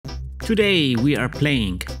Today we are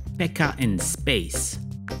playing Peka in Space,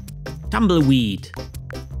 Tumbleweed,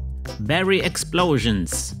 Berry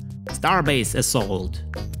Explosions, Starbase Assault,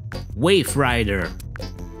 Wave Rider,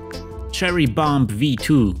 Cherry Bomb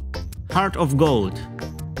V2, Heart of Gold,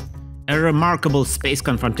 a Remarcable Space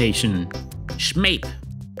Confrontation, SHMAPE,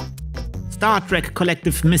 Star Trek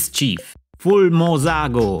Collective Mischief,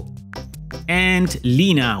 Fulmosago, and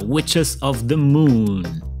Lina, Witches of the Moon.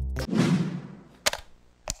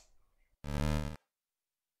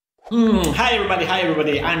 Hi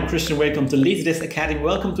everybody, I'm Christian, welcome to LazyDesk Academy,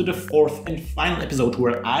 welcome to the fourth and final episode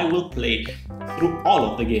where I will play through all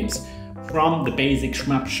of the games from the Basic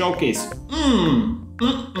Shmup Showcase. I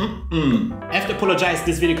have to apologize,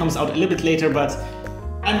 this video comes out a little bit later, but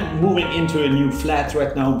I'm moving into a new flat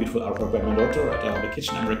right now, beautiful artwork by my daughter right now in the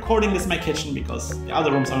kitchen. I'm recording this in my kitchen because the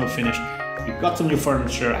other rooms are not finished. We've got some new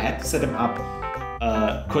furniture, I had to set them up,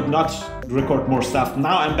 could not record more stuff.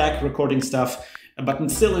 Now I'm back recording stuff. But I'm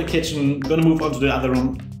still in the kitchen, gonna move on to the other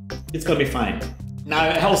room. It's gonna be fine. Now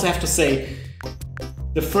I also have to say,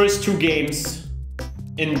 the first two games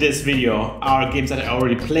in this video are games that I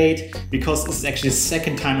already played, because this is actually the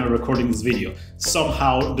second time I'm recording this video.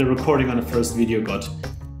 Somehow the recording on the first video got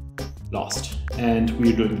lost, and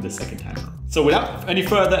we're doing it the second time. So without any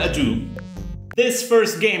further ado, this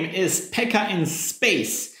first game is Peka in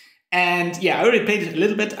Space. And yeah, I already played it a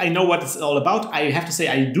little bit. I know what it's all about. I have to say,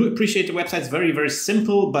 I do appreciate the website. It's very, very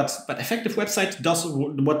simple, but effective website. Does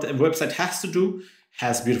what the website has to do.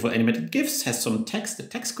 Has beautiful animated GIFs, has some text. The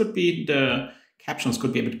text could be, the captions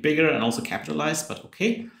could be a bit bigger and also capitalized, but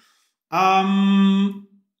okay.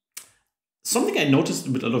 Something I noticed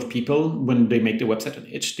with a lot of people when they make the website on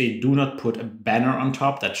itch, they do not put a banner on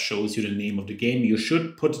top that shows you the name of the game. You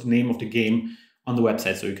should put the name of the game on the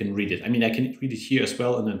website so you can read it. I mean, I can read it here as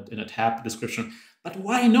well in a tab description, but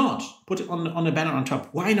why not put it on a banner on top?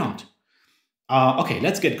 Why not? Okay,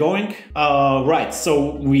 let's get going. Right,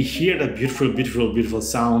 so we hear that beautiful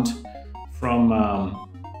sound from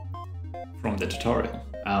the tutorial,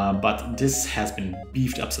 but this has been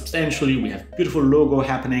beefed up substantially. We have beautiful logo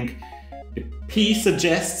happening. The P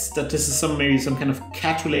suggests that this is maybe some kind of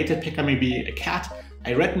cat related. Peka may be a cat.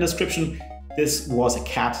 I read in the description this was a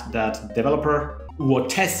cat that developer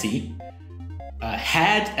Wotesi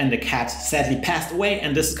had, and the cat sadly passed away,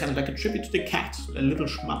 and this is kind of like a tribute to the cat, a little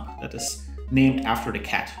shmup that is named after the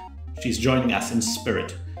cat. She's joining us in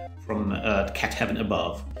spirit from cat heaven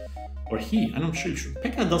above. Or he, I'm not sure.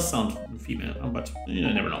 Peka does sound female, but you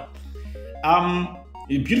never know.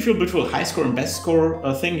 Beautiful high score and best score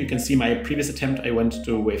thing. You can see my previous attempt. I went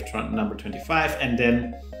to wave number 25, and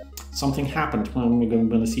then something happened. We're going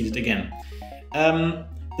to see it again.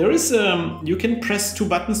 There is you can press two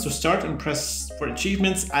buttons to start and press for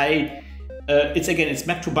achievements. It's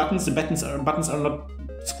mapped to buttons. The buttons are not.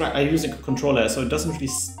 I'm using a controller, so it doesn't really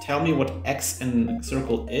tell me what X and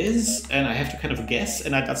circle is, and I have to kind of guess.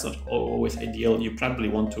 And that's not always ideal. You probably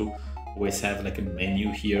want to always have like a menu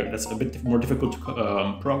here. That's a bit more difficult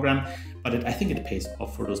to program, but I think it pays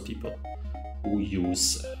off for those people who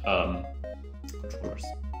use controllers.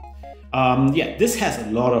 Yeah, this has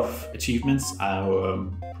a lot of achievements.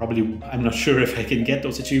 I'm not sure if I can get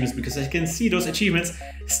those achievements, because I can see those achievements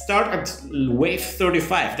start at wave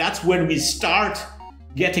 35. That's when we start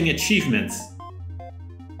getting achievements.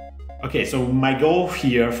 Okay, so my goal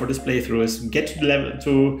here for this playthrough is get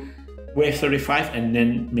to wave 35 and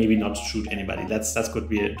then maybe not shoot anybody. That could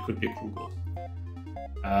be a cool goal.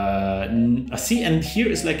 See, and here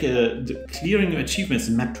is like the clearing achievements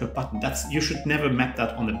mapped to a button. You should never map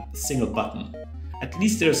that on a single button. At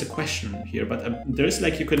least there's a question here, but there's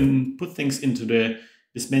like you can put things into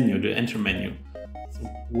this menu, the enter menu. It's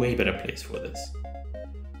a way better place for this.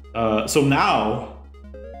 So now,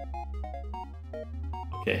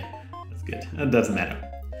 okay, that's good. That doesn't matter.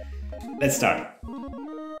 Let's start.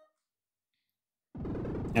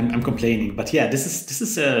 I'm complaining, but yeah, this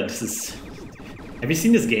is. Have you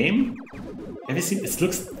seen this game? Have you seen? It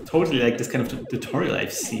looks totally like this kind of tutorial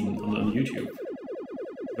I've seen on YouTube.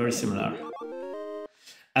 Very similar.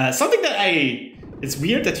 Something that it's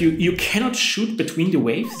weird that you cannot shoot between the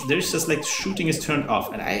waves. There's just like shooting is turned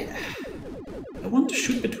off, and I want to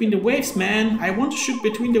shoot between the waves, man. I want to shoot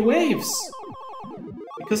between the waves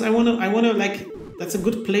because I wanna like. That's a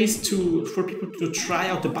good place for people to try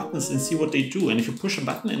out the buttons and see what they do. And if you push a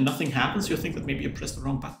button and nothing happens, you think that maybe you pressed the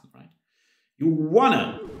wrong button, right? You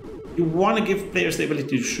wanna give players the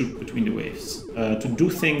ability to shoot between the waves, to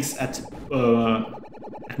do things at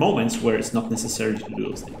moments where it's not necessary to do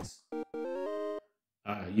those things.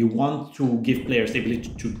 You want to give players the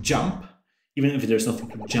ability to jump, even if there's nothing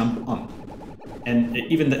to jump on. And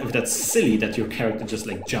even if that's silly that your character just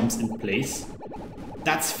like jumps in place,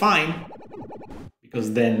 that's fine,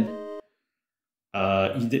 because then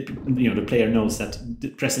the player knows that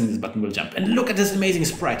pressing this button will jump. And look at this amazing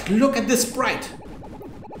sprite! Look at this sprite!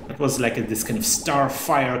 That was like this kind of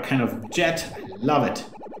starfire kind of jet. I love it.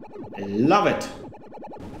 I love it.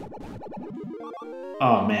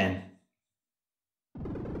 Oh man.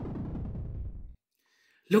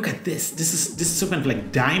 Look at this. This is some kind of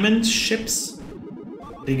like diamond ships.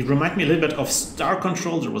 They remind me a little bit of Star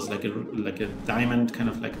Control. There was like a diamond kind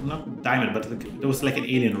of like, not diamond, but there was like an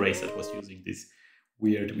alien race that was using these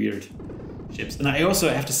weird ships. And I also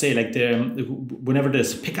have to say, like, whenever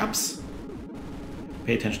there's pickups,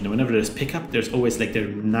 pay attention. Whenever there's pickup, there's always like they're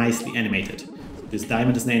nicely animated. So this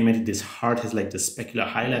diamond is animated. This heart has like the specular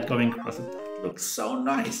highlight going across it. That looks so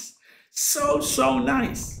nice, so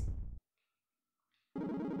nice.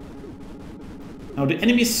 Now the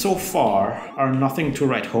enemies so far are nothing to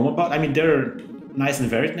write home about. I mean, they're nice and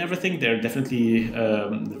varied and everything. They're definitely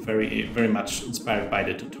very much inspired by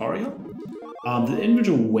the tutorial. The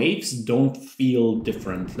individual waves don't feel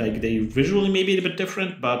different. Like, they visually may be a bit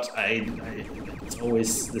different, but it's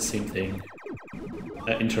always the same thing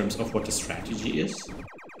in terms of what the strategy is.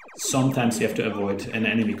 Sometimes you have to avoid an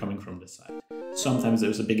enemy coming from this side. Sometimes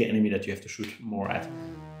there's a bigger enemy that you have to shoot more at.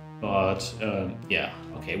 But yeah,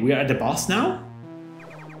 okay, we are at the boss now.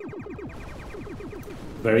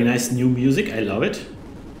 Very nice new music, I love it.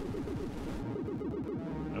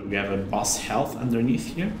 We have a boss health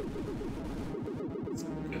underneath here. It's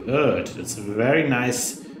good, it's very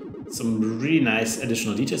nice. Some really nice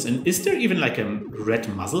additional details. And is there even like a red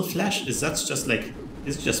muzzle flash? Is that just like,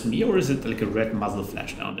 is it just me, or is it like a red muzzle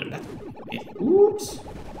flash down there? Oops.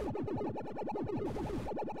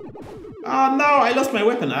 Oh no, I lost my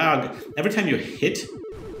weapon. Every time you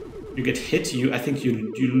get hit, I think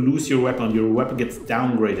you lose your weapon. Your weapon gets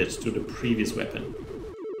downgraded to the previous weapon.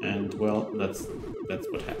 And well, that's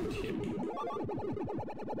what happened here.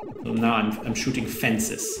 So now I'm shooting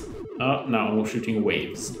fences. Oh, now I'm shooting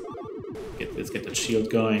waves. Let's get that shield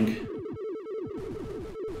going.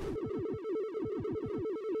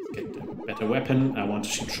 Let's get a better weapon. I want to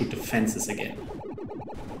shoot the fences again.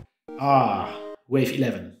 Ah, wave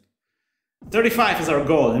 11. 35 is our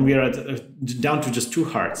goal, and we are down to just 2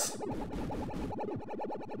 hearts.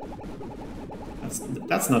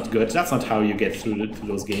 That's not good. That's not how you get through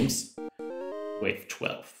those games. Wave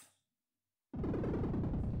 12.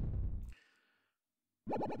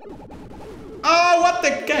 Oh, what the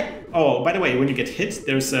heck! Oh, by the way, when you get hit,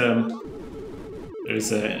 there's an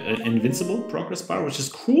invincible progress bar, which is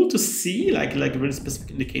cool to see, like a very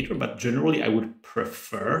specific indicator. But generally, I would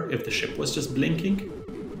prefer if the ship was just blinking.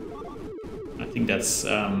 I think that's,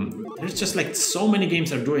 there's just like so many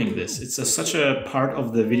games are doing this. It's such a part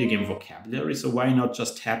of the video game vocabulary, so why not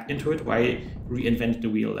just tap into it? Why reinvent the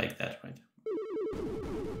wheel like that, right?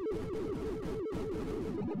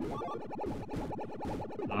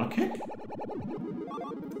 Okay.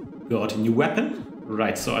 Got a new weapon.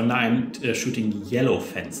 Right, so now I'm shooting yellow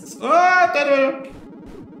fences. Oh,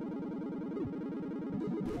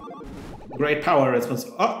 great power response.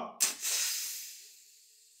 Oh!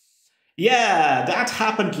 Yeah, that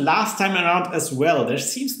happened last time around as well. There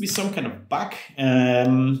seems to be some kind of bug.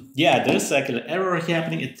 Yeah, there's like an error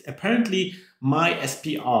happening. Apparently, my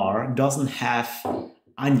SPR doesn't have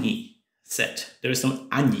Ani set. There is no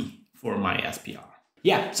Ani for my SPR.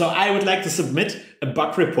 Yeah, so I would like to submit a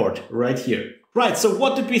bug report right here. Right, so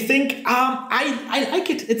what did we think? I like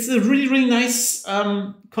it. It's a really nice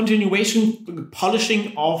continuation,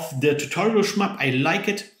 polishing of the tutorial shmup. I like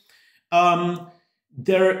it.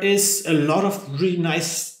 There is a lot of really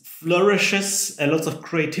nice flourishes, a lot of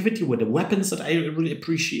creativity with the weapons that I really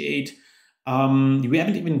appreciate. We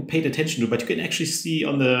haven't even paid attention to, but you can actually see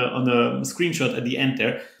on the screenshot at the end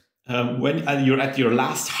there, when you're at your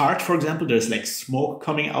last heart, for example, there's like smoke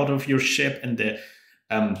coming out of your ship, and the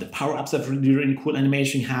power-ups have really cool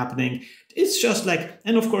animation happening. It's just like,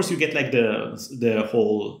 and of course you get like the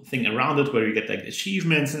whole thing around it where you get like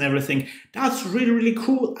achievements and everything. That's really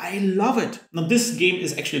cool. I love it. Now this game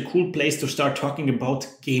is actually a cool place to start talking about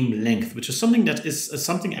game length, which is something that is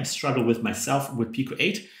something I've struggled with myself with Pico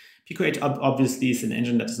 8. Pico 8 obviously is an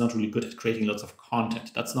engine that is not really good at creating lots of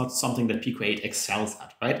content. That's not something that Pico 8 excels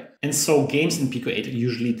at, right? And so games in Pico 8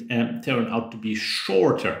 usually turn out to be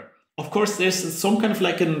shorter. Of course, there's some kind of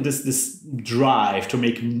like this drive to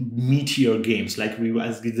make meatier games. Like we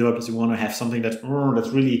as developers, we want to have something that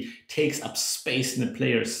really takes up space in the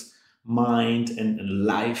player's mind and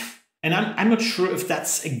life. And I'm not sure if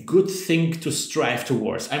that's a good thing to strive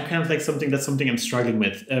towards. I'm kind of like something I'm struggling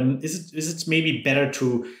with. Is it maybe better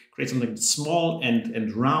to create something small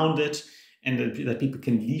and rounded, and that people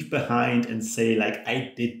can leave behind and say like,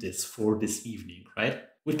 I did this for this evening, right?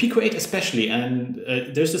 With Pico 8 especially, and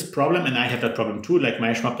there's this problem, and I have that problem too, like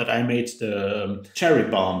my shmup that I made, the Cherry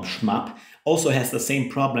Bomb shmup, also has the same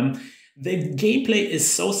problem. The gameplay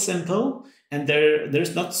is so simple, and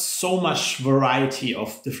there's not so much variety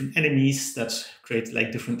of different enemies that create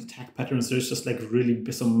like different attack patterns. There's just like really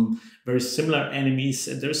some very similar enemies.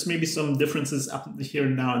 There's maybe some differences up here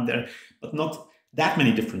now and there, but not that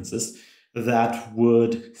many differences that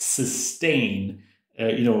would sustain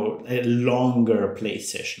a longer play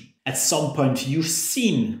session. At some point, you've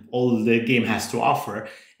seen all the game has to offer,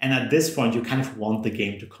 and at this point, you kind of want the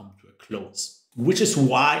game to come to a close. Which is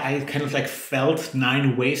why I kind of like felt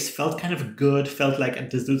 9 waves felt kind of good, felt like at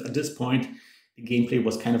this point, the gameplay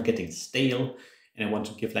was kind of getting stale, and I want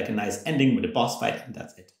to give like a nice ending with a boss fight, and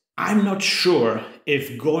that's it. I'm not sure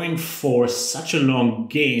if going for such a long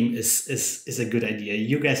game is a good idea.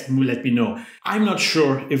 You guys let me know. I'm not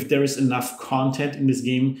sure if there is enough content in this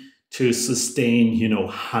game to sustain,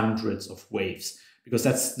 hundreds of waves, because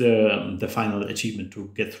that's the final achievement,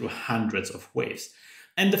 to get through hundreds of waves.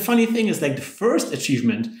 And the funny thing is, like, the first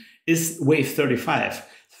achievement is wave 35.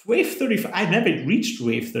 Wave 35, I never reached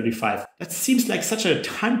wave 35. That seems like such a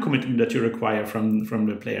time commitment that you require from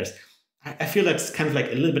the players. I feel that's kind of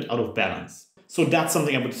like a little bit out of balance. So that's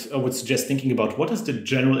something I would suggest thinking about. What is the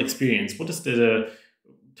general experience? What is the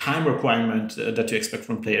time requirement that you expect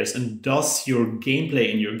from players? And does your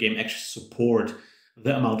gameplay in your game actually support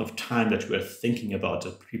the amount of time that you are thinking about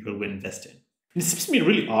that people will invest in? And it seems to me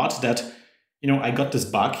really odd that, I got this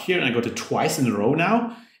bug here, and I got it twice in a row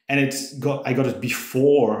now, and I got it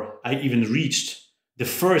before I even reached the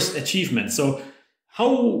first achievement. So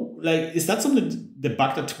how, like, is that something, the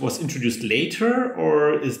bug that was introduced later,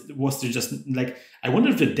 or was there just like, I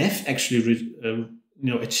wonder if the dev actually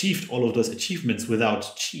achieved all of those achievements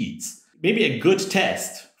without cheats? Maybe a good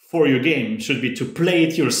test for your game should be to play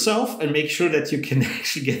it yourself and make sure that you can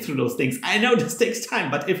actually get through those things. I know this takes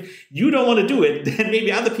time, but if you don't want to do it, then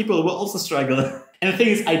maybe other people will also struggle. And the thing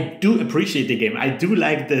is, I do appreciate the game. I do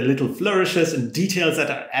like the little flourishes and details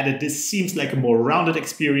that are added. This seems like a more rounded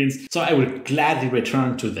experience. So I would gladly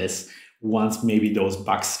return to this once maybe those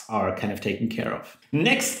bugs are kind of taken care of.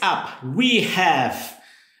 Next up, we have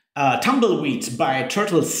Tumbleweed by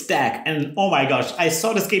Turtle Stack. And oh my gosh, I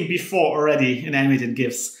saw this game before already in animated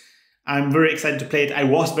GIFs. I'm very excited to play it. I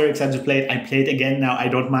was very excited to play it. I play it again now. I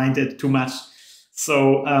don't mind it too much.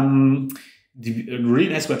 So really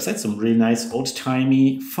nice website, some really nice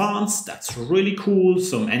old-timey fonts. That's really cool.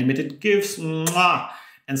 Some animated GIFs,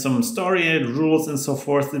 and some story and rules and so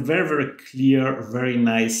forth. Very, very clear, very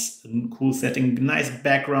nice, cool setting. Nice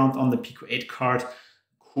background on the Pico 8 card.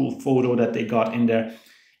 Cool photo that they got in there.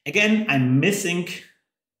 Again, I am missing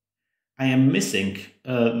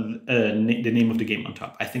the name of the game on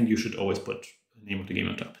top. I think you should always put the name of the game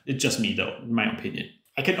on top. It's just me, though, in my opinion.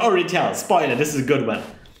 I can already tell. Spoiler, this is a good one.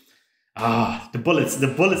 The bullets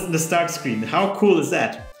in the start screen. How cool is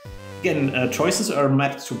that? Again, choices are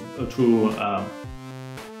mapped to controller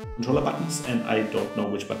buttons, and I don't know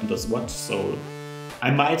which button does what, so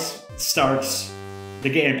I might start the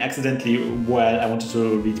game accidentally while I wanted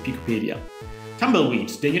to read Wikipedia. Tumbleweed.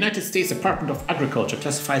 The United States Department of Agriculture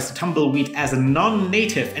classifies the tumbleweed as a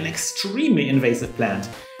non-native and extremely invasive plant.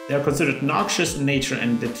 They are considered noxious in nature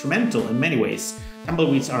and detrimental in many ways.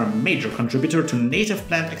 Tumbleweeds are a major contributor to native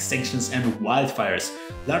plant extinctions and wildfires.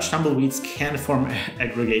 Large tumbleweeds can form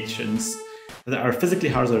aggregations that are physically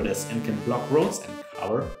hazardous and can block roads and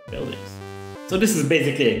cover buildings. So this is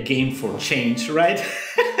basically a game for change, right?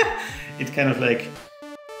 It's kind of like,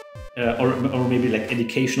 or maybe like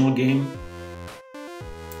educational game.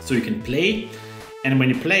 So you can play, and when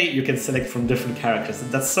you play, you can select from different characters.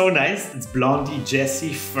 And that's so nice. It's Blondie,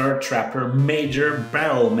 Jesse, Fur Trapper, Major,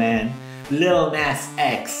 Barrel Man, Lil Nas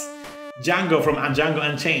X, Django from Django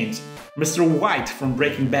Unchained, Mr. White from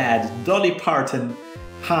Breaking Bad, Dolly Parton,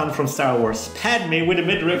 Han from Star Wars, Padme with a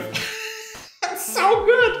midriff. That's so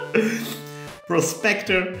good!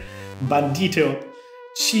 Prospector, Bandito,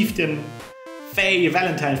 Chieftain, Faye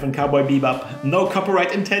Valentine from Cowboy Bebop, no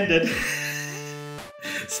copyright intended.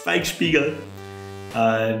 Spike Spiegel,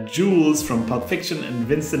 Jules from Pulp Fiction, and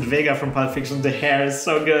Vincent Vega from Pulp Fiction. The hair is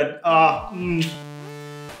so good.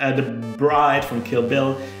 The Bride from Kill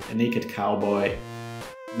Bill, The Naked Cowboy,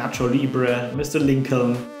 Nacho Libre, Mr.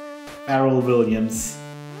 Lincoln, Pharrell Williams,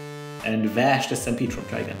 and Vash the Stampede from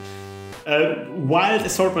Trigun. Wild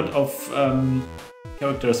assortment of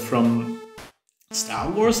characters from Star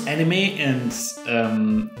Wars, anime, and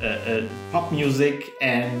pop music,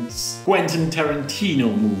 and Quentin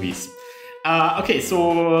Tarantino movies. Okay,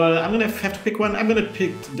 so I'm gonna have to pick one. I'm gonna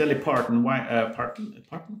pick Dolly Parton. Why?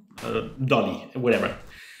 Dolly, whatever.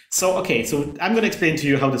 So okay, so I'm gonna explain to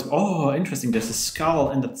you how this. Oh, interesting. There's a skull,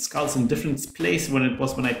 and that skull's in a different place when it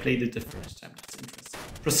was when I played it the first time. That's interesting.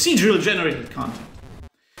 Procedural generated content.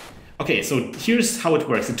 Okay, so here's how it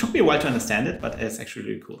works. It took me a while to understand it, but it's actually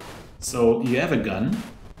really cool. So you have a gun,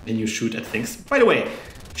 and you shoot at things. By the way,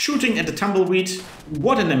 shooting at the Tumbleweed,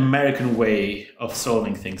 what an American way of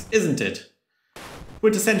solving things, isn't it?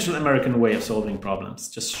 Quintessential American way of solving problems.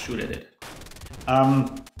 Just shoot at it.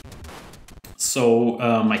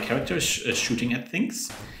 My character is shooting at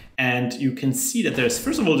things, and you can see that there's,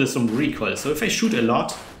 first of all, there's some recoil. So if I shoot a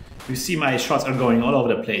lot, you see my shots are going all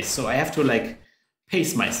over the place. So I have to like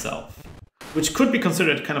pace myself, which could be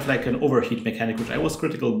considered kind of like an overheat mechanic, which I was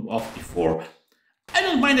critical of before. I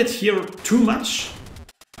don't mind it here too much.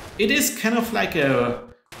 It is kind of like a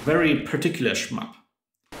very particular shmup,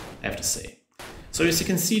 I have to say. So as you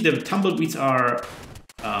can see, the tumbleweeds are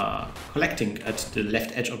collecting at the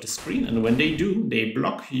left edge of the screen, and when they do, they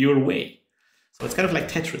block your way. So it's kind of like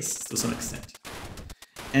Tetris to some extent.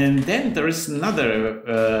 And then there is another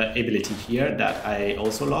ability here that I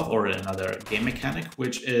also love, or another game mechanic,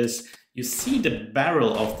 which is you see the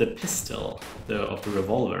barrel of the pistol, of the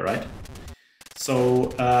revolver, right?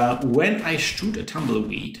 So when I shoot a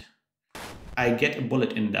tumbleweed, I get a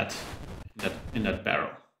bullet in that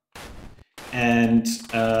barrel. And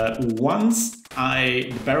once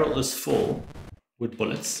the barrel is full with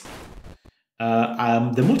bullets,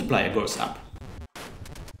 the multiplier goes up.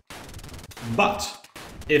 But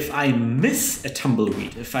if I miss a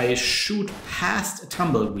tumbleweed, if I shoot past a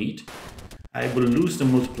tumbleweed, I will lose the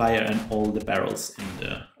multiplier and all the barrels in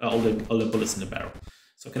the all the bullets in the barrel.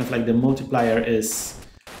 So kind of like the multiplier is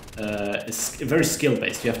very skill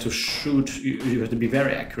based. You have to shoot. You have to be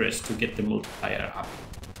very accurate to get the multiplier up.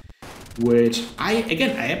 Which I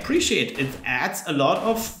appreciate. It adds a lot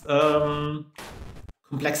of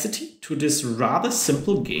complexity to this rather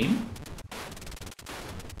simple game.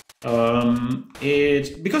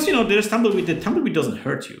 Because you know there's tumbleweed. The tumbleweed doesn't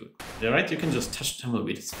hurt you, right? You can just touch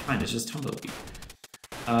tumbleweed. It's fine. It's just tumbleweed.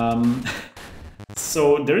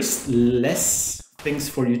 So there's less things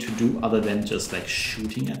for you to do other than just like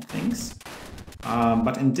shooting at things.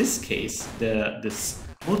 But in this case, this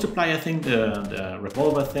multiplier thing, the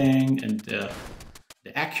revolver thing, and the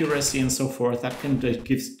accuracy and so forth, that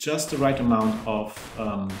gives just the right amount of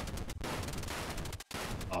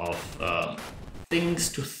things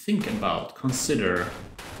to think about, consider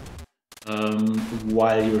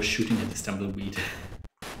while you're shooting at this tumbleweed.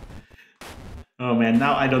 Oh man,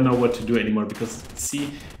 now I don't know what to do anymore, because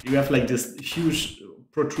see, you have like this huge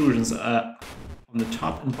protrusions on the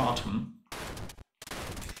top and bottom,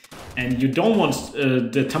 and you don't want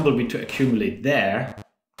the tumbleweed to accumulate there.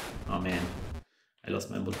 Oh man, I lost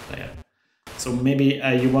my multiplier. So maybe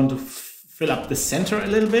you want to fill up the center a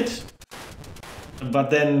little bit, but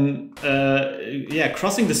then yeah,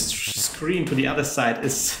 crossing the screen to the other side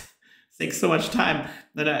takes so much time.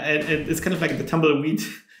 Then it's kind of like the tumbleweed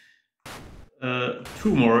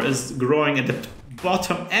tumor is growing at the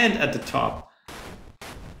bottom and at the top.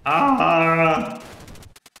 Ah!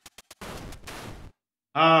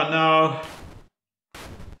 Oh no!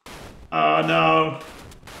 Oh no!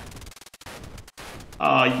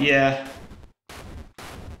 Oh yeah!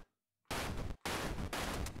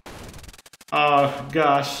 Oh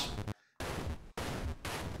gosh!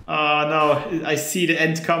 Oh no! I see the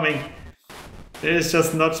end coming. There's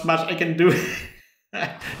just not much I can do.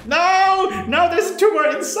 No! No, there's a tumor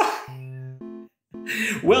inside!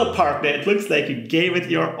 Well, partner, it looks like you gave it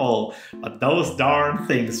your all, but those darn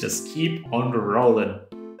things just keep on rolling.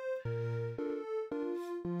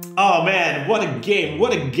 Oh man, what a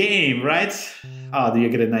game, right? Oh, do you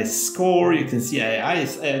get a nice score? You can see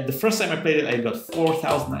the first time I played it, I got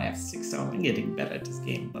 4,000, I have 6,000. I'm getting better at this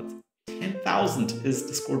game, but 10,000 is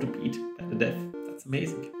the score to beat by the death. That's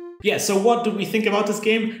amazing. Yeah, so what do we think about this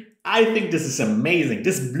game? I think this is amazing.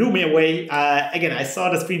 This blew me away. Again, I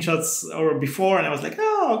saw the screenshots before and I was like,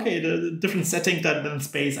 oh, okay, the different setting than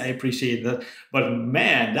space, I appreciate that. But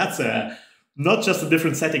man, that's not just a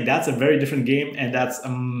different setting, that's a very different game, and that's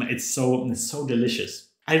it's so delicious.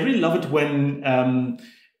 I really love it when,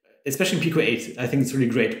 especially in Pico 8, I think it's really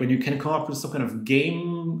great when you can come up with some kind of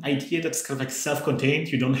game idea that's kind of like self-contained.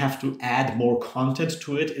 You don't have to add more content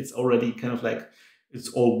to it. It's already kind of like, it's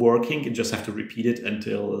all working. You just have to repeat it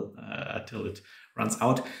until it runs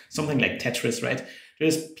out. Something like Tetris, right?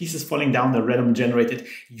 There's pieces falling down, they're random generated.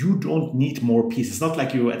 You don't need more pieces. It's not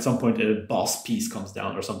like you at some point a boss piece comes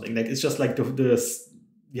down or something. Like it's just like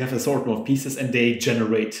you have a assortment of pieces and they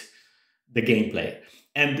generate the gameplay.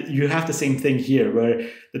 And you have the same thing here, where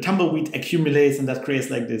the tumbleweed accumulates, and that creates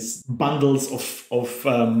like this bundles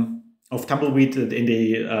of tumbleweed, and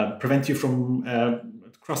they prevent you from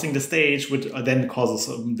crossing the stage, which then causes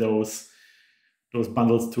those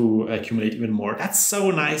bundles to accumulate even more. That's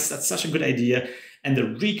so nice. That's such a good idea. And the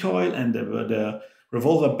recoil and the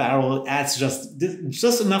revolver barrel adds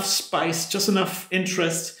just enough spice, just enough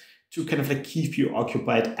interest to kind of like keep you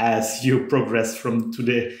occupied as you progress to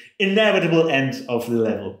the inevitable end of the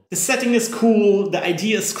level. The setting is cool, the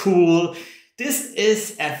idea is cool. This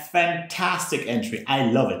is a fantastic entry. I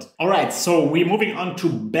love it. All right, so we're moving on to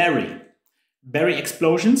Berry. Berry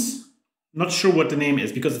Explosions. Not sure what the name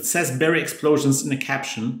is because it says Berry Explosions in the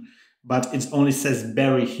caption, but it only says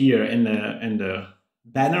Berry here in the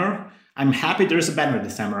banner. I'm happy there's a banner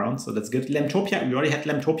this time around, so that's good. Lemtopia, we already had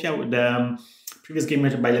Lemtopia. The previous game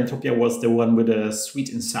made by Lemtopia was the one with a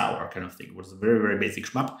sweet and sour kind of thing. It was a very, very basic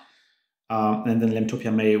shmup. And then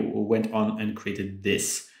Lemtopia went on and created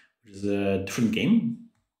this, which is a different game.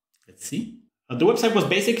 Let's see. The website was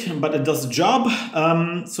basic, but it does the job.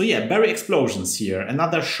 So yeah, Berry Explosions here.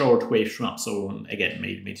 Another shortwave shmup. So again,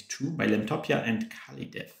 made 2 by Lemtopia and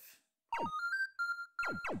Kalidev.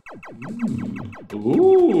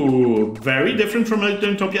 Ooh, very different from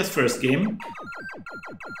Lemtopia's first game.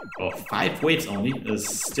 Oh, 5 waves only is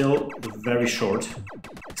still very short,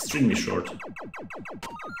 extremely short.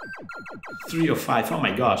 3 or 5, oh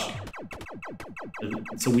my gosh.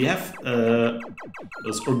 So we have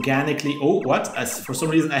those organically. Oh, what? For some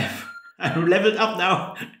reason I'm leveled up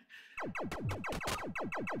now.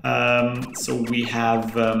 So we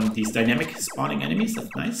have these dynamic spawning enemies.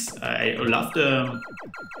 That's nice. I love the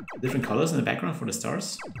different colors in the background for the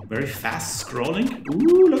stars. Very fast scrolling.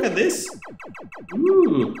 Ooh, look at this.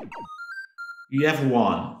 Ooh. You have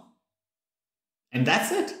 1. And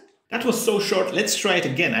that's it. That was so short. Let's try it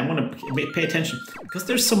again. I want to pay attention because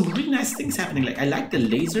there's some really nice things happening. Like I like the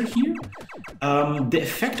laser here. The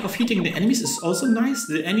effect of hitting the enemies is also nice.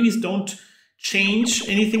 The enemies don't change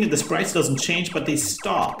anything, the sprites doesn't change, but they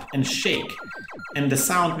stop and shake, and the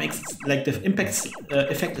sound makes like the impact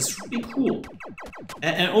effect is really cool.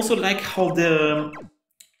 And also like how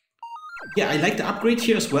I like the upgrade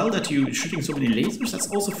here as well, that you're shooting so many lasers. That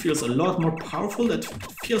also feels a lot more powerful. That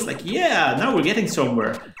feels like, yeah, now we're getting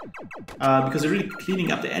somewhere, because you're really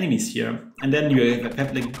cleaning up the enemies here. And then you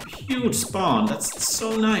have like huge spawn. That's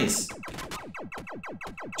so nice.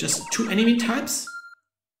 Just 2 enemy types,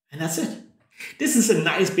 and that's it. This is a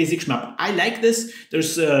nice basic shmup. I like this.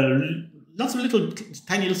 There's lots of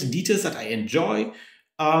tiny little details that I enjoy.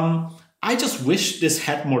 I just wish this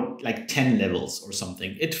had more like 10 levels or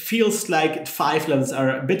something. It feels like 5 levels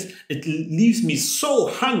are a bit, it leaves me so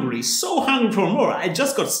hungry for more. I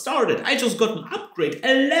just got started. I just got an upgrade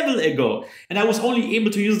a level ago. And I was only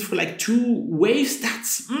able to use it for like 2 waves.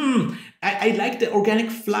 That's, I like the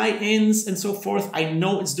organic fly-ins and so forth. I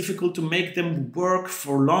know it's difficult to make them work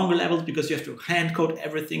for longer levels because you have to hand code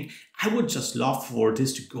everything. I would just love for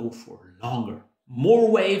this to go for longer.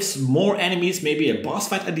 More waves, more enemies, maybe a boss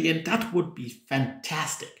fight at the end. That would be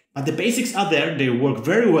fantastic. But the basics are there. They work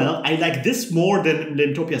very well. I like this more than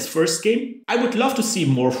Lemtopia's first game. I would love to see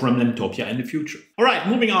more from Lemtopia in the future. All right,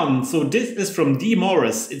 moving on. So this is from D.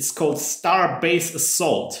 Morris. It's called Starbase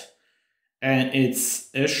Assault. And it's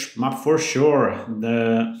a shmup for sure.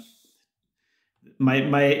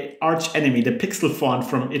 My arch enemy, the pixel font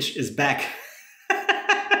from Itch, is back.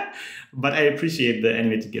 But I appreciate the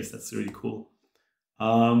animated GIFs. That's really cool.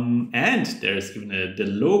 And there's even the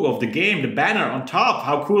logo of the game, the banner on top.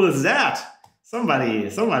 How cool is that? Somebody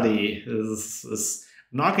is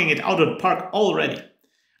knocking it out of the park already.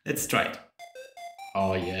 Let's try it.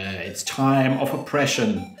 Oh yeah, it's time of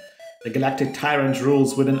oppression. The galactic tyrant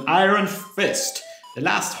rules with an iron fist. The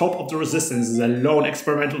last hope of the resistance is a lone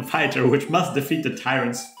experimental fighter which must defeat the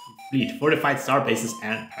tyrant's fleet, fortified star bases,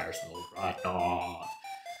 and personal dreadnought.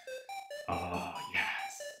 Oh,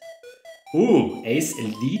 yes. Ooh, Ace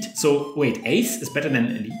Elite. So, wait, Ace is better than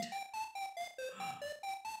Elite?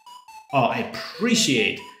 Oh, I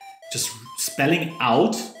appreciate just spelling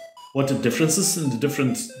out what the differences in the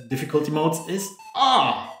different difficulty modes is.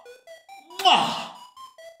 Ah! Oh.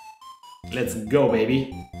 Let's go,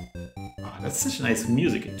 baby. Oh, that's such nice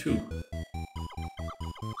music, too.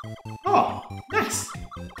 Oh, nice.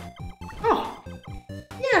 Oh,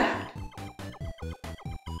 yeah.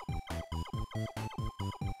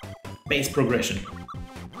 Bass progression.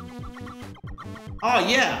 Oh,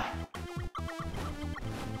 yeah.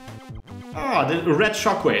 Oh, the red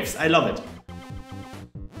shockwaves. I love it.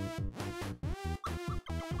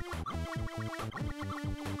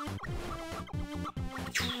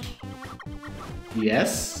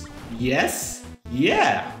 Yes. Yes.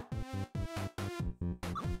 Yeah.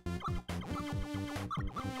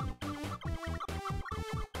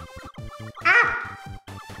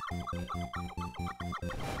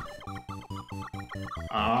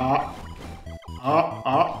 Ah!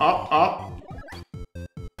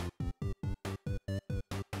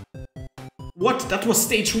 What? That was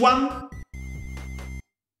stage 1?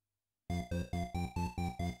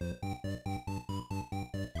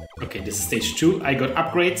 Okay, this is stage 2. I got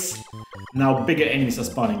upgrades. Now bigger enemies are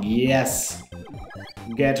spawning. Yes.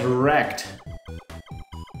 Get wrecked.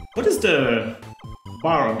 What is the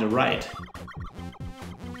bar on the right?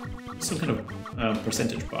 Some kind of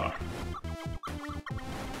percentage bar.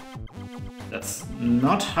 That's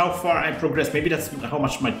not how far I progress. Maybe that's how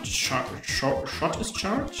much my shot is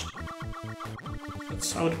charged?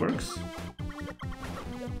 That's how it works.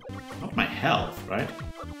 Not my health, right?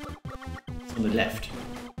 It's on the left.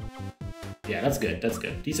 Yeah, that's good, that's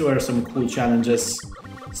good. These were some cool challenges.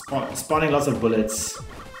 Spawning lots of bullets.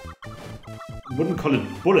 Wouldn't call it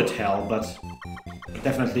bullet hell, but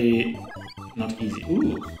definitely not easy.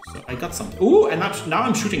 Ooh, so I got something. Ooh, and now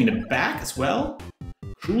I'm shooting in the back as well.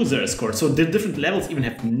 Cruiser escort. So the different levels even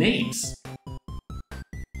have names.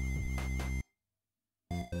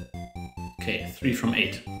 Okay, 3 from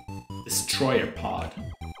 8. Destroyer pod.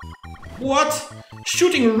 What?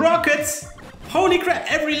 Shooting rockets? Holy crap,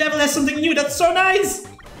 every level has something new. That's so nice.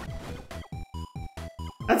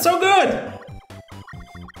 That's so good.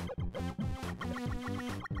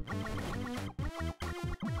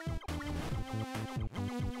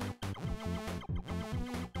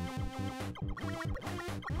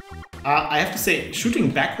 I have to say, shooting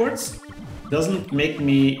backwards doesn't make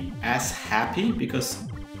me as happy because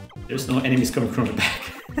there's no enemies coming from the back.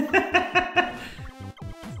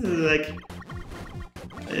 Like,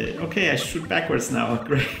 okay, I shoot backwards now,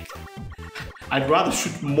 great. I'd rather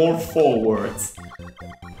shoot more forwards.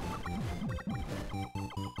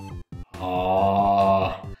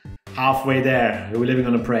 Oh, halfway there, we're living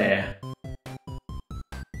on a prayer.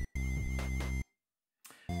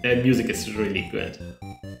 The music is really good.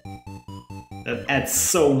 That adds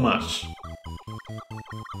so much.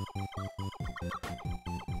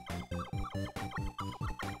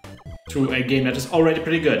 To a game that is already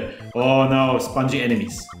pretty good. Oh no, spongy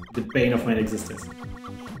enemies. The bane of my existence.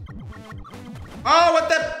 Oh, what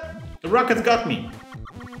the? The rockets got me.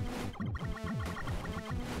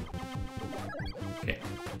 Okay.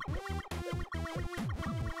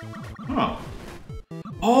 Oh.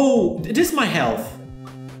 Oh, it is my health.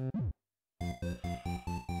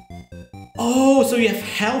 Oh, so you have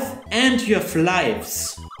health and you have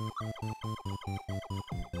lives.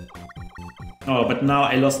 Oh, but now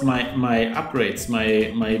I lost my upgrades,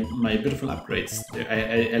 my beautiful upgrades.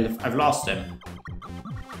 I've lost them.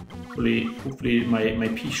 Hopefully my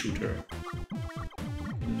pea shooter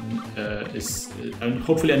is. And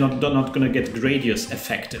hopefully I'm not gonna get Gradius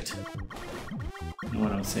affected. You know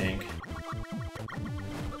what I'm saying?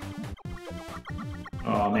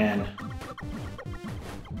 Oh man.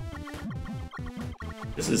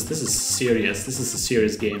 This is serious. This is a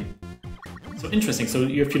serious game. So interesting. So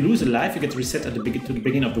if you lose a life, you get reset at the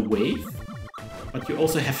beginning of the wave, but you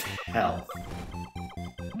also have health.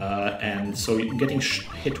 And so you're getting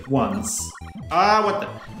hit once. Ah, what the?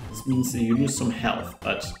 This means that you lose some health,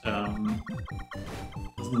 but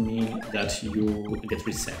doesn't mean that you get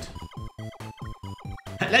reset.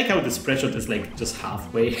 I like how the spreadshot is like just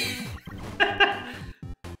halfway.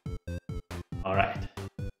 All right.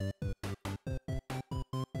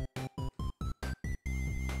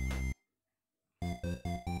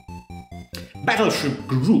 Battleship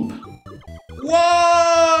group.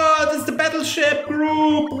 What is the battleship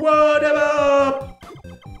group? What up?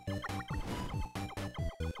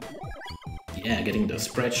 Yeah, getting the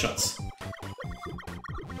spread shots.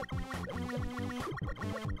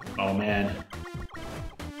 Oh man.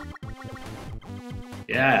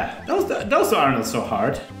 Yeah, those are not so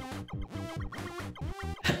hard.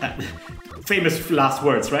 Famous last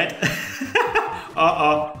words, right?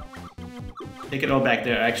 Uh-oh. Take it all back,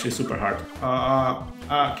 they're actually super hard.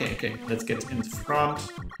 Okay, let's get in front.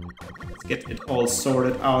 Let's get it all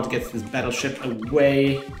sorted out, get this battleship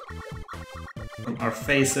away from our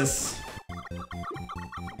faces.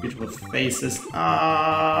 Beautiful faces. Come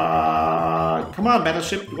on,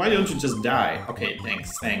 battleship, why don't you just die? Okay,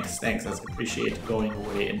 thanks. I appreciate going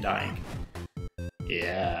away and dying.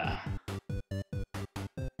 Yeah.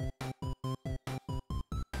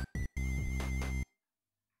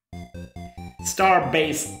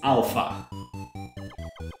 Starbase Alpha.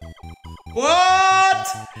 What?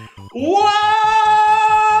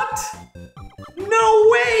 What? No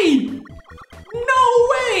way! No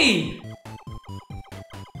way!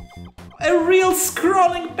 A real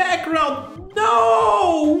scrolling background.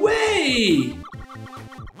 No way!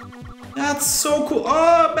 That's so cool.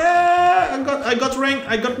 Oh man, I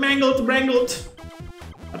got mangled.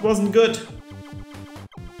 That wasn't good.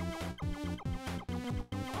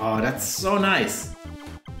 Oh, that's so nice.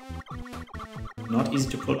 Not easy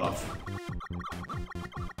to pull off.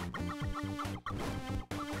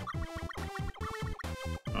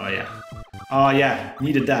 Oh yeah. Oh yeah,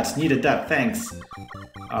 needed that, thanks.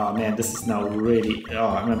 Oh man, this is now really... Oh,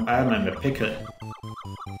 I'm in a pickle.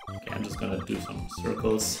 Okay, I'm just gonna do some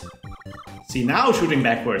circles. See, now shooting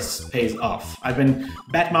backwards pays off. I've been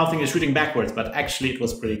bad-mouthing the shooting backwards, but actually it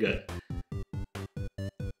was pretty good.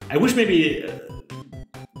 I wish maybe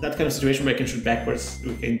that kind of situation where I can shoot backwards,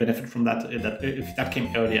 we can benefit from that. If that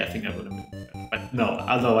came earlier, I think I would have been better. But no,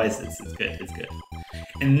 otherwise it's good, it's good.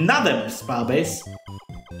 Another Starbase.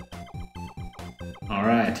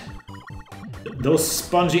 Alright. Those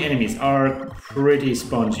spongy enemies are pretty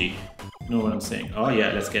spongy. You know what I'm saying? Oh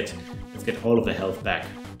yeah, let's get all of the health back.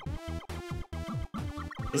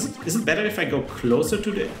 Is it better if I go closer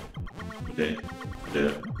to the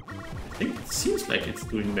I think it seems like it's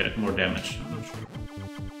doing more damage. I'm not sure.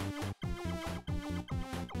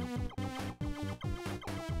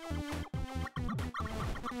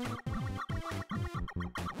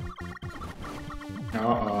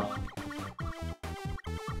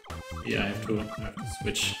 Yeah, I have to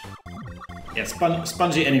switch. Yeah,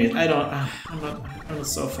 spongy enemies. I'm not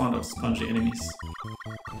so fond of spongy enemies.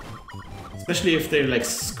 Especially if they're like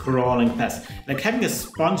scrolling past. Like having a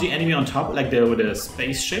spongy enemy on top, like with the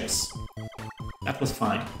spaceships, that was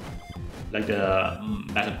fine. Like the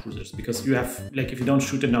battle cruisers, because you have, like, if you don't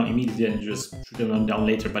shoot them down immediately, then you just shoot them down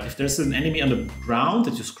later. But if there's an enemy on the ground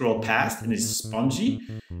that you scroll past and it's spongy,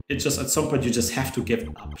 it's just at some point you just have to give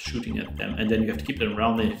up shooting at them, and then you have to keep them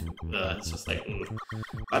around. And it's just like, ugh.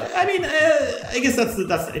 But I mean, I guess that's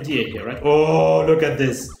the idea here, right? Oh, look at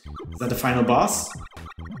this! Is that the final boss?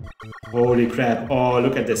 Holy crap! Oh,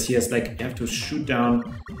 look at this! He has like, you have to shoot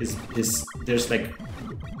down his. There's like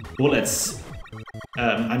bullets.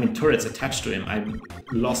 I mean, turrets attached to him. I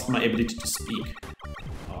lost my ability to speak.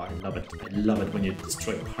 Oh, I love it. I love it when you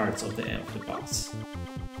destroy parts of the boss.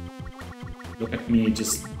 Look at me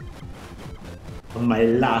just on my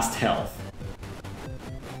last health.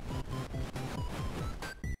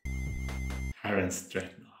 Harren's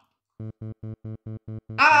Dreadnought.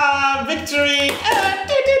 Ah, victory!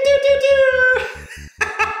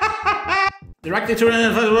 Directly to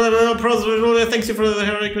thanks you for the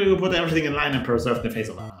heroic you put everything in line and preserved the face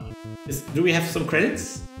of do we have some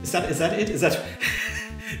credits? Is that it? Is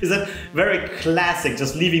that very classic,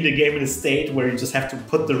 just leaving the game in a state where you just have to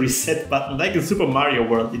put the reset button, like in Super Mario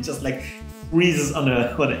World, it just like freezes on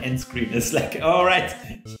an end screen. It's like, alright,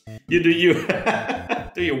 you do you.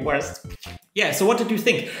 Do your worst. Yeah, so what did you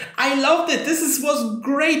think? I loved it. This was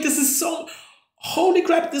great. This is so... Holy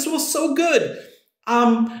crap, this was so good.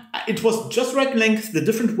 It was just right length. The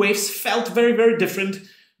different waves felt very, very different.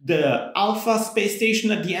 The Alpha space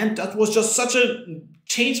station at the end, that was just such a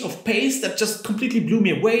change of pace that just completely blew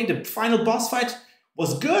me away. The final boss fight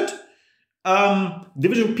was good. The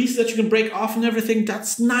visual pieces that you can break off and everything,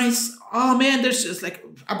 that's nice. Oh man, there's just like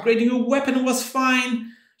upgrading your weapon was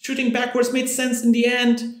fine. Shooting backwards made sense in the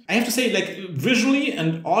end. I have to say, like, visually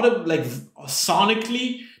and like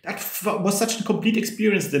sonically, that was such a complete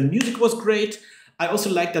experience. The music was great. I also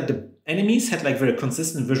liked that the enemies had like very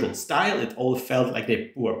consistent visual style. It all felt like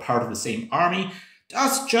they were part of the same army.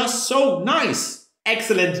 That's just so nice.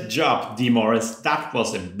 Excellent job, D. Morris. That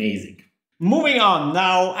was amazing. Moving on,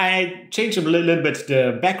 now I changed a little bit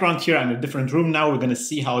the background here. I'm in a different room now. We're gonna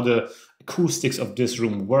see how the acoustics of this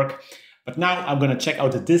room work. But now I'm gonna check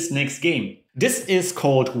out this next game. This is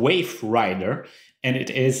called Wave Rider, and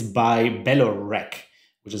it is by Bellorec,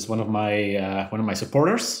 which is one of my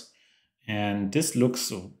supporters. And this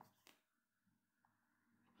looks...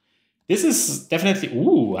 This is definitely...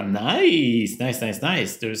 Ooh, nice.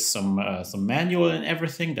 There's some manual and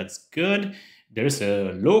everything. That's good. There's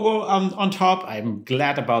a logo on top. I'm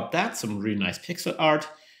glad about that. Some really nice pixel art.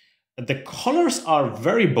 The colors are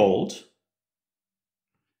very bold,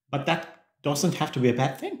 but that doesn't have to be a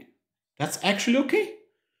bad thing. That's actually okay.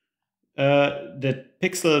 The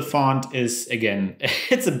pixel font is, again,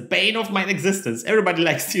 it's a bane of my existence. Everybody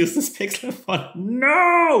likes to use this pixel font.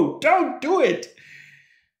 No, don't do it.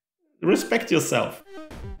 Respect yourself.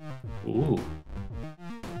 Ooh.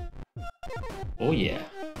 Oh yeah.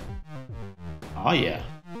 Oh yeah.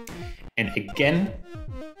 And again,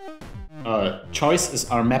 choices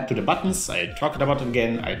are mapped to the buttons. I talked about it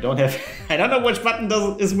again. I don't know which button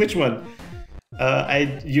is which one.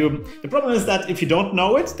 The problem is that if you don't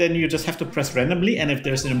know it, then you just have to press randomly, and if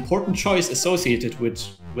there's an important choice associated with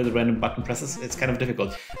random button presses, it's kind of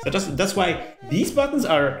difficult. So that's why these buttons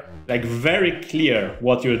are like very clear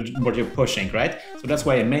what you're pushing, right? So that's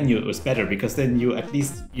why a menu is better, because then you at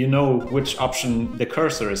least know which option the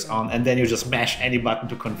cursor is on, and then you just mash any button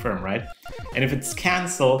to confirm, right? And if it's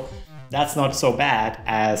cancel, that's not so bad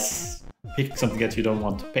as pick something that you don't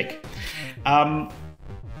want to pick.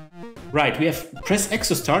 Right, we have press X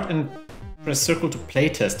to start and press circle to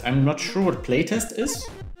playtest. I'm not sure what playtest is.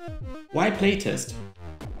 Why playtest?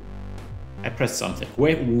 I pressed something.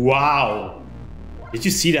 Wait, wow! Did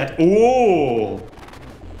you see that? Oh!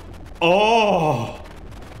 Oh!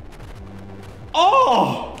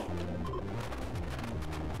 Oh!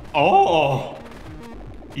 Oh!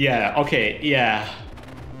 Yeah, okay, yeah.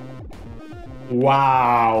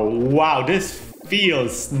 Wow, wow, this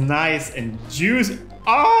feels nice and juicy.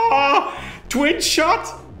 Oh! Twin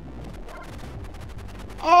shot!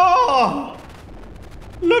 Oh!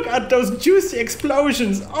 Look at those juicy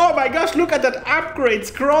explosions! Oh my gosh, look at that upgrade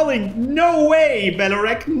scrolling! No way,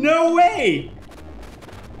 Bellorec, no way!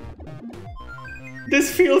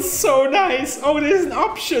 This feels so nice! Oh, there's an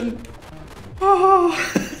option! Oh,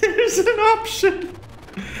 there's an option!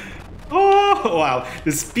 Oh, wow,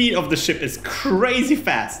 the speed of the ship is crazy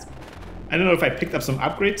fast! I don't know if I picked up some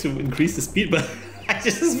upgrade to increase the speed, but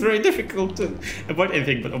this is very difficult to avoid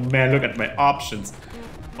anything. But oh man, look at my options.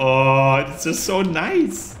 Oh, it's just so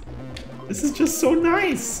nice. This is just so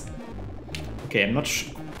nice. Okay, I'm not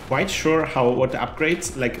quite sure what the upgrade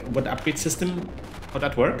system, how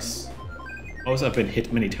that works. Also, I've been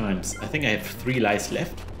hit many times. I think I have 3 lives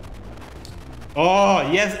left. Oh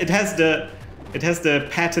yes, it has the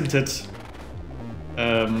patented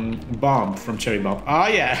bomb from Cherry Bomb. Oh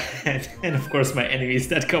yeah, and of course my enemies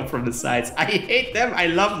that come from the sides. I hate them, I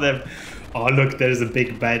love them. Oh look, there's a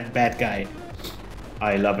big bad guy.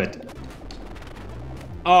 I love it.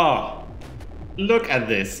 Oh, look at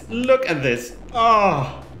this, look at this.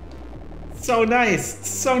 Oh, so nice,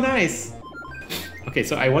 so nice. Okay,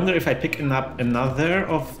 so I wonder if I pick up another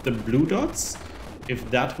of the blue dots, if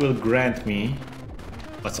that will grant me.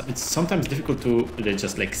 But it's sometimes difficult to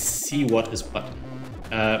just like see what is what.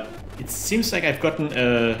 It seems like I've gotten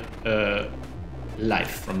a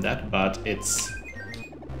life from that, but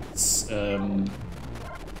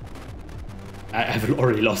I've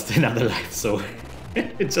already lost another life, so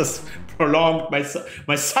it just prolonged my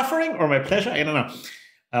suffering or my pleasure. I don't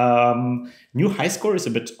know. New high score is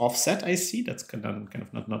a bit offset. I see that's kind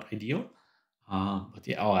of not ideal. But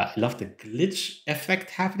yeah, oh, I love the glitch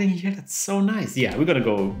effect happening here. That's so nice. Yeah, we're gonna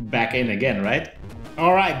go back in again, right?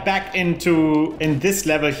 All right, back in this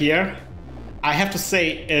level here. I have to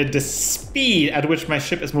say the speed at which my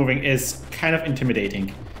ship is moving is kind of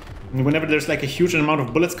intimidating. Whenever there's like a huge amount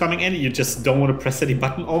of bullets coming in, you just don't want to press any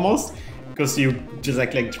button almost, because you just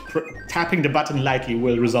like tapping the button lightly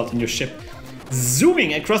will result in your ship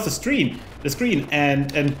zooming across the screen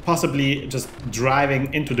and possibly just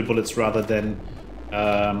driving into the bullets rather than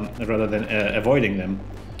avoiding them.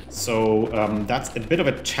 So that's a bit of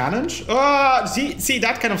a challenge. Oh, see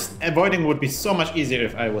that kind of avoiding would be so much easier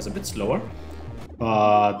if I was a bit slower.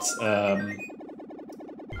 But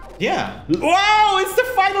yeah. Wow, it's the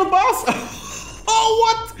final boss.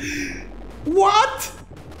 Oh, what?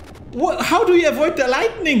 What? How do you avoid the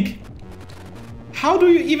lightning? How do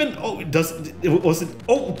you even? Oh, was it?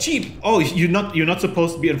 Oh, cheap. Oh, you're not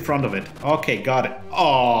supposed to be in front of it. Okay, got it.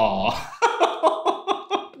 Oh.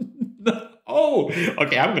 Oh.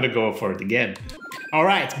 Okay, I'm gonna go for it again. All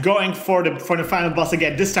right, going for the final boss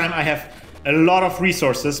again. This time I have a lot of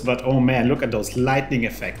resources, but oh man, look at those lightning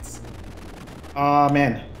effects. Oh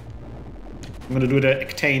man. I'm gonna do the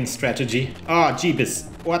Octane strategy. Oh, jeebus.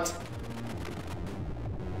 What?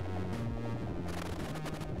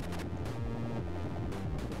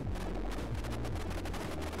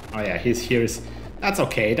 Oh yeah, he's here. That's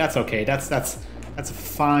okay. That's okay. That's a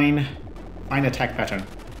fine attack pattern.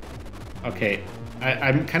 Okay,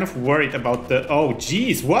 I'm kind of worried about the. Oh,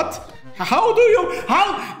 geez, what? How do you?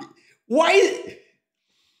 How? Why?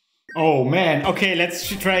 Oh man. Okay, let's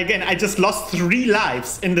try again. I just lost 3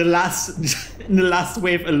 lives in the last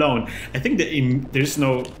wave alone. I think there's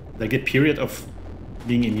no like a period of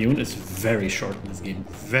being immune is very short in this game.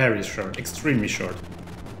 Very short, extremely short.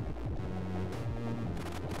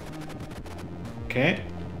 Okay,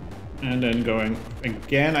 and then going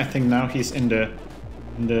again. I think now he's in the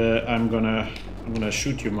I'm gonna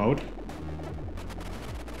shoot you mode.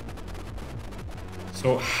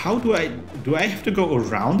 So how do I have to go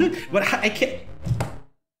around it? But I can't.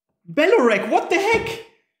 Bellorec, what the heck?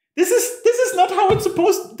 This is not how it's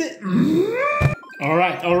supposed to. All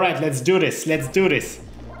right, let's do this. Let's do this.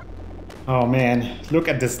 Oh man, look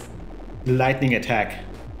at this lightning attack.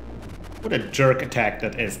 What a jerk attack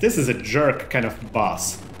that is. This is a jerk kind of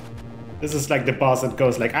boss. This is like the boss that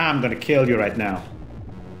goes like, I'm gonna kill you right now.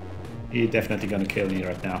 He's definitely gonna kill me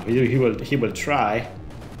right now. He will try.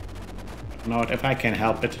 Not if I can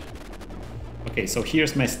help it. Okay, so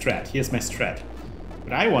here's my strat. Here's my strat.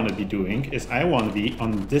 What I want to be doing is I want to be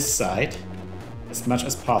on this side as much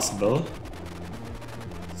as possible.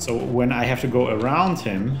 So when I have to go around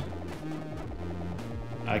him,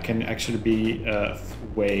 I can actually be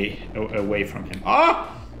away from him.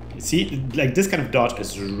 Ah! See, like this kind of dodge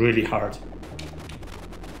is really hard.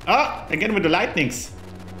 Ah! Again with the lightnings.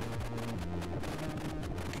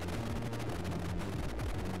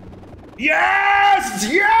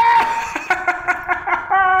 Yes! Yeah!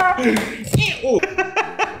 Oh.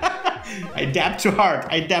 I dabbed too hard.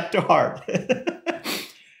 I dabbed too hard.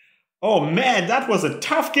 Oh man, that was a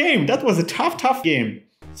tough game. That was a tough game.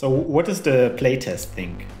 So what is the playtest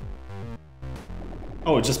thing?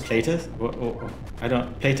 Oh, just playtest? Oh, I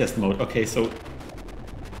don't... Playtest mode. Okay, so...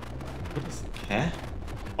 What is... Huh?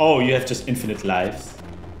 Oh, you have just infinite lives.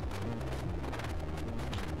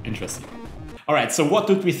 Interesting. Alright, so what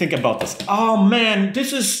did we think about this? Oh man,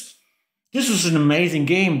 this is an amazing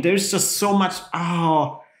game. There's just so much...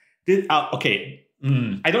 okay.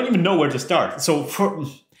 I don't even know where to start. So for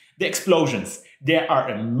the explosions, they are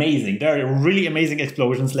amazing. They are really amazing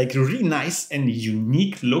explosions, like really nice and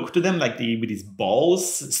unique look to them, like with these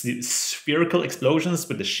balls, spherical explosions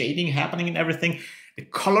with the shading happening and everything. The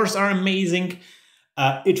colors are amazing.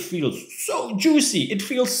 It feels so juicy. It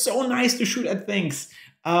feels so nice to shoot at things.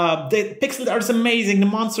 The pixel art is amazing. The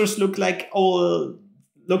monsters look like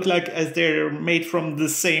as they're made from the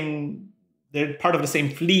same. They're part of the same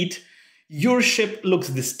fleet. Your ship looks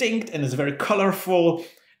distinct and is very colorful.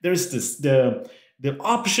 There's the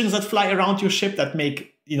options that fly around your ship that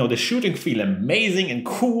make the shooting feel amazing and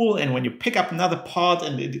cool. And when you pick up another pod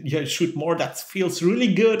and you shoot more, that feels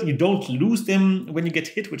really good. You don't lose them when you get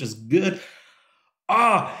hit, which is good.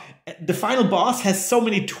 The final boss has so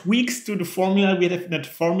many tweaks to the formula we have in the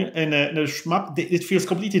shmup. It feels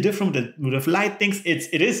completely different with light things.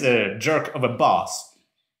 It is a jerk of a boss.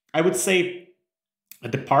 I would say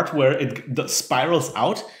the part where it spirals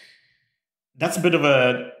out, that's a bit of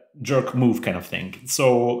a jerk move kind of thing.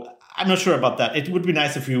 So I'm not sure about that. It would be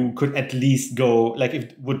nice if you could at least go, like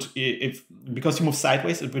if because you move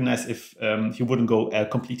sideways, it would be nice if you wouldn't go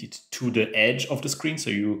completely to the edge of the screen, so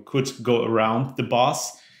you could go around the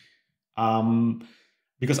boss.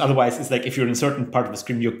 Because otherwise it's like if you're in a certain part of the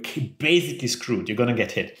screen, you're basically screwed. You're gonna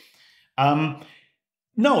get hit.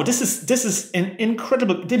 No, this is an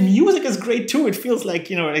incredible. The music is great too. It feels like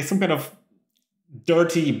like some kind of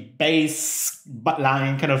dirty bass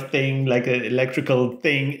line kind of thing, like an electrical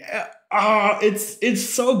thing. It's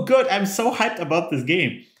so good. I'm so hyped about this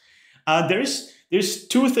game. There's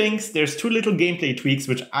two things. There's two little gameplay tweaks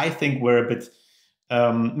which I think were a bit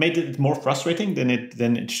made it more frustrating than it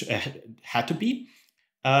had to be.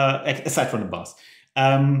 Aside from the boss,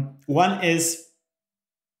 one is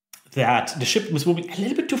that the ship was moving a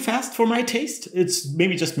little bit too fast for my taste. It's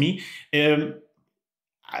maybe just me.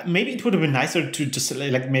 Maybe it would have been nicer to just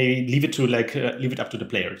like maybe leave it up to the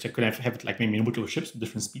player. So could have it like maybe multiple ships with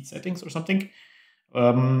different speed settings or something.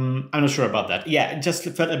 I'm not sure about that. Yeah, it just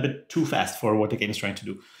felt a bit too fast for what the game is trying to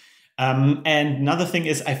do. And another thing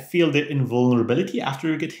is I feel the invulnerability after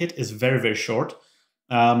you get hit is very, very short.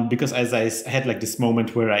 Because as I had like this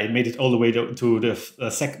moment where I made it all the way to the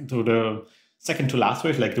second to last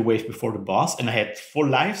wave, like the wave before the boss, and I had 4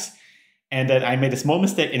 lives. And then I made a small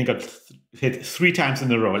mistake and it got hit 3 times in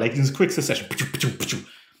a row, like in this quick succession.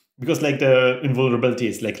 Because like the invulnerability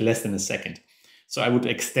is like less than a second. So I would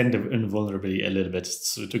extend the invulnerability a little bit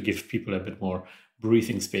to give people a bit more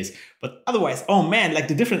breathing space. But otherwise, oh man, like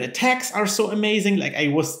the different attacks are so amazing. Like I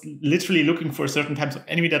was literally looking for certain types of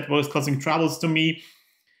enemy that was causing troubles to me.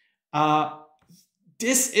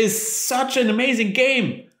 This is such an amazing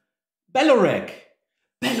game. Bellorec,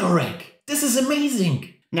 this is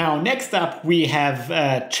amazing. Now, next up, we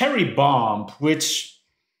have Cherry Bomb, which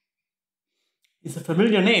is a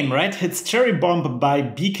familiar name, right? It's Cherry Bomb by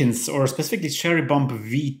Beacons, or specifically Cherry Bomb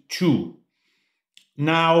V2.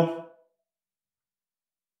 Now,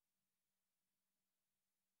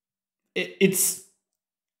 it's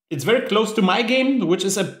very close to my game, which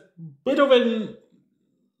is a bit of an...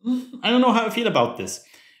 I don't know how I feel about this.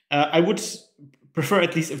 I would prefer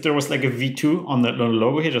at least if there was like a V2 on the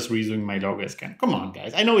logo here, just reusing my logo as can. Come on,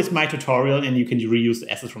 guys. I know it's my tutorial and you can reuse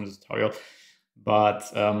the assets from the tutorial,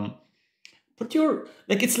 but put your,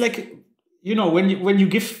 like, it's like, you know, when you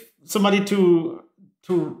give somebody to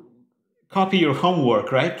copy your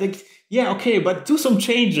homework, right? Like, yeah, okay, but do some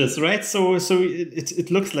changes, right? So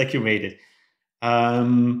it looks like you made it.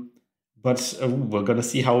 But we're gonna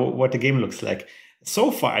see what the game looks like.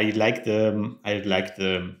 So far, I like the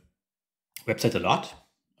website a lot.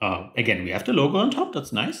 Again, we have the logo on top.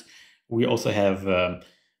 That's nice. We also have the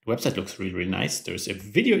website looks really, really nice. There's a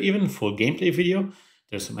video, even full gameplay video.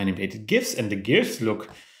 There's some animated GIFs, and the GIFs look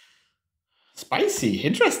spicy,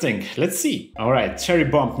 interesting. Let's see. All right, Cherry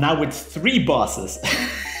Bomb now with 3 bosses.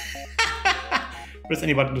 Press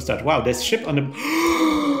any button to start. Wow, there's ship on the.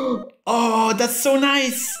 Oh, that's so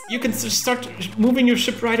nice. You can start moving your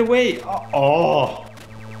ship right away. Oh,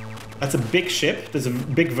 that's a big ship. There's a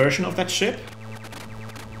big version of that ship.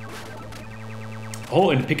 Oh,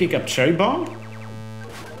 and picking up Cherry Bomb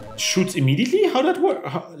shoots immediately? How that work?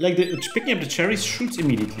 Like picking up the cherries shoots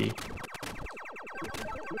immediately.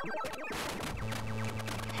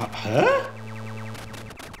 Huh?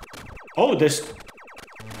 Oh, there's...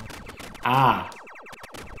 Ah.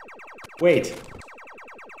 Wait.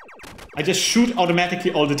 I just shoot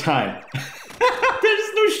automatically all the time.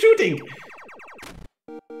 There's no shooting.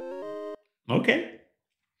 Okay.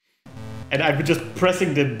 And I've been just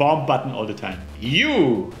pressing the bomb button all the time.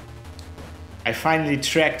 You! I finally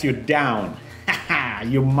tracked you down. Haha,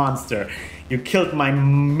 you monster. You killed my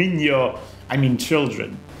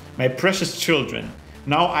children. My precious children.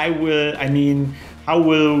 Now how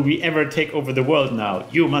will we ever take over the world now?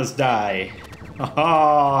 You must die.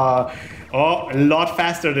 Oh, a lot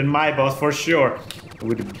faster than my boss for sure.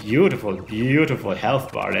 With a beautiful, beautiful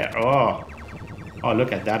health bar there. Oh,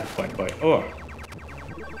 look at that boy. Oh,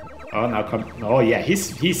 now come. Oh yeah,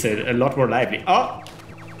 he's a lot more lively. Oh,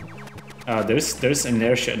 there's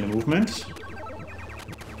inertia in the movement.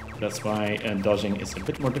 That's why dodging is a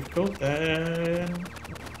bit more difficult.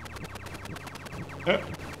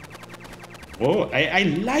 Oh, I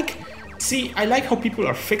like how people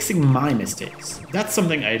are fixing my mistakes. That's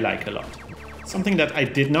something I like a lot. Something that I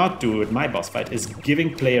did not do with my boss fight is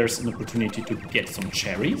giving players an opportunity to get some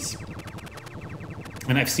cherries.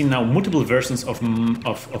 And I've seen now multiple versions of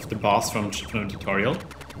the boss from the tutorial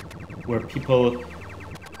where people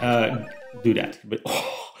do that. But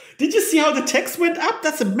did you see how the text went up?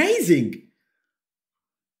 That's amazing.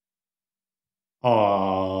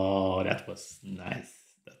 Oh, that was nice.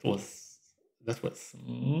 That was.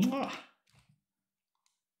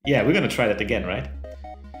 Yeah, we're gonna try that again, right?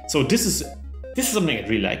 So this is something I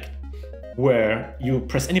really like, where you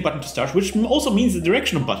press any button to start, which also means the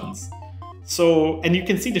directional buttons. So, and you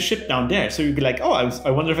can see the ship down there. So you'd be like, oh, I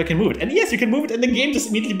wonder if I can move it. And yes, you can move it, and the game just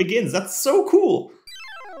immediately begins. That's so cool.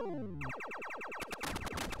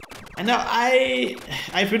 And now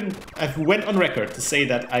I've went on record to say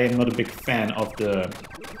that I am not a big fan of the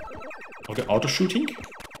auto shooting.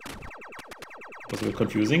 It was a bit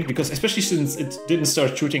confusing because, especially since it didn't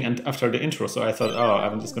start shooting after the intro, so I thought, oh,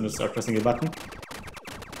 I'm just going to start pressing a button.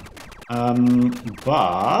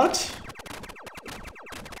 But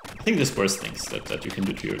I think there's worse things that you can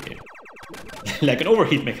do to your game, like an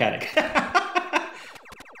overheat mechanic.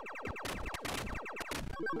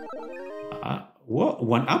 What?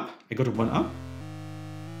 1-up? I got a 1-up?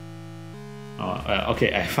 Oh,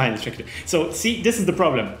 okay, I finally checked it. So, see, this is the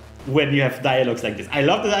problem when you have dialogues like this. I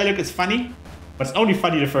love the dialogue, it's funny, but it's only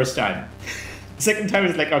funny the first time. The second time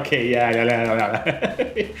it's like, okay, yeah.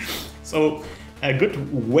 So, a good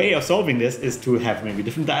way of solving this is to have maybe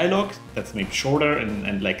different dialogue that's maybe shorter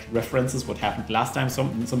and like references what happened last time,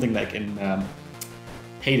 something like in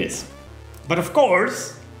Hades. But of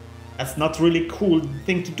course, that's not really cool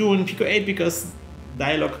thing to do in Pico 8 because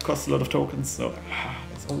dialogue costs a lot of tokens, so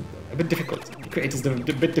it's all a bit difficult. Pico 8 is a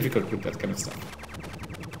bit difficult with that kind of stuff.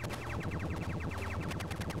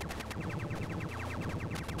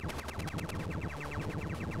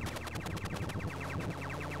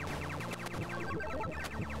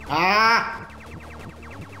 Ah!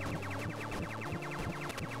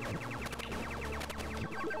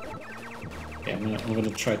 Okay, I'm gonna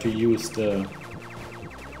try to use the...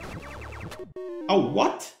 Oh,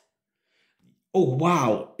 what? Oh,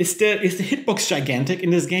 wow. Is the hitbox gigantic in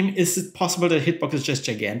this game? Is it possible that hitbox is just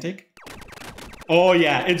gigantic? Oh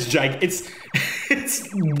yeah, it's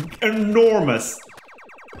it's enormous.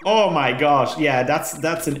 Oh my gosh. Yeah,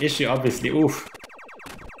 that's an issue, obviously. Oof.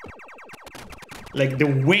 Like the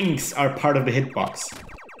wings are part of the hitbox.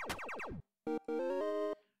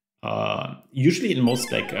 Usually in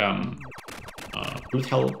most like bullet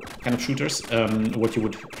hell kind of shooters, what you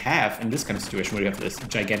would have in this kind of situation where you have this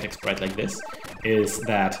gigantic sprite like this, is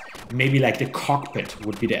that maybe like the cockpit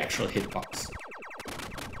would be the actual hitbox.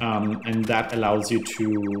 And that allows you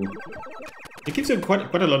to... It gives you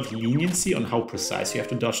quite a lot of leniency on how precise you have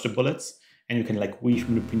to dodge the bullets. And you can like weave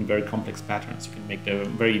between very complex patterns. You can make the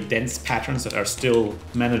very dense patterns that are still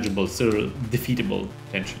manageable, still defeatable,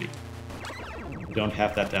 potentially. You don't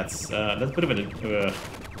have that, that's a bit of a...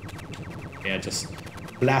 yeah, just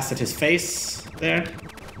blasted his face there.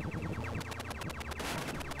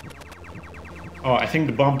 Oh, I think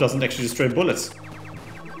the bomb doesn't actually destroy bullets.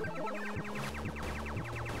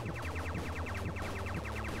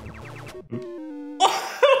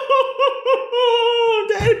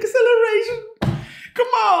 The acceleration! Come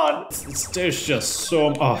on! There's just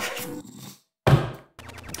so... Oh.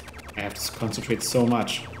 I have to concentrate so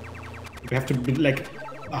much. You have to be like...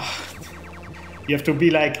 Oh. You have to be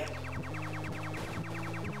like...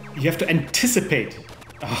 You have to anticipate.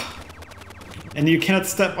 Oh. And you cannot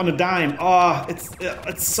step on a dime. Oh,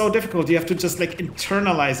 it's so difficult. You have to just like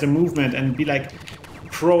internalize the movement and be like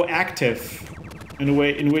proactive in a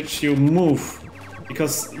way in which you move.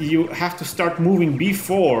 Because you have to start moving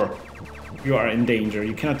before you are in danger.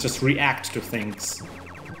 You cannot just react to things.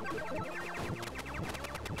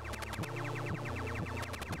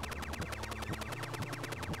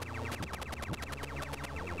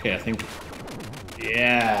 Okay, I think...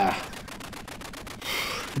 Yeah.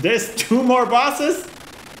 There's 2 more bosses?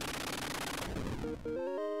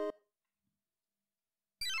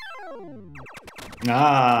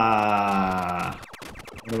 Ah.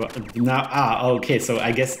 Now, okay, so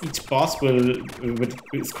I guess each boss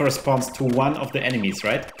corresponds to one of the enemies,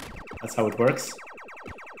 right? That's how it works.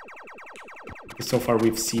 So far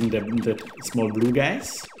we've seen the small blue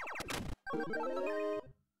guys.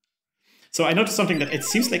 So I noticed something that it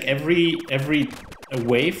seems like every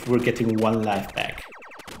wave we're getting 1 life back,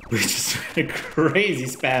 which is a crazy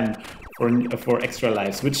spam for extra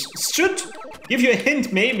lives, which should give you a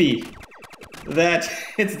hint maybe that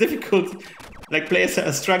it's difficult. Like players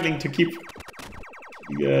are struggling to keep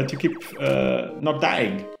not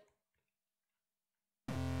dying.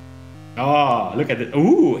 Oh, look at it!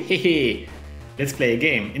 Ooh, hehe. Let's play a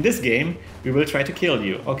game. In this game, we will try to kill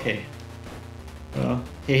you. Okay.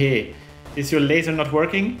 Hehe. Is your laser not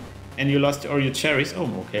working? And you lost all your cherries? Oh,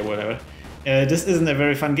 okay, whatever. This isn't a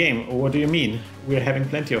very fun game. What do you mean? We're having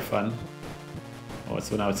plenty of fun. Oh,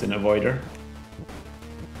 so now it's an avoider.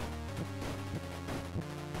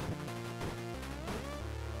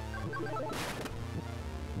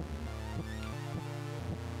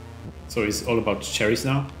 So it's all about cherries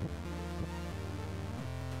now?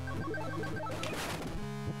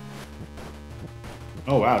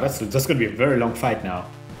 Oh wow, that's gonna be a very long fight now.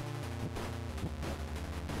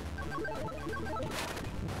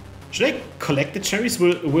 Should I collect the cherries?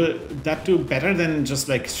 Will that do better than just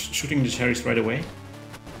like shooting the cherries right away?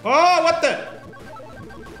 Oh, what the?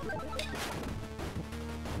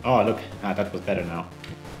 Oh, look. Ah, that was better now.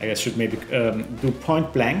 I guess I should maybe do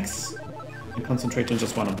point blanks and concentrate on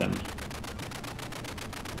just one of them.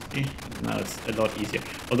 See? Now it's a lot easier.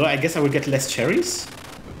 Although I guess I will get less cherries.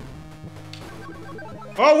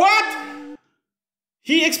 Oh, what?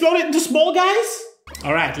 He exploded into small guys?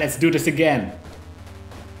 All right, let's do this again.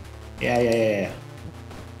 Yeah.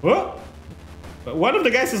 What? One of the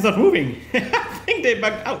guys is not moving. I think they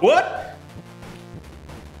bugged out. What?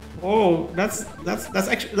 Oh, that's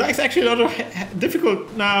actually a lot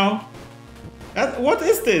difficult now. What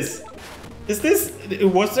is this?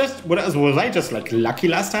 Was I just like lucky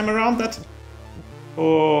last time around that?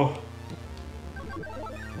 Oh,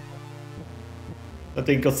 that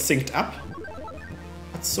they got synced up.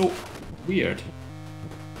 That's so weird.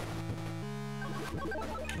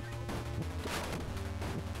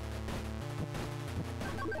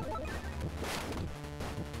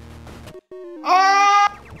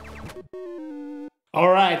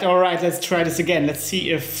 All right, let's try this again. Let's see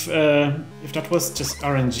if that was just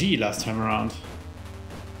RNG last time around.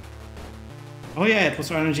 Oh yeah, it was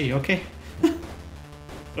RNG, okay.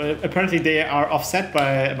 Apparently they are offset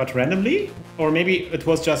but randomly, or maybe it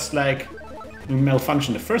was just like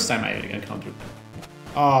malfunction the first time I encountered them.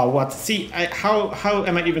 Oh, what? See, how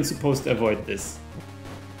am I even supposed to avoid this?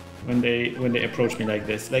 When they approach me like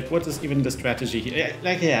this, like what is even the strategy here?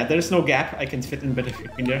 Like yeah, there is no gap. I can fit in better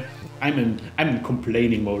in there. I'm in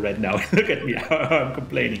complaining mode right now. Look at me, I'm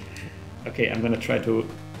complaining. Okay, I'm gonna try to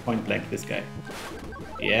point blank this guy.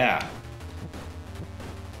 Yeah.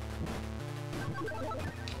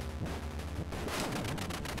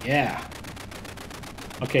 Yeah.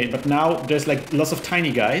 Okay, but now there's like lots of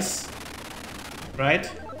tiny guys, right?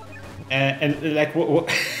 And like,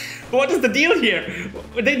 what is the deal here?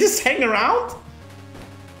 They just hang around?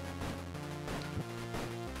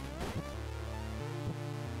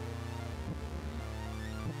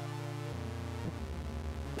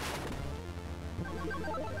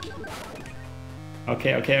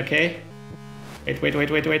 Okay. Wait.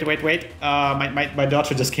 My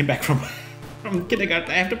daughter just came back from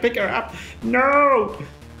kindergarten. I have to pick her up. No!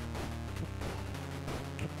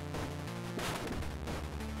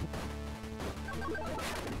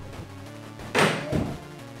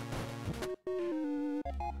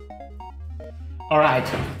 All right,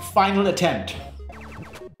 final attempt.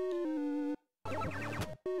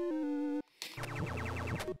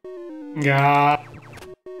 Yeah.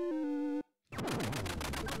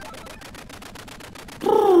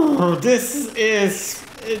 This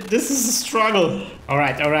is a struggle. All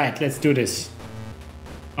right, let's do this.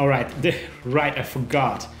 All right, right, I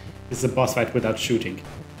forgot. This is a boss fight without shooting.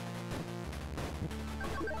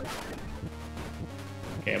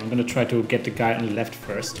 Okay, I'm gonna try to get the guy on the left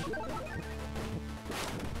first.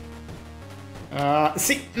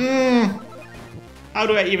 See, how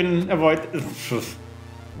do I even avoid?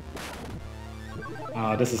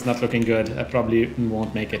 This is not looking good. I probably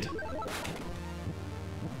won't make it.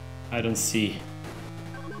 I don't see.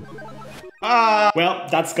 Well,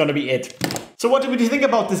 that's gonna be it. So what do you think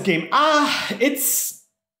about this game? It's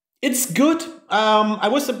good. I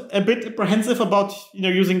was a bit apprehensive about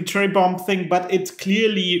using cherry bomb thing, but it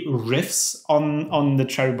clearly riffs on the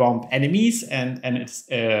cherry bomb enemies, and it's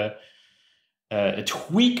a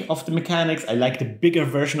tweak of the mechanics. I like the bigger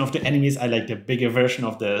version of the enemies. I like the bigger version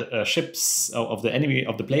of the ships, of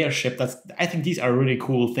the player ship. I think these are really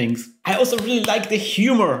cool things. I also really like the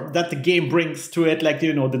humor that the game brings to it, like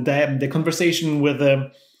the conversation with the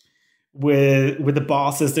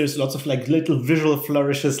bosses. There's lots of like little visual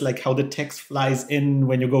flourishes, like how the text flies in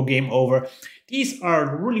when you go game over. These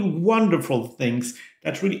are really wonderful things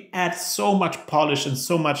that really add so much polish and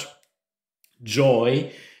so much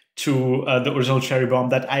joy to the original Cherry Bomb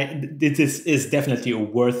that this is definitely a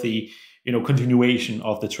worthy continuation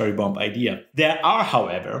of the Cherry Bomb idea. There are,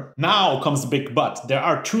 however, now comes the big but. There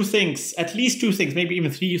are at least two things, maybe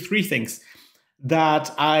even three things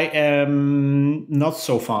that I am not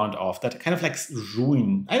so fond of, that kind of like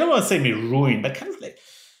ruin. I don't want to say ruin, but kind of like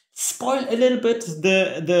spoil a little bit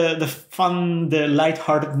the fun, the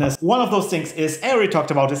lightheartedness. One of those things is, I already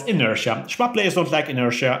talked about, is inertia. Shmup players don't like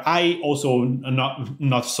inertia. I also am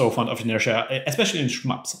not so fond of inertia, especially in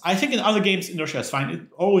shmups. I think in other games inertia is fine. It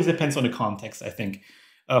always depends on the context, I think.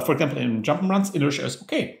 For example, in jump and runs, inertia is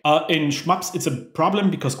okay. In shmups, it's a problem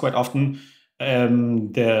because quite often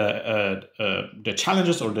the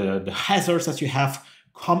challenges or the hazards that you have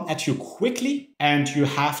come at you quickly, and you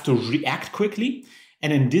have to react quickly.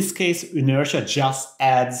 And in this case, inertia just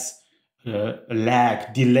adds a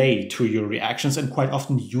lag, delay to your reactions, and quite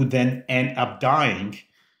often you then end up dying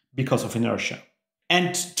because of inertia.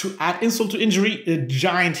 And to add insult to injury, a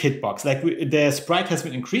giant hitbox. Like the sprite has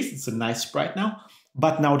been increased, it's a nice sprite now,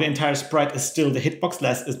 but now the entire sprite is still the hitbox,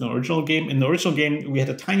 less is the original game. In the original game, we had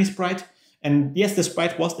a tiny sprite, and yes, the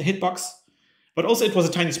sprite was the hitbox, but also it was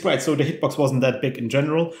a tiny sprite, so the hitbox wasn't that big in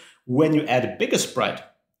general. When you add a bigger sprite,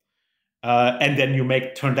 and then you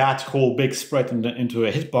turn that whole big sprite into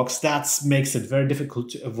a hitbox, that makes it very difficult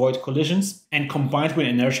to avoid collisions. And combined with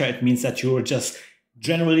inertia, it means that you're just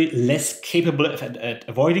generally less capable at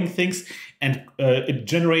avoiding things, and it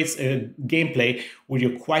generates a gameplay where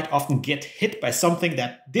you quite often get hit by something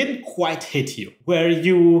that didn't quite hit you, where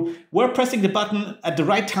you were pressing the button at the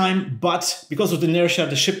right time, but because of the inertia,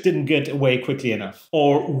 the ship didn't get away quickly enough,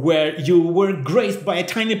 or where you were grazed by a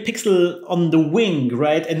tiny pixel on the wing,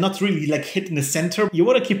 right, and not really like hit in the center. You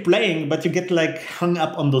want to keep playing, but you get like hung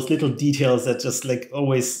up on those little details that just like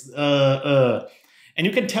always And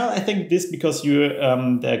you can tell, I think, this because you're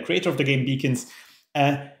the creator of the game, Beacons.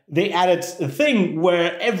 They added a thing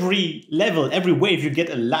where every level, every wave, you get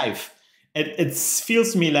a life. It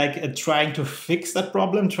feels to me like trying to fix that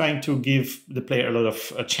problem, trying to give the player a lot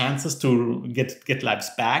of chances to get lives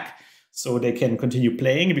back so they can continue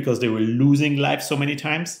playing because they were losing lives so many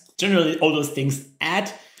times. Generally, all those things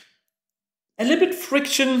add a little bit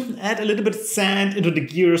friction, add a little bit sand into the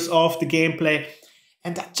gears of the gameplay.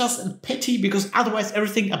 And that's just a pity, because otherwise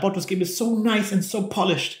everything about this game is so nice and so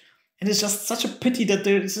polished. And it's just such a pity that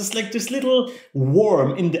there's just like this little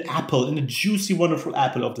worm in the apple, in the juicy, wonderful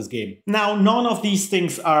apple of this game. Now, none of these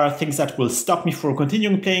things are things that will stop me from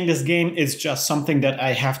continuing playing this game. It's just something that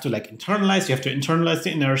I have to like internalize. You have to internalize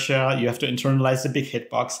the inertia. You have to internalize the big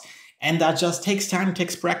hitbox. And that just takes time,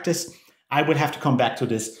 takes practice. I would have to come back to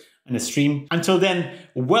this in a stream. Until then,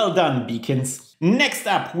 well done, Beacons. Next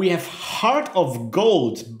up, we have Heart of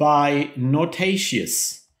Gold by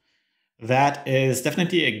Notatius. That is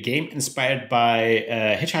definitely a game inspired by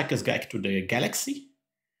Hitchhiker's Guide to the Galaxy.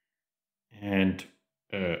 And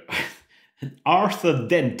Arthur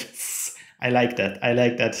Dents. I like that. I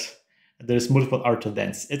like that there's multiple Arthur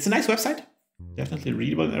Dents. It's a nice website. Definitely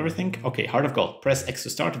readable and everything. Okay, Heart of Gold. Press X to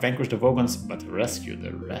start, vanquish the Vogons, but rescue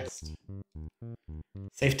the rest.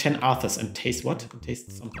 Save 10 Arthurs and taste what?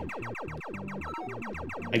 Taste something.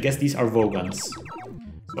 I guess these are Vogons.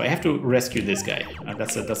 So I have to rescue this guy.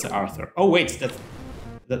 That's an Arthur. Oh wait,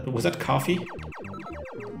 was that coffee?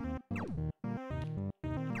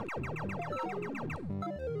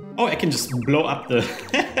 Oh, I can just blow up the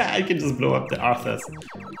I can just blow up the Arthurs.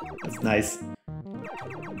 That's nice.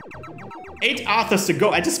 8 Arthurs to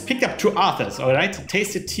go. I just picked up 2 Arthurs. All right,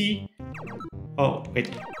 tasted tea. Oh wait,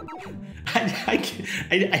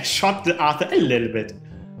 I shot the Arthur a little bit.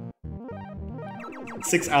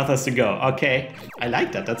 6 Arthurs to go. Okay, I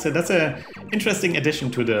like that. That's a interesting addition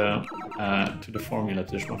to the formula,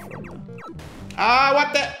 to the Shmup formula. Ah,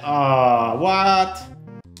 what the? Oh, what?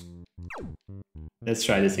 Let's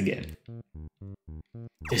try this again.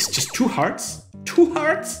 There's just 2 hearts? 2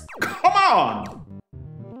 hearts? Come on!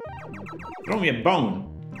 Throw me a bone.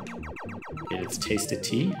 Okay, let's taste the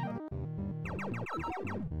tea.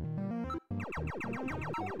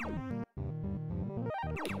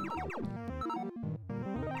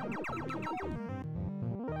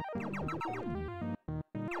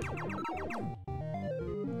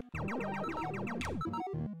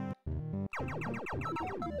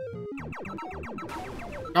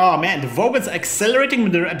 Oh man, the Vogons are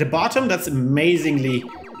accelerating at the bottom. That's amazingly...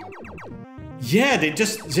 Yeah, they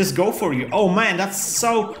just go for you. Oh man, that's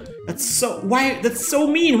so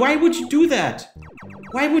mean. Why would you do that?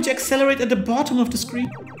 Why would you accelerate at the bottom of the screen?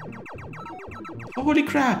 Holy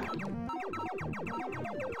crap.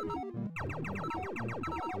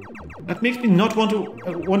 That makes me not want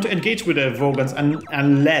to engage with the Vogons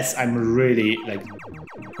unless I'm really like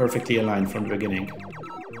perfectly aligned from the beginning.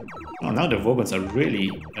 Oh, now the Vogons are really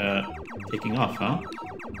taking off, huh?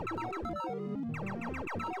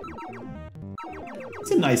 It's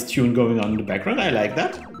a nice tune going on in the background. I like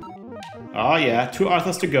that. Oh yeah, 2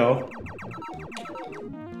 Arthurs to go.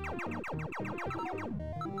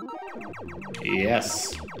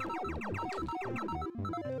 Yes.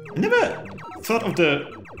 I never thought of the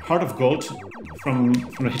Heart of Gold from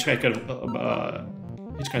the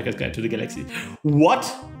Hitchhiker's Guide to the Galaxy.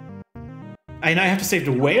 What? I now have to save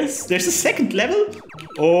the whales? There's a second level?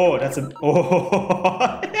 Oh, that's a...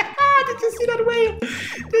 Oh! Did you see that whale?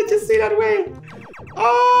 Did you see that whale?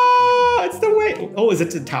 Oh, it's the whale. Oh, is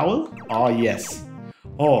it the towel? Oh, yes.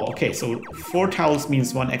 Oh, okay, so 4 towels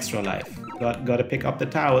means 1 extra life. Gotta pick up the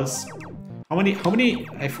towels. How many?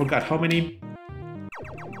 I forgot. How many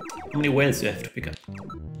whales do you have to pick up?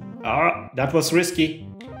 Ah, that was risky,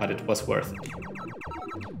 but it was worth it.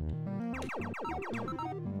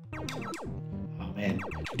 Oh man,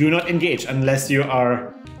 do not engage unless you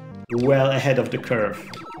are well ahead of the curve.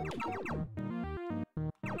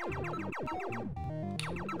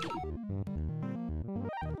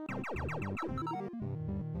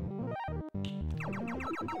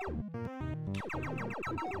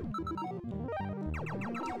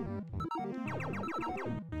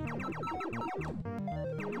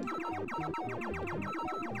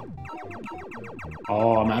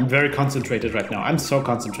 Oh, I'm very concentrated right now. I'm so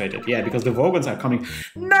concentrated. Yeah, because the Vogons are coming.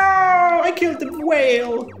 No! I killed the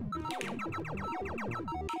whale!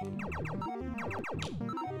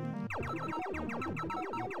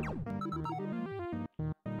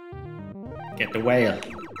 Get the whale.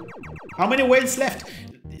 How many whales left?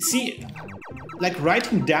 See, like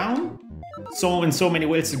writing down so and so many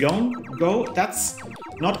whales to go, that's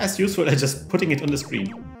not as useful as just putting it on the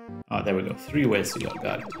screen. Oh, there we go. 3 whales to go.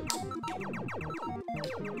 Got it.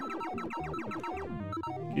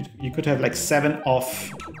 You could have like 7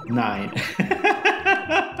 of 9.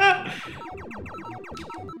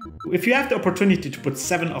 If you have the opportunity to put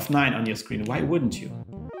 7 of 9 on your screen, why wouldn't you?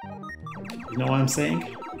 You know what I'm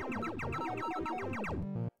saying?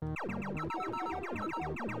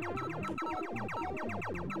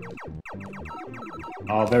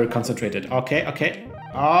 Oh, very concentrated. Okay, okay.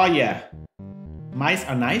 Oh, yeah. Mice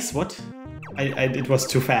are nice. What? It was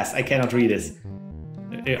too fast. I cannot read this.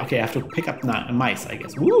 Okay, I have to pick up mice, I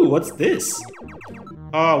guess. Woo, what's this?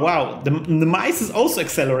 Oh, wow. The mice is also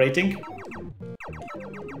accelerating.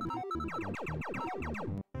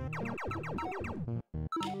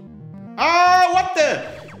 Oh, what the?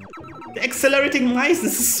 The accelerating mice.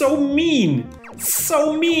 This is so mean.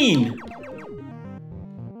 So mean.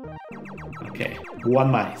 Okay,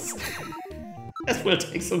 1 mice. That will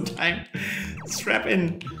take some time. Strap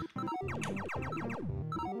in.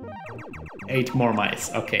 8 more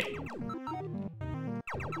mice. Okay.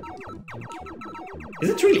 Is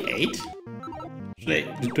it really 8?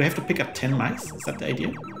 Do I have to pick up 10 mice? Is that the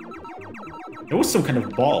idea? There was some kind of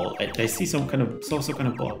ball. I see some kind of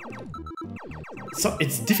ball. So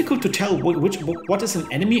it's difficult to tell what is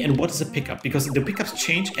an enemy and what is a pickup, because the pickups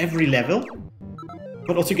change every level,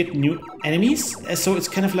 but also get new enemies. So it's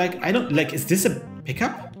kind of like, I don't like, is this a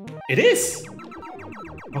pickup? It is.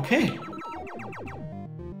 Okay.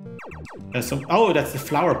 Oh, that's the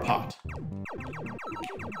flower pot.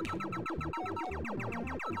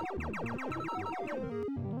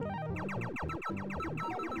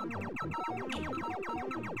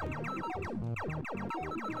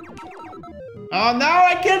 Oh no,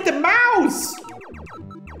 I killed the mouse!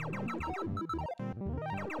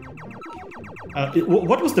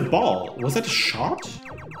 What was the ball? Was that a shot?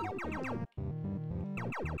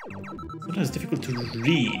 Sometimes it's difficult to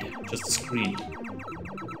read, just the screen.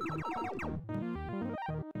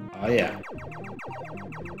 Oh yeah.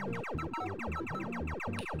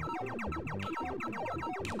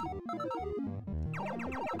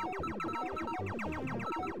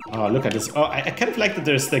 Oh, look at this. Oh, I kind of like that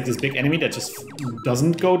there's like this big enemy that just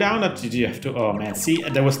doesn't go down. Or did you have to? Oh man, see,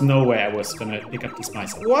 there was no way I was gonna pick up these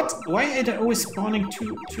mice. What? Why are they always spawning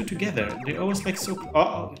two together? They're always like so.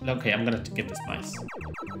 Oh, okay, I'm gonna get this mice.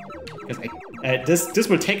 Because this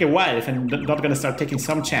will take a while if I'm not gonna start taking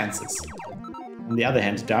some chances. On the other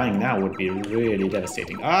hand, dying now would be really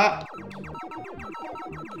devastating. Ah!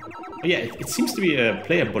 Oh, yeah, it seems to be a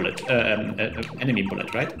player bullet, enemy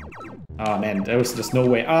bullet, right? Oh man, there was just no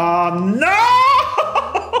way. Oh no!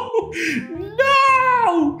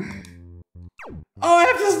 No! Oh, I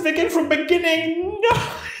have to begin from beginning. No,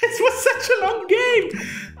 it was such a long game.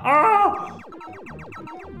 Oh!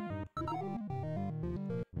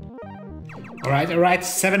 All right.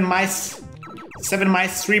 7 mice. 7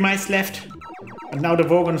 mice. 3 mice left. And now the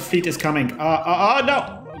Vogon fleet is coming. Oh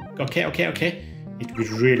no! Okay. Need to be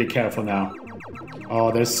really careful now.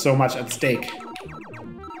 Oh, there's so much at stake.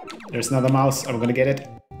 There's another mouse. I'm gonna get it.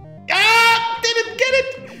 Ah! Didn't get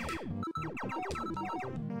it!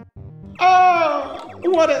 Oh!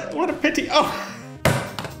 What a pity. Oh!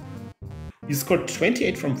 You scored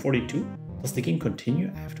 28 from 42? Does the game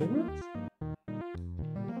continue afterwards?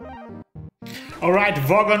 Alright,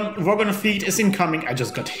 Vogon fleet is incoming. I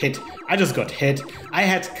just got hit. I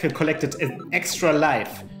had collected an extra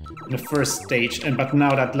life in the first stage, but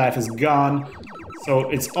now that life is gone. So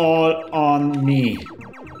it's all on me.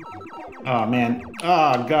 Oh man.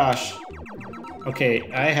 Oh gosh.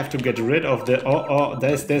 Okay, I have to get rid of the... Oh,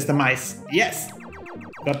 there's the mice. Yes!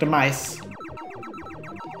 Got the mice.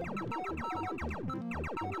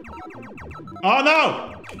 Oh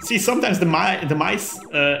no! See, sometimes the mice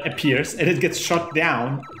appears and it gets shot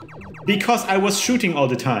down because I was shooting all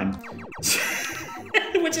the time.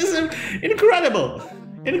 Which is incredible!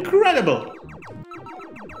 Incredible!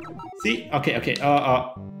 See? Okay.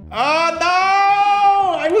 Oh no!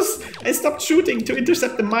 I stopped shooting to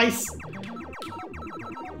intercept the mice.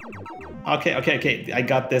 Okay. I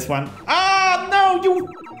got this one. Oh no, you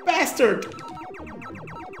bastard!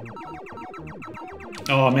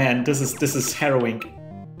 Oh man, this is harrowing.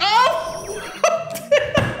 Oh!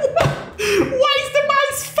 Why is the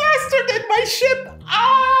mouse faster than my ship?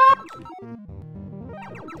 Ah!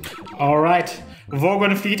 Alright,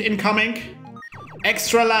 Vogon fleet incoming.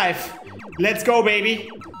 Extra life. Let's go, baby.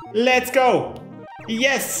 Let's go.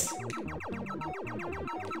 Yes.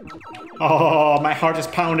 Oh, my heart is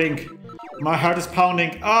pounding.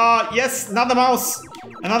 Oh, yes, another mouse.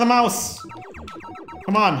 Another mouse.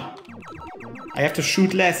 Come on. I have to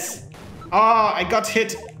shoot less. Oh, I got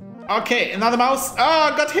hit. Okay, another mouse.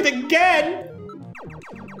 Oh, I got hit again.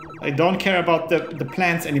 I don't care about the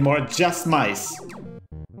plants anymore, just mice.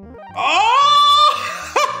 Oh!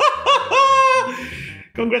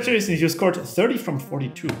 Congratulations, you scored 30 from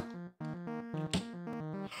 42.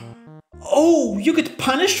 Oh, you get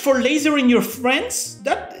punished for lasering your friends?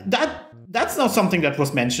 That's not something that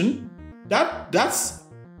was mentioned. That's...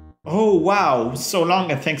 Oh, wow. So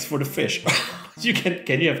long and thanks for the fish.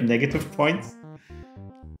 Can you have negative points?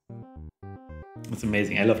 That's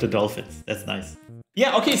amazing. I love the dolphins. That's nice.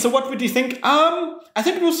 Yeah, okay, so what would you think? I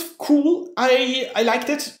think it was cool. I liked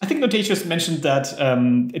it. I think Notatius mentioned that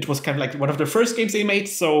it was kind of like one of the first games they made.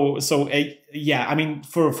 So yeah, I mean,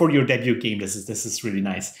 for your debut game, this is really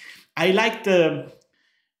nice. I like the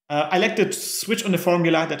I like to switch on the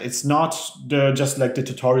formula that it's not just like the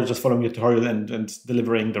tutorial, just following the tutorial and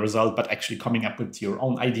delivering the result, but actually coming up with your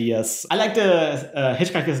own ideas. I like the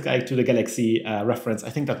Hitchhiker's Guide to the Galaxy reference. I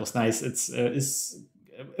think that was nice. It's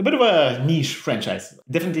a bit of a niche franchise.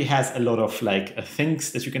 Definitely has a lot of like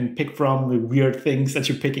things that you can pick from, the weird things that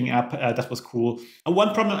you're picking up. That was cool.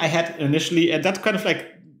 One problem I had initially, that kind of like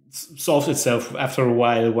solved itself after a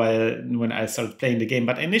while when I started playing the game.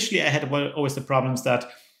 But initially I had always the problems that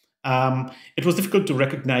it was difficult to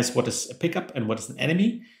recognize what is a pickup and what is an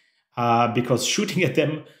enemy, because shooting at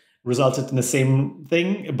them resulted in the same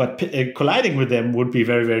thing, but colliding with them would be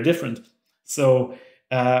very, very different. So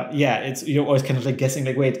yeah, you're always kind of like guessing,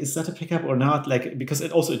 like, wait, is that a pickup or not? Like, because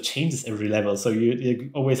it also changes every level, so you're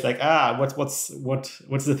always like, what's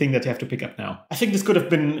the thing that you have to pick up now? I think this could have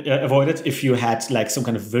been avoided if you had like some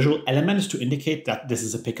kind of visual element to indicate that this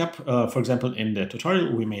is a pickup. For example, in the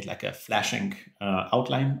tutorial, we made like a flashing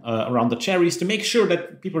outline around the cherries to make sure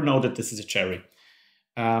that people know that this is a cherry.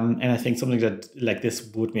 And I think something that like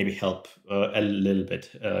this would maybe help a little bit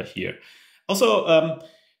here. Also,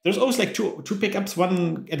 there's always like two pickups.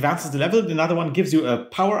 One advances the level, another one gives you a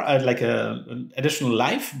power, like an additional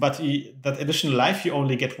life, but that additional life you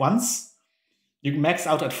only get once. You max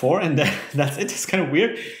out at 4 and that's it. It's kind of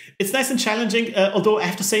weird. It's nice and challenging, although I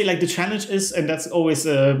have to say, like, the challenge is, and that's always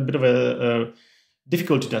a bit of a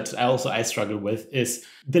difficulty that I struggle with, is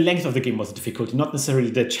the length of the game was a difficulty, not necessarily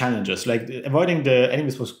the challenges. Like, avoiding the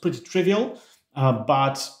enemies was pretty trivial,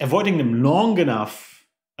 but avoiding them long enough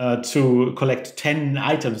to collect 10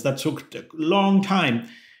 items, that took a long time.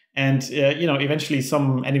 And, you know, eventually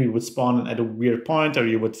some enemy would spawn at a weird point, or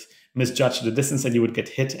you would misjudge the distance and you would get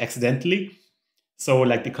hit accidentally. So,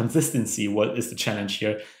 like, the consistency is the challenge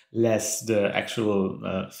here, less the actual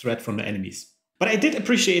threat from the enemies. But I did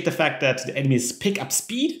appreciate the fact that the enemies pick up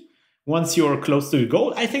speed once you're close to the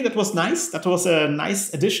goal. I think that was nice. That was a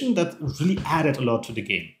nice addition that really added a lot to the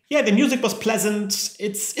game. Yeah, the music was pleasant.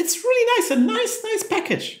 It's really nice, a nice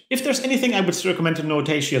package. If there's anything I would recommend to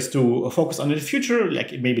Notatius to focus on in the future,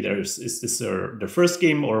 like maybe is this their first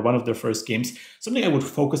game or one of their first games, something I would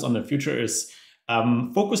focus on in the future is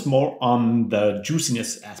focus more on the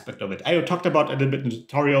juiciness aspect of it. I talked about it a little bit in the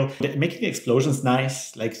tutorial, making the explosions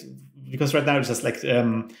nice, like, because right now it's just like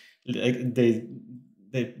they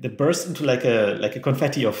burst into like a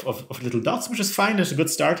confetti of little dots, which is fine. It's a good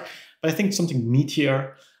start. But I think something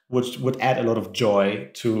meatier would add a lot of joy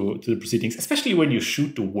to the proceedings, especially when you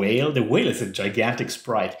shoot the whale. The whale is a gigantic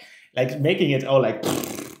sprite. Like, making it all like,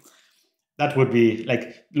 that would be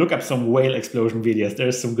like, look up some whale explosion videos.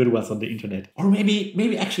 There's some good ones on the internet. Or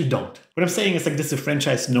maybe actually don't. What I'm saying is, like, this is a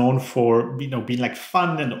franchise known for, you know, being like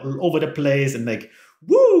fun and all over the place and like,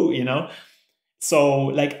 woo, you know. So,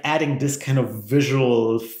 like, adding this kind of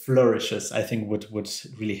visual flourishes, I think, would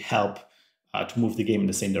really help to move the game in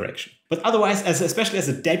the same direction. But otherwise, especially as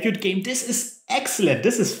a debut game, this is excellent.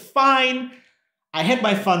 This is fine. I had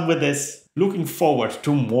my fun with this. Looking forward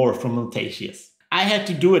to more from Notatius. I had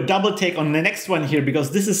to do a double take on the next one here,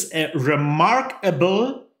 because this is a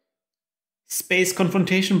Remarcable space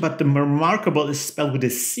confrontation, but the Remarcable is spelled with a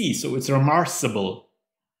C, so it's Remarcable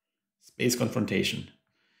space confrontation.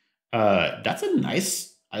 That's a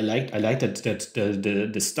nice. I like that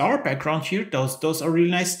the star background here. Those are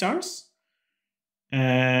really nice stars.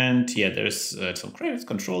 And yeah, there's some credits,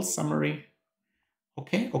 control summary.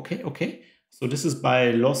 Okay. So this is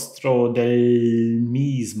by Lostro del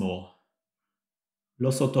Mismo.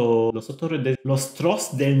 Los Tros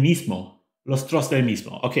del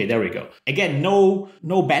Mismo. Okay, there we go. Again, no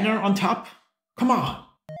banner on top. Come on.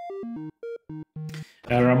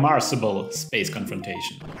 A Remarcable space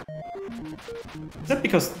confrontation. Is that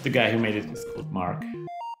because the guy who made it is called Mark?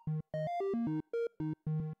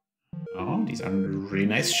 Oh, these are really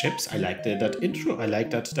nice ships. I like that intro. I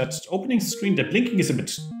like that opening screen. The blinking is a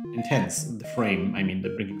bit intense. The frame, I mean the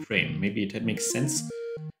blinking frame. Maybe it makes sense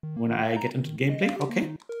when I get into gameplay.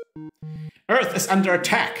 Okay. Earth is under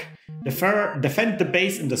attack. Defend the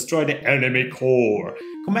base and destroy the enemy core.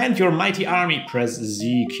 Command your mighty army. Press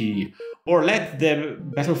Z key. Or let the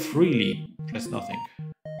battle freely. Press nothing.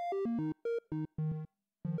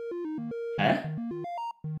 Huh?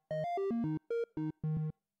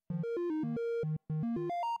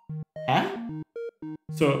 Huh?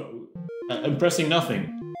 So, I'm pressing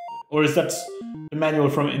nothing. Or is that the manual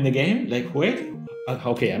from in the game? Like, wait.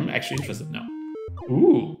 Okay, I'm actually interested now.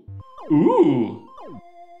 Ooh.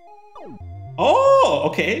 Oh,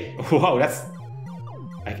 okay. Wow, that's...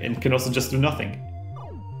 I can also just do nothing.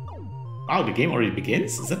 Wow, the game already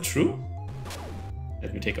begins? Is that true?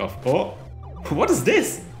 Let me take off. Oh, what is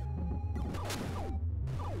this?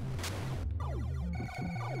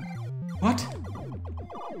 What?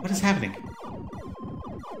 What is happening?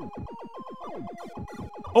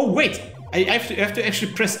 Oh wait! I have to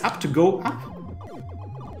actually press up to go up?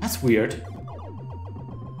 That's weird.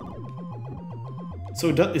 So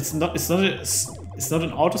it's not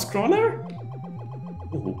an auto-scroller?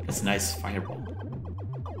 Oh, that's a nice fireball.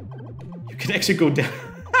 You can actually go down.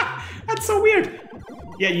 That's so weird.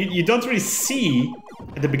 Yeah, you don't really see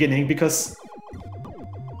at the beginning because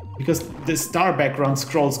the star background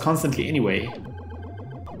scrolls constantly anyway.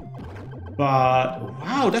 But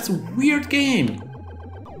wow, that's a weird game.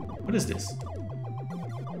 What is this?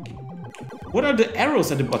 What are the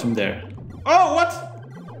arrows at the bottom there? Oh, what?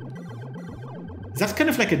 Is that kind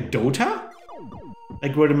of like a Dota?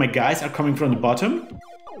 Like where my guys are coming from the bottom?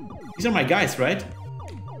 These are my guys, right?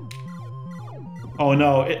 Oh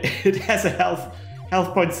no, it has a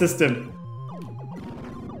health point system.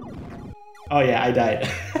 Oh yeah, I died.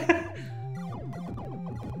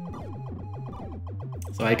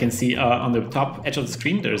 So I can see on the top edge of the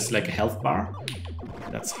screen there's like a health bar.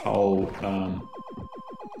 That's how...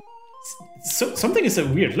 So something is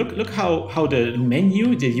weird. Look how the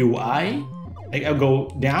menu, the UI, like I'll go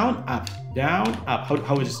down, up,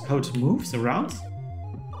 how it moves around.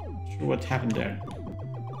 Not sure what happened there.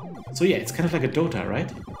 So yeah, it's kind of like a Dota,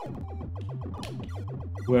 right?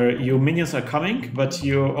 Where your minions are coming, but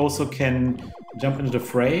you also can jump into the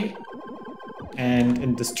fray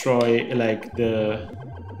and destroy like the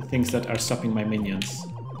things that are stopping my minions.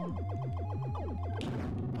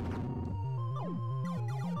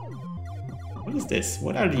 What is this?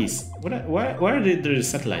 What are these? Why are the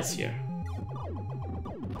satellites here?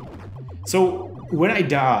 So when I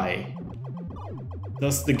die,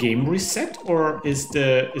 does the game reset, or is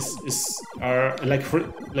okay?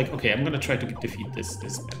 I'm gonna try to defeat this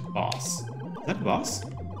boss. Is that boss?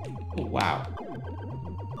 Oh wow!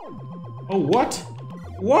 Oh what?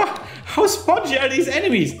 What? How spongy are these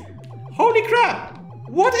enemies? Holy crap!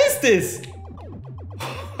 What is this?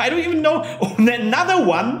 I don't even know. Oh, another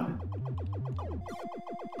one.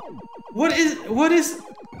 What is?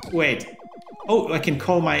 Wait. Oh, I can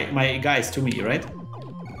call my guys to me, right?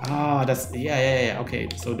 Ah, that's yeah. Okay,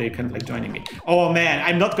 so they're kind of like joining me. Oh man,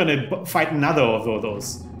 I'm not gonna fight another of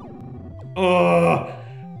those. Oh,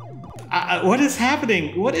 what is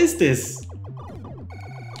happening? What is this?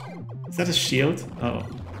 Is that a shield? Oh,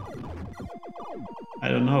 I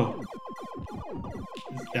don't know.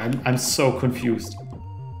 I'm so confused.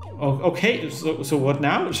 Oh, okay, so what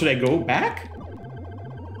now? Should I go back?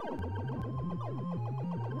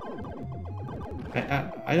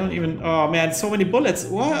 I don't even... Oh man, so many bullets.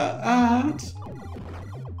 What?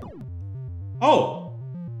 Oh!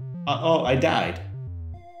 Oh, I died.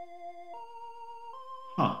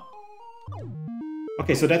 Huh.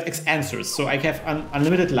 Okay, so that answers. So I have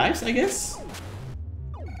unlimited lives, I guess?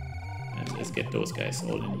 And let's get those guys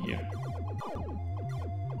all in here.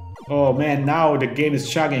 Oh man, now the game is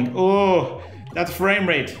chugging. Oh, that frame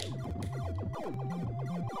rate.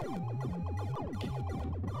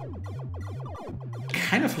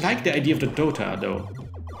 Kind of like the idea of the Dota, though.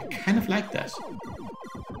 I kind of like that.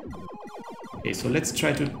 Okay, so let's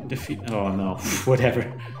try to defeat... Oh no, whatever.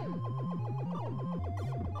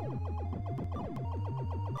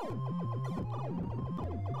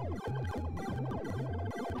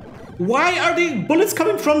 Why are the bullets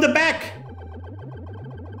coming from the back?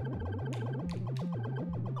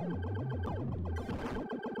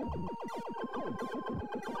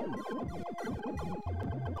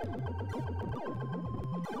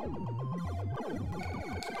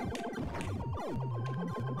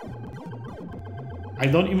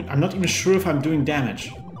 I'm not even sure if I'm doing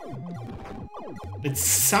damage. It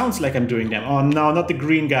sounds like I'm doing damage. Oh no, not the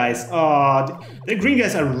green guys. Oh, the green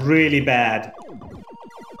guys are really bad.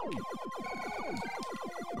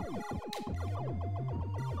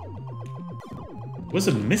 It was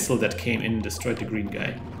a missile that came in and destroyed the green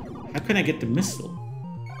guy. How can I get the missile?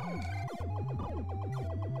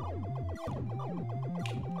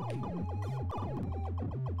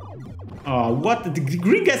 Oh, what? The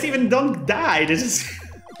green guys even don't die. They just...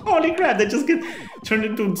 Holy crap, they just get turned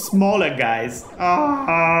into smaller guys.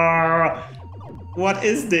 Oh, what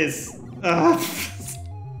is this?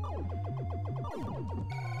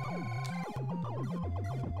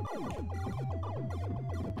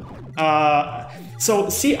 So,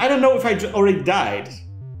 see, I don't know if I already died.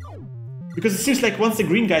 Because it seems like once the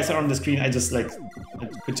green guys are on the screen, I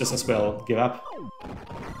could just as well give up.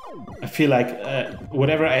 I feel like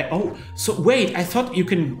whatever I... Oh, so wait, I thought you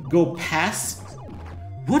can go past...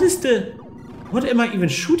 What am I even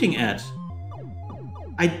shooting at?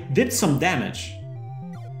 I did some damage.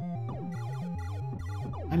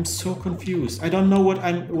 I'm I'm so confused. I don't know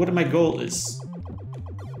what my goal is.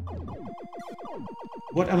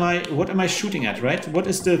 What am I shooting at, right?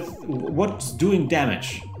 What's doing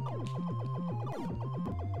damage?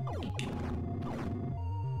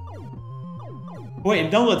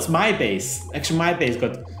 Wait, no, it's my base. Actually, my base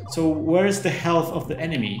got... So where is the health of the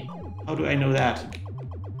enemy? How do I know that?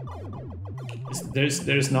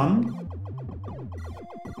 There's none?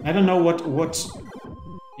 I don't know what...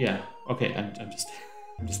 Yeah, okay, I'm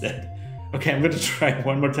just dead. Okay, I'm gonna try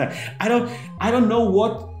one more time. I don't know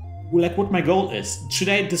what my goal is. Should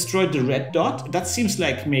I destroy the red dot? That seems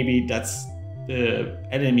like maybe that's the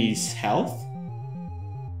enemy's health.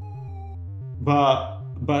 But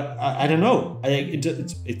I don't know.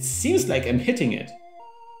 It seems like I'm hitting it,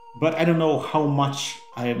 but I don't know how much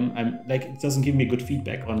I'm like. It doesn't give me good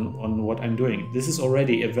feedback on what I'm doing. This is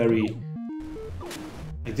already a very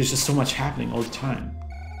like. There's just so much happening all the time.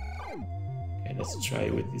 Okay, let's try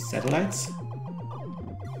with these satellites.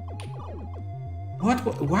 What?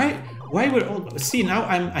 Why we're all... See, now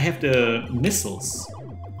I have the missiles,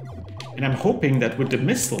 and I'm hoping that with the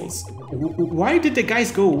missiles, why did the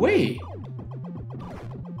guys go away?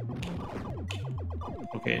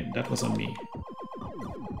 Okay, that was on me.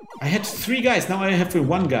 I had 3 guys, now I have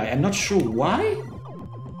 1 guy. I'm not sure why.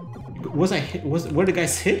 Were the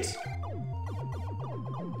guys hit?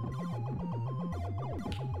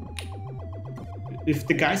 If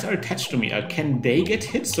the guys are attached to me, can they get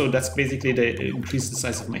hit? So that's basically they increase the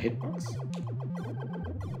size of my hitbox.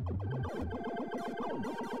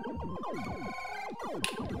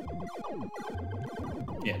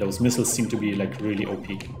 Yeah, those missiles seem to be like really OP.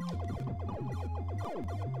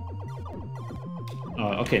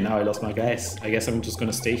 Okay, now I lost my guys. I guess I'm just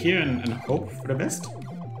gonna stay here and hope for the best.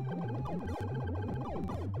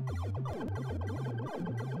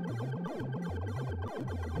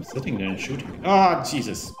 I'm sitting there and shooting. Oh,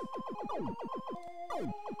 Jesus.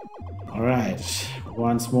 Alright,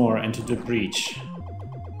 once more into the breach.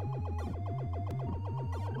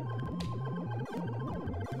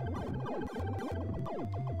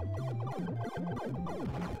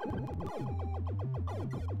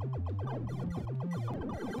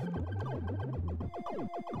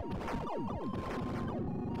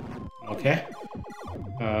 Okay.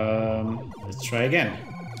 Let's try again.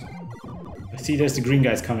 I see there's the green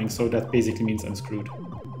guys coming, so that basically means I'm screwed.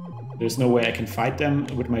 There's no way I can fight them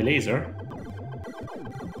with my laser.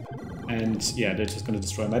 And yeah, they're just gonna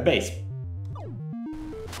destroy my base.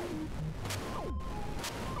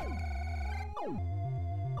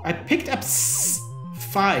 I picked up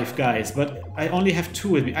 5 guys, but I only have 2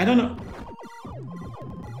 with me. I don't know.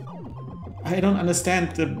 I don't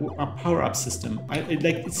understand the power-up system.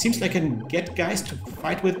 It seems like I can get guys to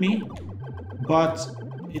fight with me, but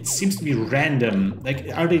it seems to be random. Like,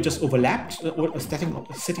 are they just overlapped or sitting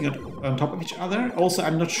on top of each other? Also,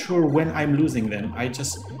 I'm not sure when I'm losing them.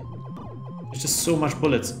 There's just so much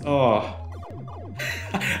bullets. Oh,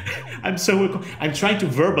 I'm trying to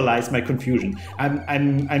verbalize my confusion. I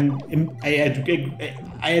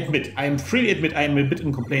freely admit I am a bit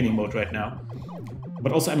in complaining mode right now.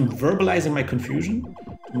 But also I'm verbalizing my confusion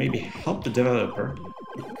to maybe help the developer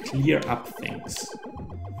to clear up things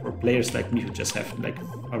for players like me who just are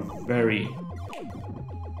very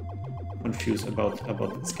confused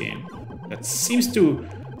about this game. That seems to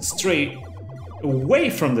stray away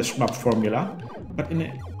from the shmup formula, but in a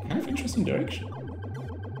kind of interesting direction.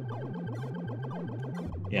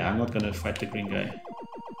 Yeah, I'm not gonna fight the green guy.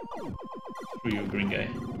 Screw you, green guy.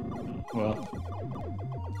 Well.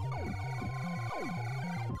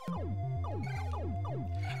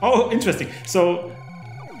 Oh, interesting. So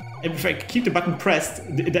if I keep the button pressed,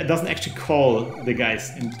 that doesn't actually call the guys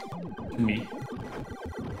to me.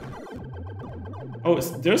 Oh,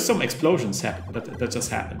 there's some explosions that just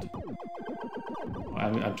happened. I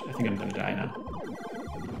think I'm gonna die now.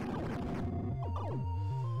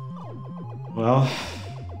 Well.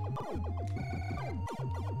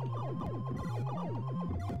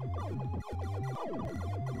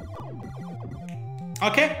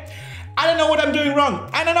 Okay. I don't know what I'm doing wrong.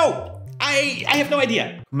 I don't know. I have no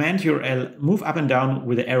idea. Command your L, move up and down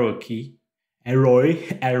with the arrow key. Arrow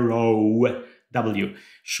W.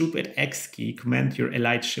 Shoot with X key. Command your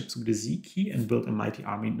allied ships with the Z key and build a mighty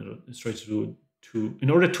army in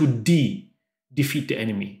order to defeat the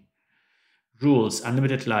enemy. Rules: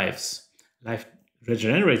 unlimited lives. Life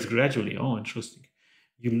regenerates gradually. Oh, interesting.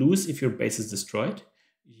 You lose if your base is destroyed.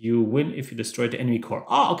 You win if you destroy the enemy core.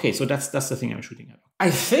 Oh, okay, so that's the thing I'm shooting at. I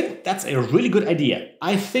think that's a really good idea.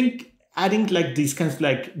 I think adding like these kinds of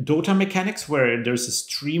like Dota mechanics where there's a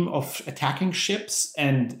stream of attacking ships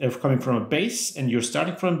and coming from a base, and you're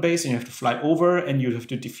starting from a base and you have to fly over and you have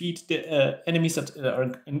to defeat the enemies that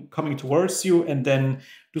are coming towards you and then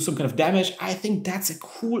do some kind of damage. I think that's a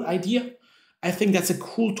cool idea. I think that's a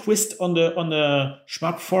cool twist on the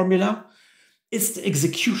shmup formula. It's the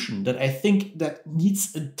execution that I think that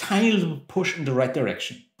needs a tiny little push in the right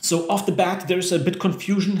direction. So off the bat, there's a bit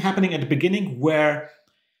confusion happening at the beginning where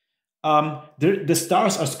the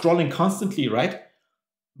stars are scrolling constantly, right?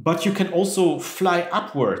 But you can also fly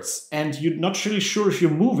upwards, and you're not really sure if you're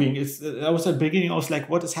moving. I was at the beginning, I was like,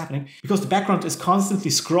 what is happening? Because the background is constantly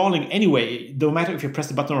scrolling anyway, no matter if you press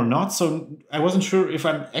the button or not. So I wasn't sure if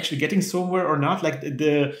I'm actually getting somewhere or not. Like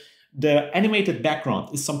the animated background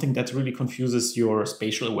is something that really confuses your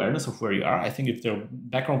spatial awareness of where you are. I think if the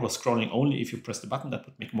background was scrolling only if you press the button, that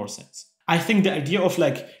would make more sense. I think the idea of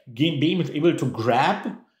like being able to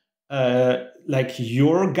grab like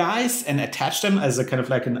your guys and attach them as a kind of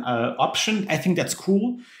like an option, I think that's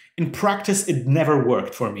cool. In practice, it never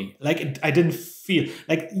worked for me. Like I didn't feel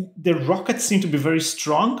like the rockets seem to be very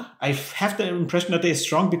strong. I have the impression that they're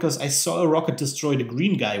strong because I saw a rocket destroy the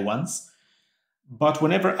green guy once. But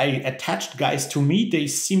whenever I attached guys to me, I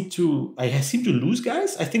seem to lose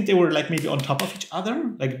guys. I think they were like maybe on top of each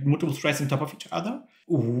other, like multiple strikes on top of each other.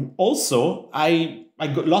 Also, I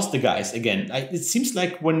lost the guys again. It seems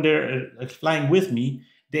like when they're flying with me,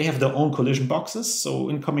 they have their own collision boxes. So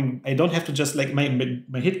incoming, I don't have to just like my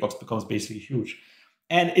hitbox becomes basically huge.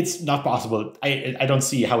 And it's not possible. I don't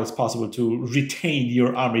see how it's possible to retain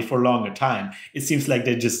your army for a longer time. It seems like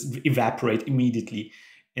they just evaporate immediately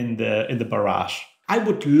in the barrage. I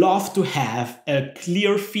would love to have a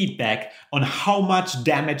clear feedback on how much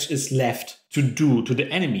damage is left to do to the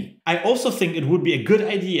enemy. I also think it would be a good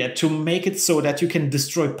idea to make it so that you can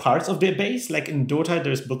destroy parts of their base. Like in Dota,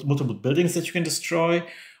 there's multiple buildings that you can destroy,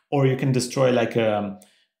 or you can destroy like there's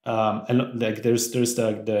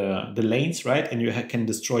the lanes, right? And you can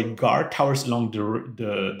destroy guard towers along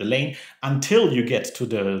the lane until you get to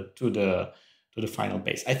the final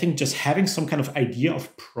base. I think just having some kind of idea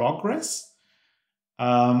of progress,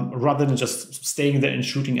 rather than just staying there and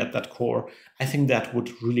shooting at that core, I think that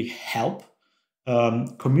would really help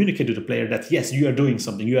communicate to the player that yes, you are doing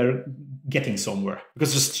something, you are getting somewhere.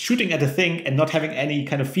 Because just shooting at a thing and not having any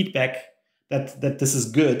kind of feedback that this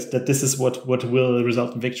is good, that this is what will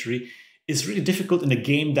result in victory, is really difficult in a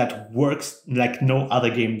game that works like no other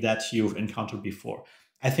game that you've encountered before.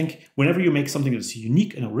 I think whenever you make something that's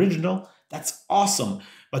unique and original, that's awesome,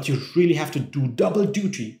 but you really have to do double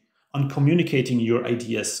duty on communicating your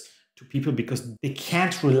ideas to people because they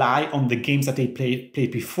can't rely on the games that they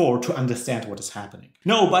played before to understand what is happening.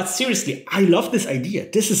 No, but seriously, I love this idea.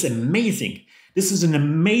 This is amazing. This is an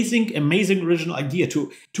amazing, amazing original idea to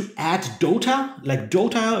add Dota, like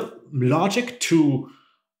Dota logic to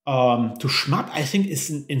shmup. I think is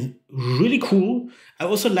really cool. I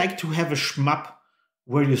also like to have a shmup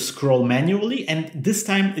where you scroll manually, and this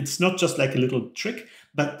time it's not just like a little trick,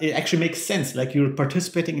 but it actually makes sense. Like you're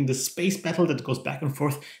participating in the space battle that goes back and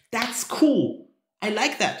forth. That's cool. I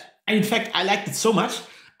like that. And in fact, I liked it so much,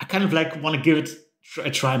 I kind of like want to give it a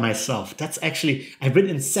try myself. That's actually, I've been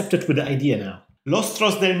incepted with the idea now.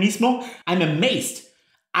 Lostros del mismo, I'm amazed.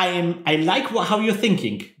 I like how you're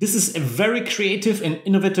thinking. This is a very creative and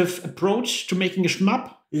innovative approach to making a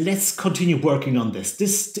shmup. Let's continue working on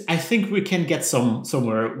this. I think we can get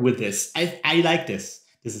somewhere with this. I like this.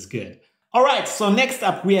 This is good. All right, so next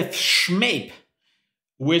up we have SHMAPE,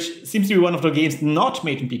 which seems to be one of the games not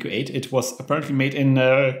made in PQ8. It was apparently made in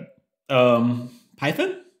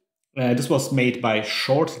Python. This was made by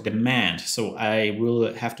Short Demand, so I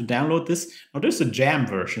will have to download this. Now there's a jam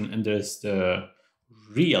version and there's the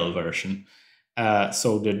real version.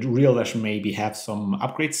 So the real version maybe have some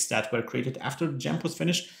upgrades that were created after the jam was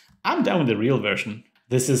finished. I'm down with the real version.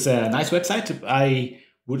 This is a nice website.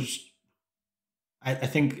 I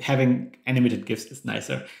think having animated GIFs is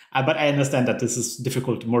nicer, but I understand that this is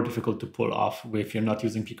more difficult to pull off if you're not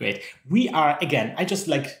using PQ8. We are, again, I just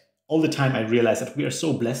like all the time I realize that we are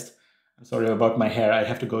so blessed. I'm sorry about my hair. I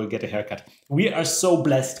have to go get a haircut. We are so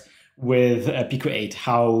blessed with PQ8,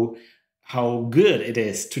 how good it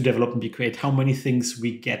is to develop in PQ8, how many things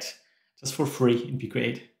we get just for free in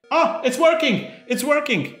PQ8. Oh, it's working! It's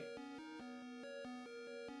working!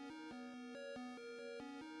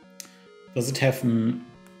 Does it have...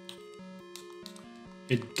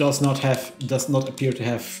 It does not appear to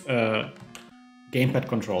have gamepad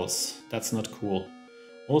controls. That's not cool.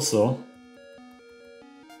 Also...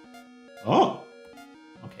 Oh!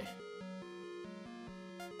 Okay.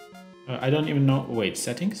 I don't even know... Wait,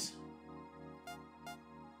 settings?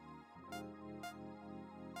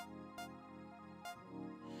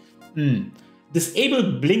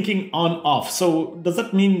 Disable blinking on off. So does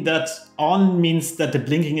that mean that on means that the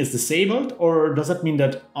blinking is disabled, or does that mean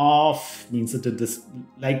that off means that this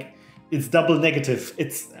like it's double negative?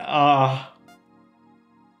 It's oh,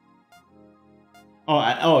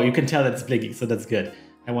 you can tell that it's blinking, so that's good.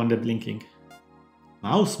 I want the blinking.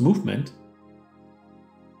 Mouse movement.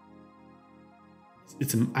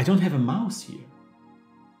 I don't have a mouse here.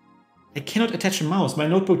 I cannot attach a mouse. My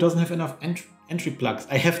notebook doesn't have enough entry plugs.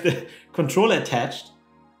 I have the controller attached.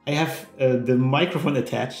 I have the microphone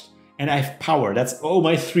attached. And I have power. That's all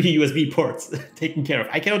my 3 USB ports taken care of.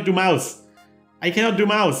 I cannot do mouse. I cannot do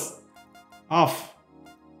mouse. Off.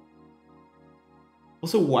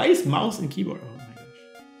 Also, why is mouse and keyboard? Oh my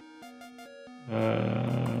gosh.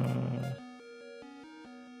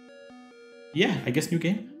 Yeah, I guess new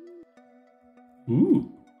game.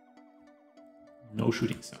 Ooh. No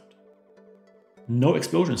shooting sound. No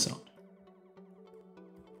explosion sound.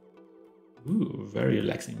 Ooh, very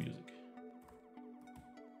relaxing music.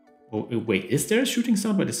 Oh, wait, is there a shooting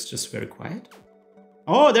sound, but it's just very quiet?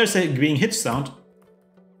 Oh, there's a being hit sound.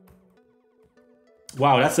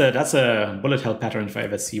 Wow, that's a bullet hell pattern if I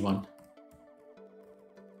ever see one.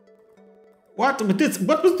 What with this?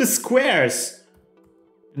 What was the squares?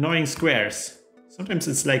 Annoying squares. Sometimes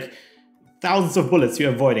it's like thousands of bullets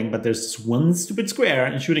you're avoiding, but there's one stupid square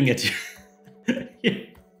and shooting at you.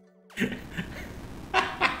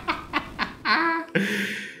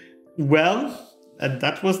 Well,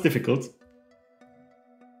 that was difficult.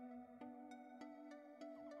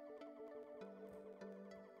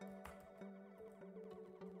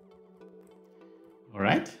 All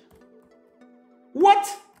right. What?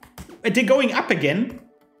 They're going up again?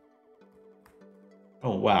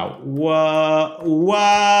 Oh, wow.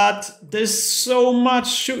 What? There's so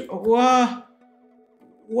much shoot. What?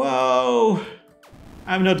 Whoa.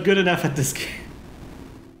 I'm not good enough at this game.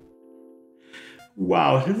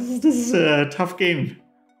 Wow, this is a tough game.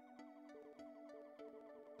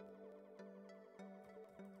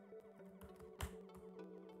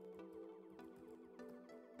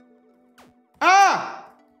 Ah!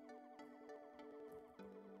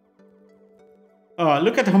 Oh,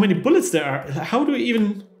 look at how many bullets there are. How do we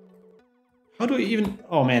even...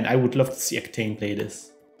 Oh man, I would love to see Octane play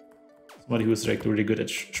this. Somebody who's like really good at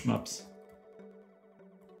shmups.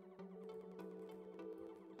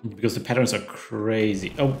 Because the patterns are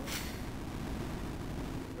crazy. Oh.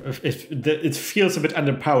 It feels a bit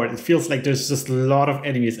underpowered. It feels like there's just a lot of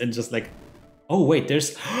enemies and just like... Oh wait,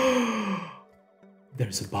 there's...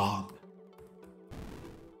 There's a bomb.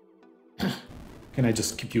 Can I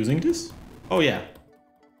just keep using this? Oh yeah.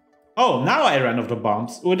 Oh, now I ran out of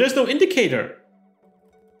bombs. Oh, there's no indicator.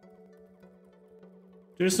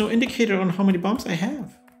 There's no indicator on how many bombs I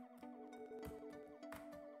have.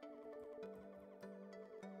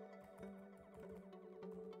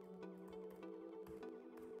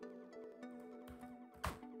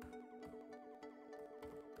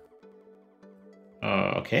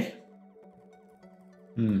 Okay.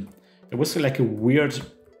 There was like a weird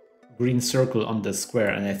green circle on the square,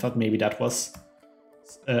 and I thought maybe that was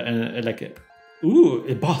like a... Ooh,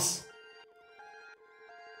 a boss.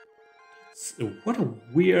 What a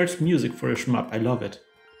weird music for a shmup. I love it.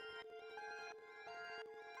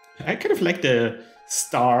 I kind of like the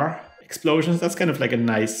star explosions. That's kind of like a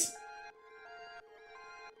nice...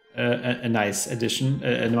 a nice addition,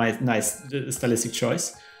 a nice stylistic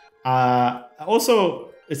choice. Also,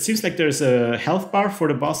 it seems like there's a health bar for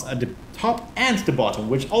the boss at the top and the bottom,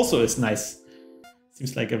 which also is nice.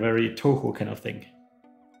 Seems like a very Toho kind of thing.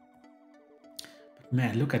 But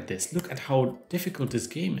man, look at this. Look at how difficult this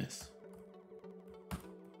game is.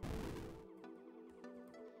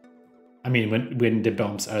 I mean, when the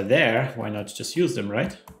bombs are there, why not just use them,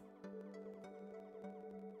 right?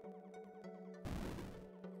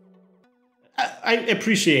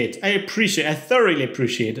 I thoroughly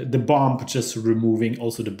appreciate the bomb just removing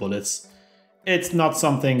also the bullets. It's not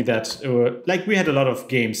something that, like we had a lot of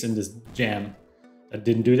games in this jam that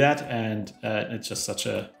didn't do that, and it's just such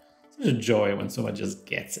a joy when someone just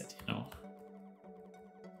gets it, you know.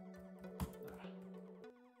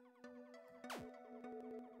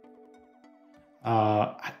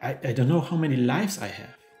 I don't know how many lives I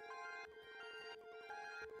have.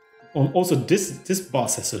 Also, this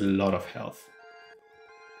boss has a lot of health.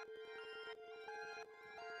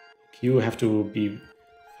 You have to be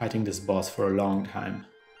fighting this boss for a long time.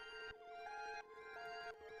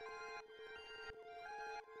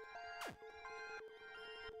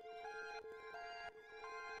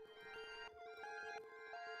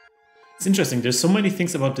 It's interesting, there's so many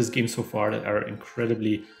things about this game so far that are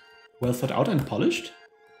incredibly well thought out and polished.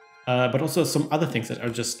 but also some other things that are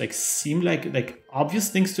just like seem like obvious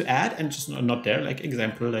things to add and just not there. Like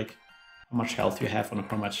example, like how much health you have and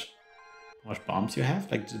how much bombs you have.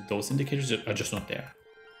 Like those indicators are just not there,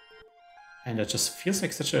 and it just feels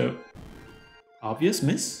like such a obvious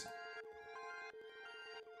miss.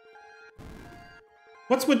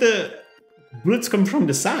 What's with the bullets coming from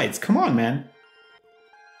the sides? Come on, man.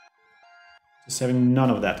 Just having none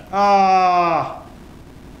of that. Ah!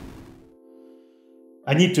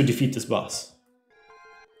 I need to defeat this boss.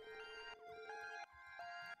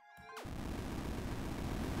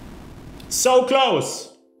 So close!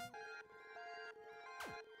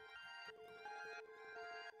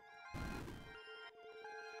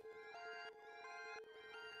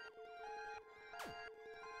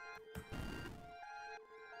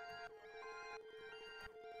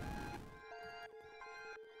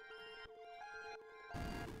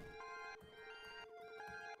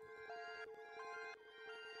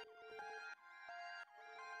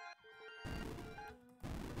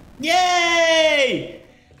 Yay!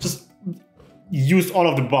 Just used all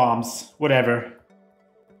of the bombs, whatever.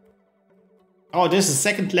 Oh, there's a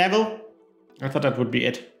second level? I thought that would be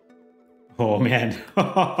it. Oh man.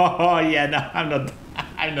 Oh yeah, no,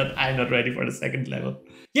 I'm not ready for the second level.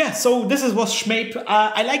 Yeah, so this was SHMAPE.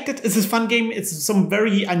 I liked it. It's a fun game. It's some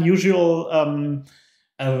very unusual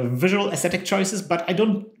visual aesthetic choices, but I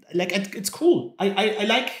don't like it. It's cool. I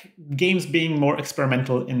like games being more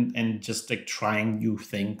experimental and just like trying new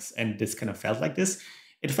things, and this kind of felt like this.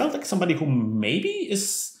 It felt like somebody who maybe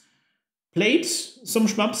is played some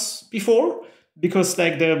shmups before, because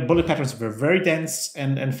like the bullet patterns were very dense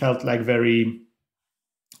and felt like very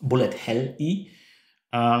bullet hell-y.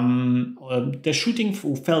 The shooting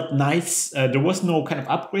felt nice. There was no kind of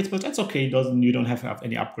upgrades, but that's okay. You don't have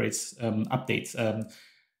any upgrades, updates,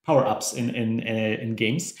 power-ups in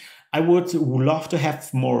games. I would love to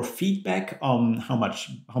have more feedback on how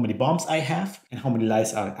many bombs I have and how many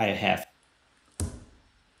lives I have.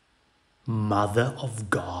 Mother of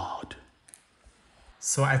God.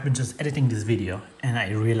 So I've been just editing this video and I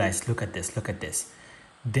realized, look at this.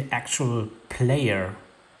 The actual player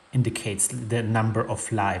indicates the number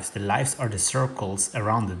of lives. The lives are the circles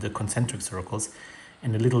around it, the concentric circles,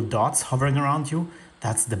 and the little dots hovering around you,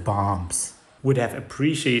 that's the bombs. Would have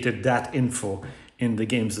appreciated that info in the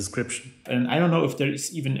game's description. And I don't know if there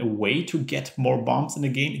is even a way to get more bombs in the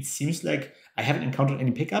game. It seems like I haven't encountered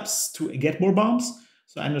any pickups to get more bombs,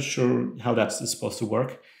 so I'm not sure how that's supposed to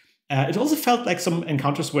work. It also felt like some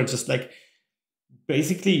encounters were just like,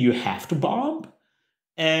 basically you have to bomb.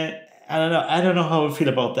 I don't know how I feel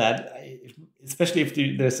about that, especially if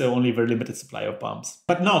there's only a very limited supply of bombs.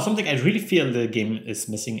 But no, something I really feel the game is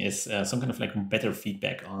missing is some kind of like better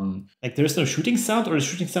feedback on, like there's no shooting sound, or the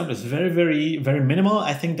shooting sound is very, very, very minimal.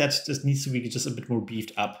 I think that just needs to be just a bit more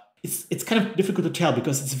beefed up. It's kind of difficult to tell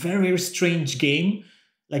because it's a very, very strange game,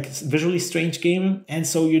 like it's a visually strange game. And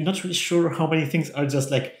so you're not really sure how many things are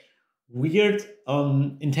just like weird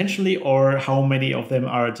intentionally, or how many of them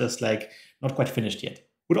are just like not quite finished yet.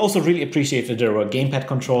 Would also really appreciate if there were gamepad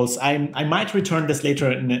controls. I might return this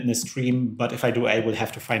later in a stream, but if I do, I will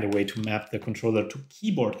have to find a way to map the controller to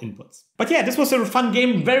keyboard inputs. But yeah, this was a fun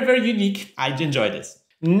game, very, very unique. I enjoyed this.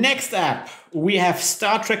 Next up, we have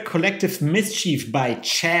Star Trek Collective Mischief by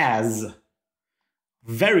Chaz.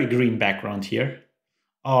 Very green background here.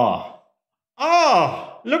 Oh,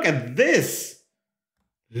 look at this.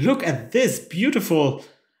 Look at this beautiful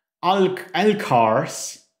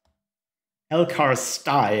Alcars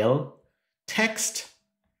style text,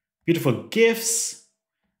 beautiful GIFs,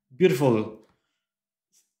 beautiful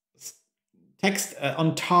text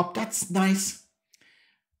on top. That's nice.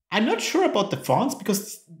 I'm not sure about the fonts,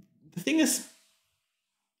 because the thing is,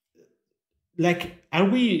 like, are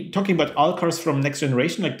we talking about Alcars from Next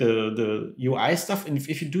Generation, like the UI stuff? And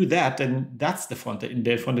if you do that, then that's the font,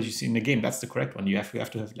 the font that you see in the game. That's the correct one. You have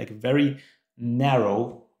to have like a very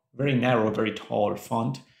narrow, very tall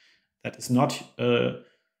font that is not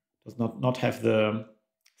does not have the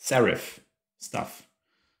serif stuff.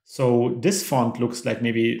 So this font looks like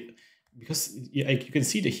maybe, because like you can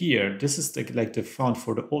see here, this is like the font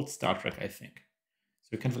for the old Star Trek, I think. So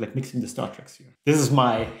you're kind of like mixing the Star Treks here. This is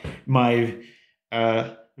my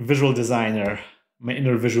visual designer, my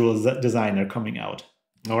inner visual designer coming out.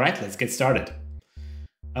 All right, let's get started.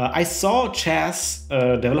 I saw Chaz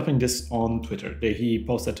developing this on Twitter. They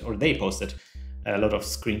posted a lot of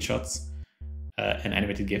screenshots and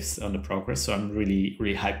animated GIFs on the progress. So I'm really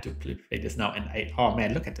hyped to play this now. And oh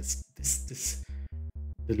man, look at this.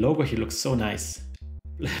 The logo here looks so nice.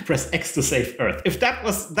 Press X to save Earth. If that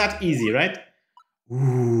was that easy, right?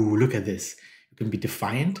 Ooh, look at this. You can be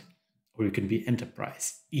defiant. Or you can be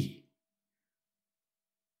Enterprise E.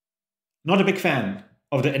 Not a big fan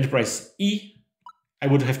of the Enterprise E. I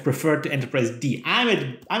would have preferred the Enterprise D. I'm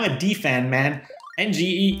a D fan, man.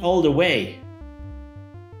 NGE all the way.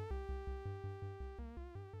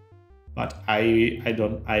 But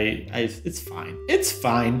it's fine. It's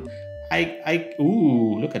fine.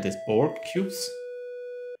 Ooh, look at this. Borg cubes.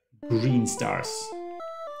 Green stars.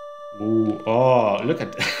 Ooh, oh, look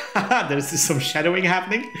at there's some shadowing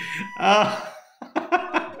happening.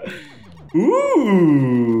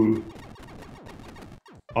 Ooh.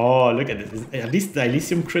 Oh, look at this. At least the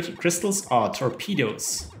Elysium crystals are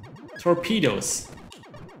torpedoes. Torpedoes.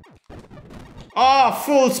 Oh,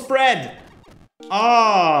 full spread.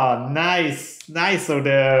 Oh, nice. Nice. So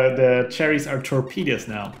the cherries are torpedoes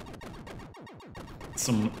now.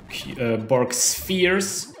 Some Borg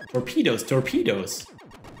spheres. Torpedoes, torpedoes.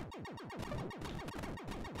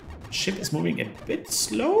 Ship is moving a bit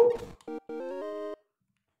slow.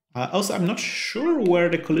 Also, I'm not sure where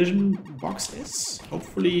the collision box is.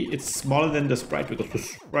 Hopefully it's smaller than the sprite because the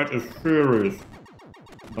sprite is serious.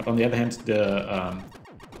 But on the other hand, the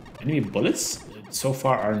enemy bullets so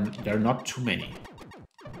far there are not too many.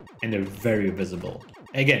 And they're very visible.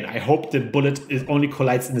 Again, I hope the bullet only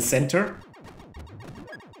collides in the center.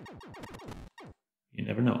 You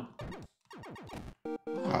never know.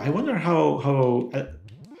 I wonder how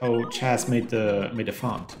Chaz made the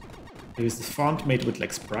font. Is the font made with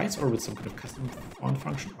like sprites or with some kind of custom font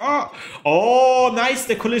function? Oh, nice!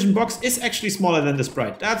 The collision box is actually smaller than the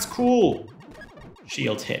sprite. That's cool.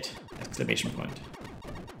 Shield hit! Exclamation point.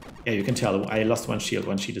 Yeah, you can tell. I lost one shield.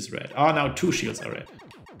 One shield is red. Oh, now two shields are red.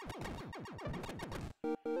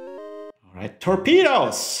 All right,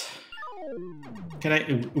 torpedoes.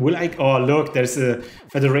 Will I? Oh, look! There's a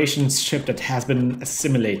Federation ship that has been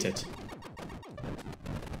assimilated.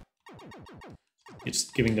 You're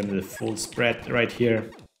just giving them the full spread right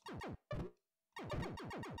here.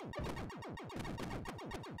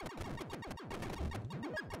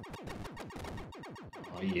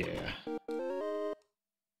 Oh yeah.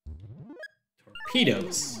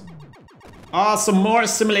 Torpedoes. Ah, some more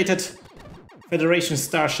assimilated Federation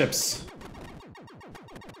starships.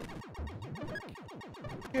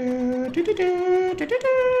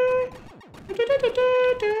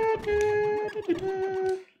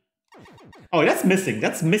 Oh, that's missing.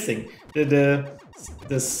 That's missing. The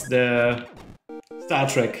Star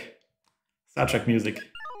Trek music.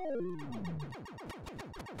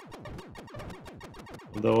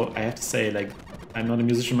 Although I have to say, like, I'm not a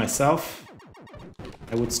musician myself.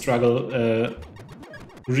 I would struggle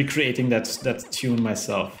recreating that tune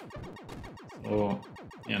myself. So,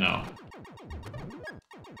 you know.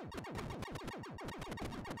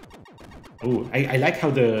 Oh, I like how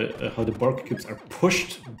the Borg cubes are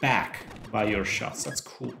pushed back by your shots. That's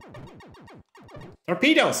cool.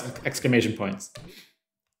 Torpedoes! Exclamation points.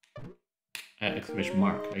 Exclamation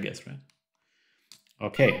mark, I guess, right?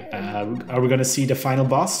 Okay, are we gonna see the final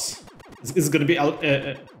boss? Is it gonna be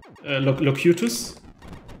Locutus?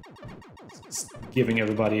 It's giving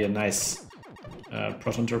everybody a nice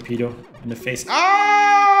proton torpedo in the face.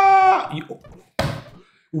 Ah!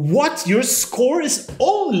 What? Your score is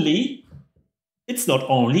only... It's not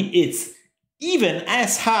only, it's even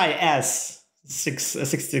as high as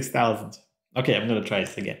 66,000. Okay, I'm gonna try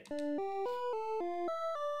this again.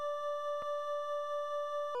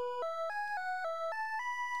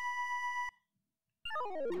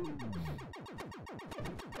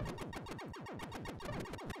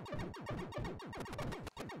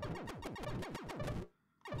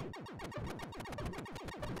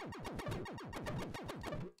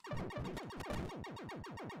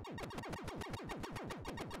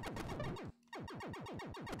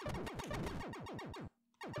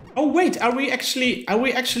 Oh wait, are we actually,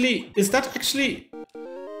 is that actually,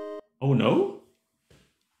 oh no?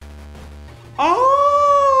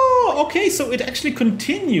 Oh, okay, so it actually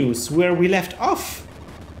continues where we left off.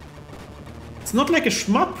 It's not like a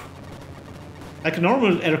shmup, like a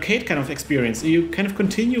normal arcade kind of experience. You kind of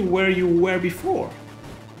continue where you were before.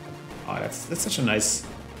 Oh, that's such a nice,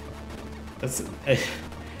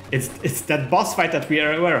 it's that boss fight that we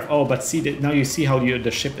are aware of. Oh, but see, now you see how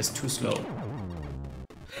the ship is too slow.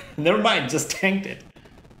 Never mind, just tanked it.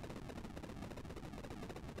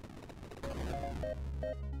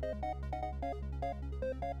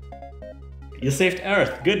 You saved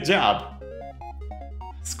Earth, good job.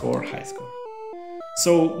 Score, high score.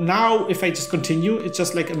 So now if I just continue, it's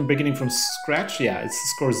just like I'm beginning from scratch. Yeah, it's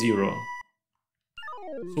score 0.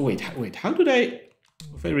 So wait, how did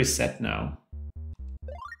if I reset now?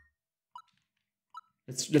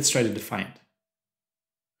 Let's try to define it.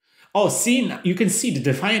 Oh, see, you can see the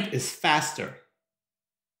Defiant is faster.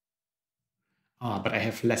 Ah, but I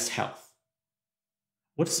have less health.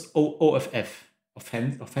 What is OFF?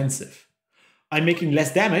 Offensive. I'm making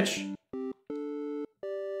less damage.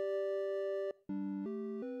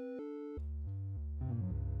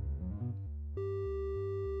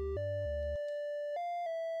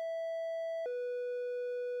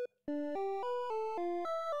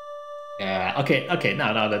 Yeah, okay,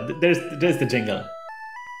 no, there's the jingle.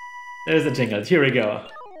 There's the jingle, here we go.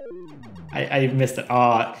 I missed it.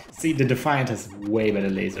 Oh, see, the Defiant has way better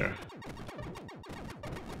laser.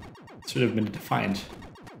 It should have been the Defiant.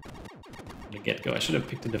 From the get-go, I should have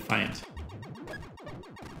picked the Defiant.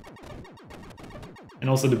 And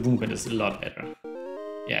also the Boom Gun is a lot better.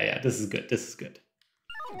 Yeah, this is good, this is good.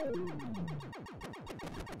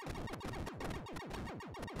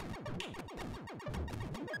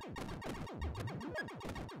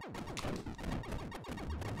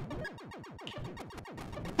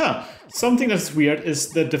 Huh. Something that's weird is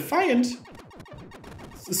the Defiant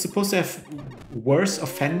is supposed to have worse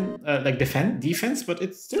defense, but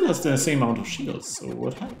it still has the same amount of shields. So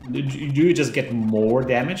what happened? Do you just get more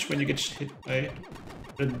damage when you get hit by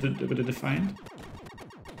the Defiant?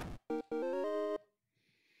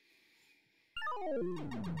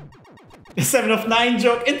 A 7 of 9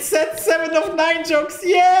 joke. It said 7 of 9 jokes.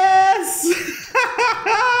 Yes.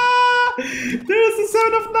 There's a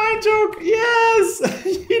 7 of 9 joke. Yes.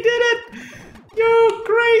 You did it. You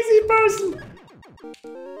crazy person.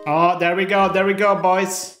 Oh, there we go,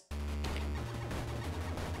 boys.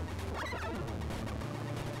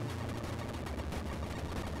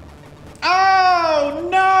 Oh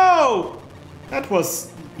no! That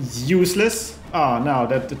was useless. Oh no,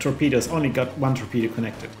 the torpedoes only got one torpedo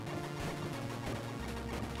connected.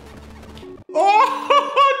 Oh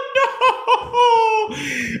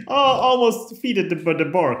no! Oh, almost defeated the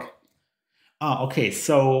Borg. Ah, okay,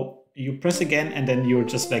 so you press again and then you're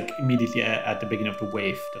just like immediately at the beginning of the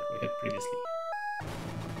wave that we had previously.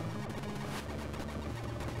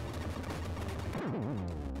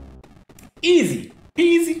 Easy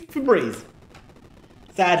peasy for breezy.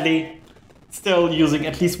 Sadly, still using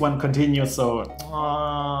at least one continuous, so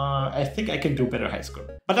I think I can do better high score.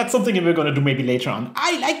 But that's something we're gonna do maybe later on.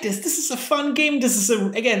 I like this. This is a fun game. This is,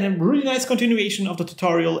 again, a really nice continuation of the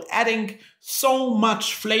tutorial, adding so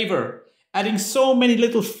much flavor. Adding so many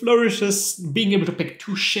little flourishes, being able to pick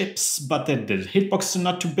 2 ships, but then the hitboxes are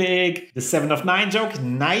not too big. The 7 of 9 joke,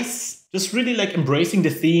 nice. Just really like embracing the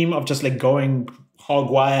theme of just like going hog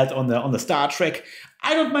wild on the Star Trek.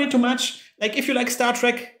 I don't mind too much. Like if you like Star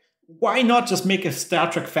Trek, why not just make a Star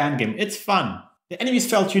Trek fan game? It's fun. The enemies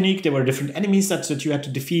felt unique. There were different enemies that you had to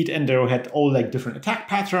defeat, and they had all like different attack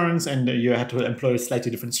patterns, and you had to employ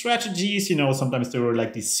slightly different strategies. You know, sometimes there were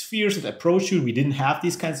like these spheres that approach you. We didn't have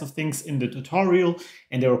these kinds of things in the tutorial,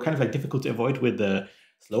 and they were kind of like difficult to avoid with the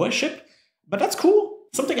slower ship. But that's cool.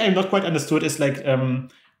 Something I've not quite understood is like,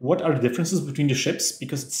 what are the differences between the ships?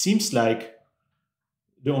 Because it seems like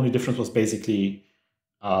the only difference was basically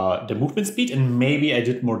the movement speed, and maybe I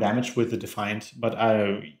did more damage with the Defiant, but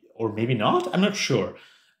or maybe not, I'm not sure.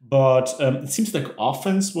 But it seems like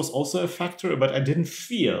offense was also a factor, but I didn't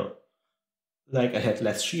feel like I had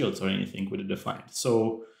less shields or anything with the Defiant.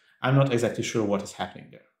 So I'm not exactly sure what is happening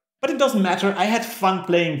there. But it doesn't matter, I had fun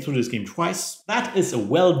playing through this game twice. That is a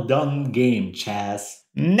well done game, Chaz.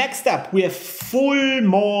 Next up, we have Fulmosago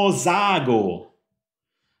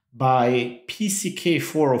by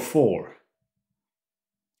PCK404.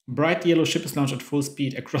 Bright yellow ship is launched at full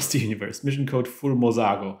speed across the universe. Mission code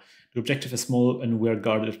Fulmosago. The objective is small and we're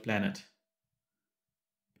guarded planet.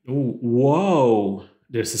 Oh, whoa!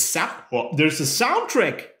 There's a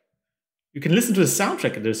soundtrack. You can listen to the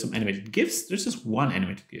soundtrack. There's some animated GIFs. There's just one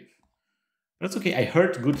animated GIF. But that's okay. I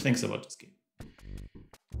heard good things about this game.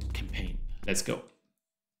 Campaign. Let's go.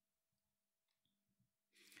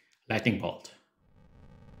 Lightning bolt.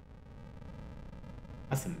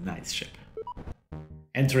 That's a nice ship.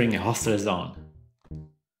 Entering a hostile zone.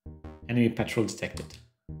 Enemy patrol detected.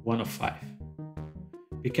 1 of 5.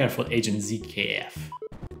 Be careful, Agent ZKF.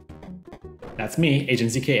 That's me,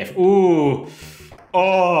 Agent ZKF. Ooh!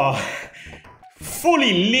 Oh!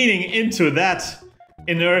 Fully leaning into that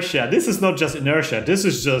inertia. This is not just inertia. This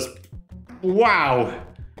is just... wow!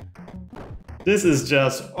 This is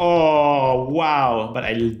just... oh, wow! But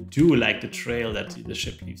I do like the trail that the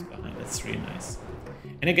ship leaves behind. That's really nice.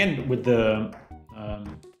 And again, with the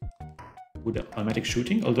automatic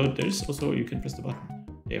shooting, although there's also, you can press the button.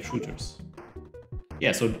 They have shooters.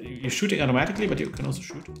 Yeah, so you're shooting automatically, but you can also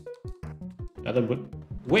shoot. The other would...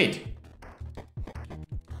 wait!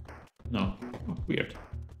 No. Oh, weird.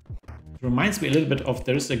 It reminds me a little bit of,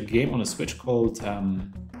 there's a game on a Switch called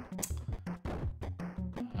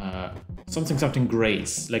something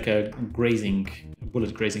graze, like a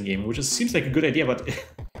bullet grazing game, which seems like a good idea, but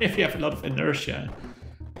if you have a lot of inertia,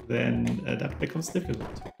 then that becomes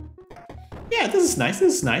difficult. Yeah, this is nice.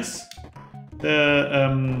 This is nice.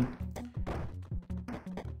 There's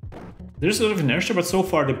a lot of inertia, but so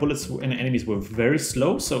far the bullets and enemies were very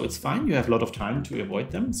slow, so it's fine. You have a lot of time to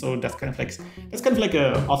avoid them, so that's kind of like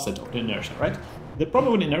a offset of the inertia, right? The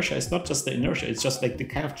problem with inertia is not just the inertia; it's just like the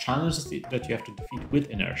kind of challenges that you have to defeat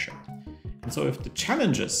with inertia. And so if the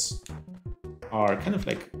challenges are kind of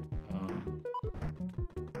like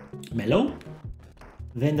mellow,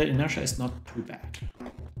 then the inertia is not too bad.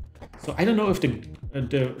 So I don't know if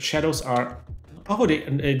the shadows are... Oh,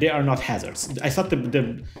 they are not hazards. I thought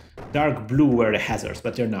the dark blue were the hazards,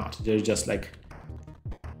 but they're not. They're just like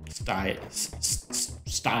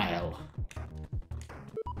style.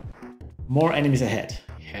 More enemies ahead.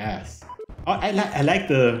 Yes. Oh, I like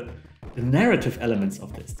the narrative elements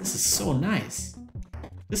of this. This is so nice.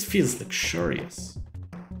 This feels luxurious.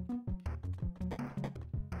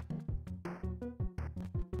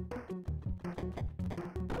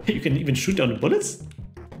 You can even shoot down the bullets?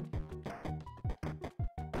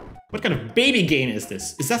 What kind of baby game is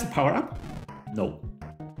this? Is that a power-up? No.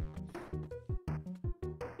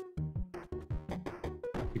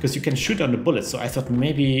 Because you can shoot down the bullets, so I thought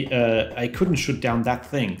maybe I couldn't shoot down that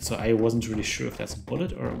thing, so I wasn't really sure if that's a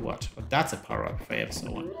bullet or what. But that's a power-up if I ever saw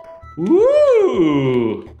one.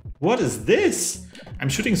 Ooh! What is this? I'm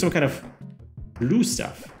shooting some kind of blue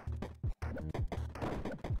stuff.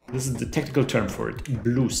 This is the technical term for it,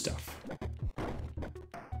 blue stuff.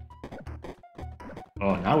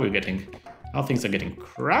 Oh, now things are getting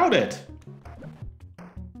crowded.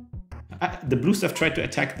 The blue stuff tried to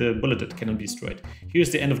attack the bullet that cannot be destroyed.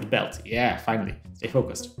 Here's the end of the belt. Yeah, finally. Stay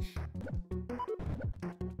focused.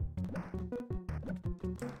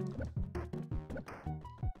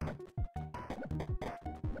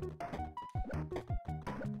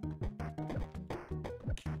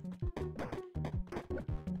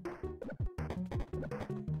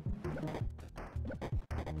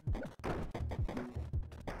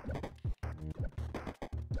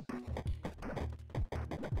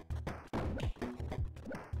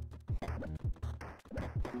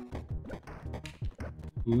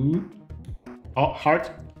 Ooh. Oh,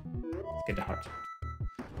 heart. Let's get the heart.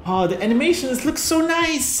 Oh, the animations look so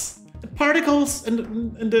nice. The particles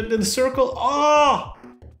and the circle. Oh!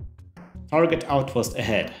 Target outpost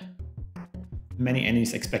ahead. Many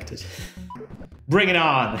enemies expected. Bring it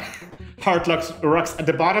on. Heart rocks at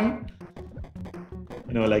the bottom.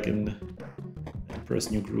 You know, like in Emperor's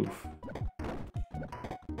New Groove.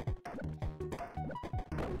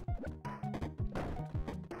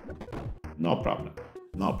 No problem.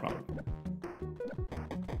 No problem.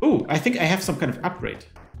 Ooh, I think I have some kind of upgrade.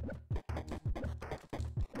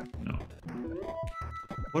 No.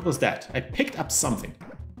 What was that? I picked up something.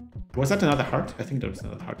 Was that another heart? I think there was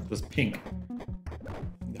another heart. It was pink.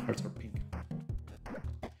 The hearts are pink.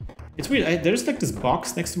 It's weird. There's like this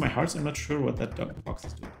box next to my hearts. I'm not sure what that box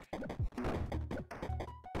is doing.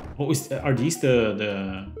 Oh, are these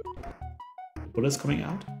the bullets coming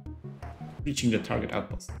out? Reaching the target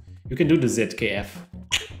outpost. You can do the ZKF.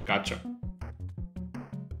 Gotcha.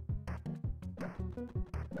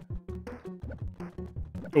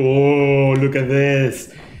 Oh, look at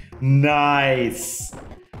this. Nice.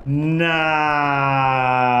 Nice.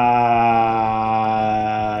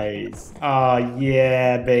 Oh,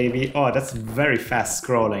 yeah, baby. Oh, that's very fast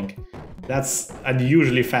scrolling. That's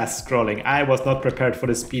unusually fast scrolling. I was not prepared for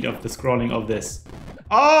the speed of the scrolling of this.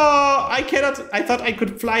 Oh, I cannot. I thought I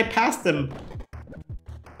could fly past them.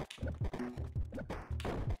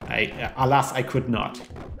 Alas, I could not.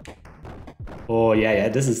 Oh yeah,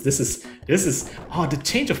 this is. Oh, the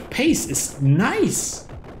change of pace is nice.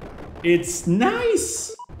 It's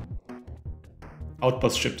nice.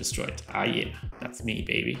 Outpost ship destroyed. Ah yeah, that's me,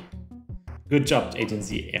 baby. Good job,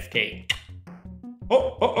 Agency FK.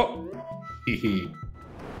 Oh. Hehe.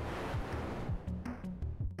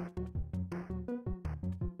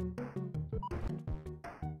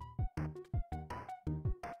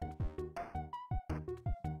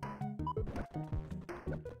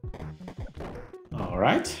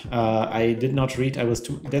 Alright, I did not read, I was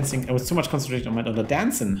too much concentrated on the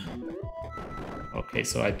dancing. Okay,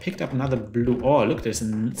 so I picked up another blue. Oh, look, there's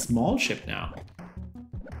a small ship now.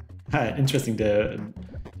 Interesting,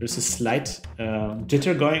 there's a slight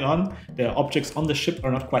jitter going on. The objects on the ship are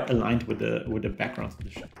not quite aligned with the background of the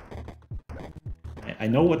ship. I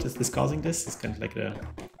know what is this causing this. It's kind of like the...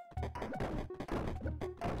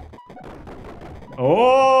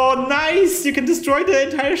 Oh, nice! You can destroy the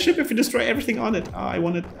entire ship if you destroy everything on it. Oh, I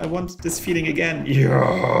want this feeling again.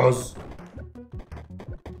 Yes!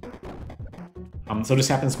 So this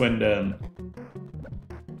happens when the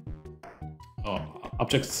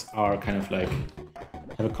objects are kind of like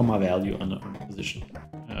have a comma value on a position.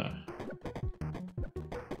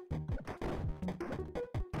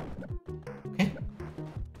 Okay.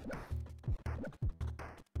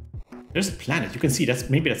 There's a planet. You can see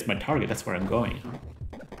maybe that's my target. That's where I'm going. Huh?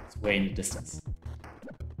 It's way in the distance.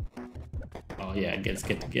 Oh yeah, let's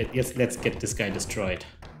get this guy destroyed.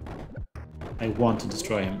 I want to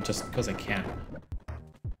destroy him just because I can.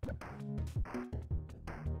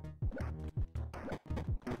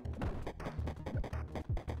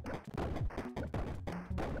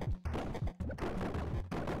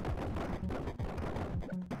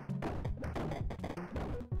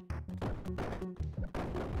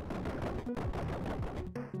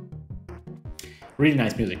 Really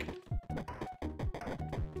nice music.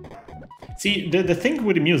 See, the thing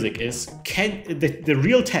with the music is, the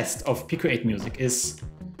real test of Pico 8 music is,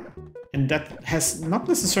 and that has not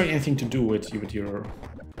necessarily anything to do with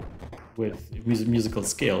musical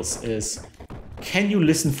skills, is can you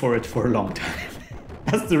listen for it for a long time?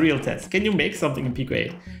 That's the real test. Can you make something in Pico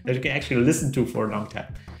 8 that you can actually listen to for a long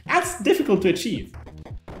time? That's difficult to achieve.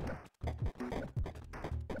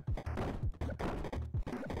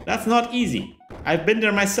 That's not easy. I've been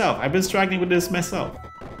there myself. I've been struggling with this myself.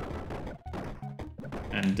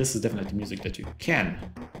 And this is definitely music that you can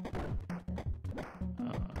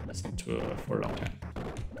listen to for a long time.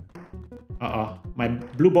 My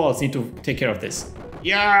blue balls need to take care of this.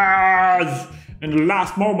 Yes! In the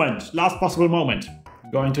last moment, last possible moment.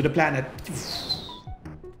 Going to the planet.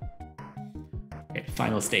 Okay,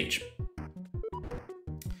 final stage.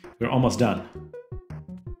 We're almost done.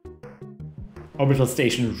 Orbital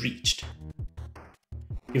station reached.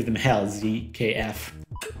 Give them hell, ZKF.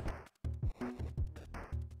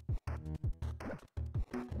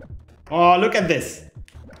 Oh, look at this!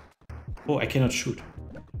 Oh, I cannot shoot.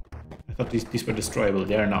 I thought these were destroyable.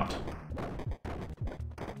 They are not.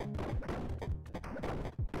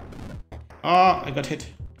 Oh, I got hit.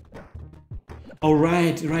 Oh,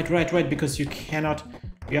 right, because you cannot...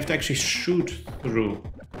 You have to actually shoot through.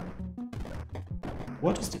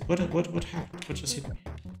 What is it? What happened? What just hit me?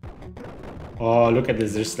 Oh, look at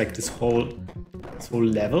this. There's like this whole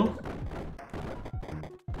level.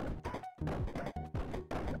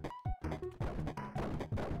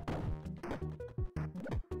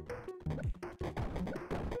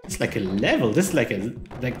 It's like a level. This is like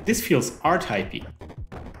this feels R-typey.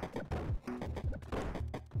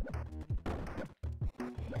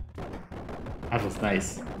 That was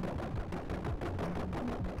nice.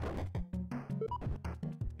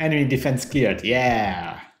 Enemy defense cleared.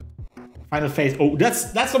 Yeah. Final phase. Oh,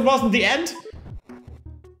 that's what wasn't the end.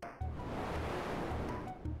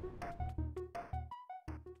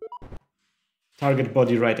 Target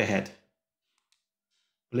body right ahead.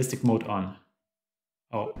 Ballistic mode on.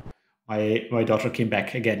 Oh, my daughter came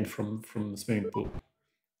back again from the swimming pool.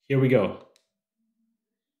 Here we go.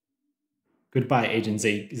 Goodbye, Agent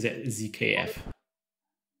ZKF.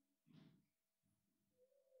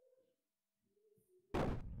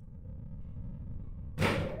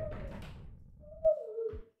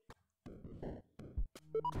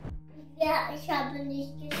 Ja, ich habe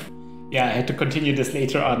nicht gespielt. Yeah, I had to continue this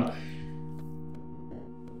later on.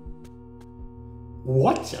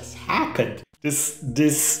 What just happened?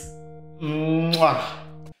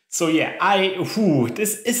 So yeah,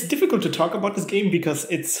 this is difficult to talk about this game because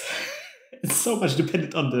it's so much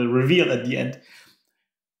dependent on the reveal at the end.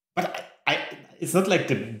 But it's not like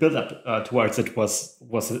the build up towards it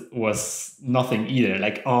was nothing either.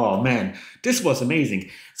 Like, oh man, this was amazing.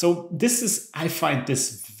 So I find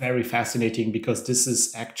this very fascinating because this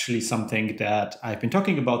is actually something that I've been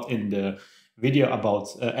talking about in the video about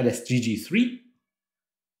LSGG3,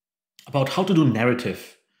 about how to do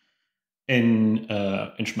narrative in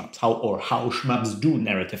shmups, how shmups do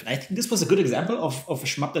narrative. And I think this was a good example of a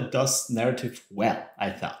shmup that does narrative well, I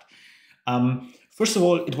thought. First of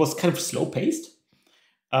all, it was kind of slow-paced.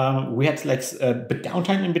 We had like a bit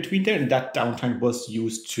downtime in between there, and that downtime was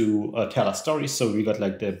used to tell us stories. So we got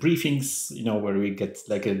like the briefings, where we get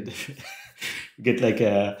like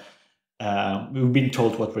we've been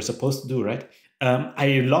told what we're supposed to do, right?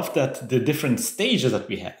 I love that the different stages that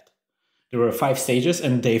we had. There were 5 stages,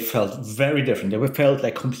 and they felt very different. They felt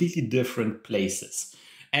like completely different places,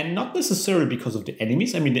 and not necessarily because of the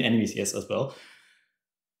enemies. I mean, the enemies, yes, as well.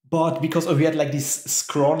 But because we had like this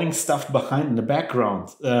scrolling stuff behind in the background,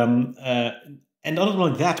 And not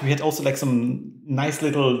only that, we had also like some nice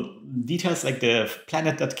little details, like the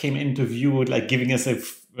planet that came into view, like giving us a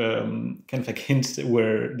kind of like hint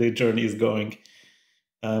where the journey is going,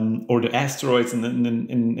 or the asteroids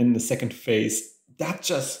in the second phase. That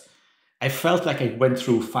just, I felt like I went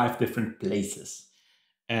through 5 different places,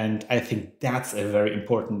 and I think that's a very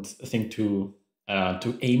important thing to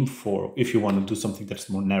aim for if you want to do something that's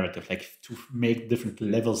more narrative, like to make different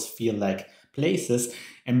levels feel like places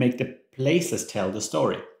and make the places tell the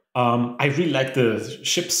story. I really like the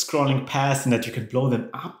ships scrolling past and that you can blow them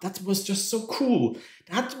up. That was just so cool.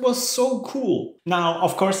 That was so cool. Now,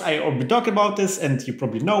 of course, I already talked about this, and you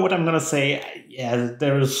probably know what I'm gonna say. Yeah,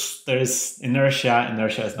 there is inertia.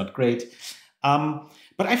 Inertia is not great.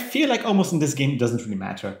 But I feel like almost in this game it doesn't really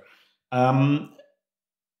matter.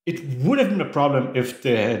 It would have been a problem if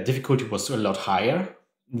the difficulty was a lot higher.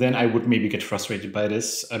 Then I would maybe get frustrated by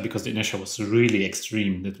this because the inertia was really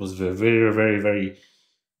extreme. It was a very, very, very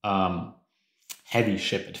heavy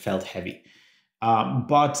ship. It felt heavy.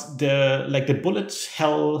 But the bullet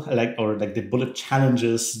hell, the bullet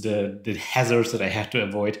challenges, the hazards that I had to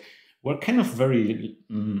avoid were kind of very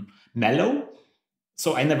mellow.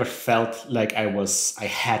 So I never felt like I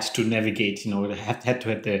had to navigate, I had to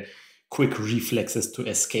have the quick reflexes to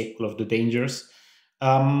escape all of the dangers.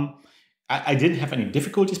 I didn't have any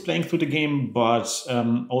difficulties playing through the game, but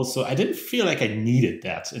also I didn't feel like I needed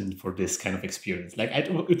that for this kind of experience. Like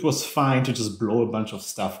it was fine to just blow a bunch of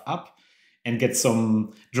stuff up and get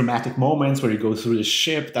some dramatic moments where you go through the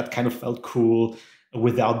ship. That kind of felt cool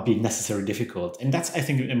without being necessarily difficult. And that's, I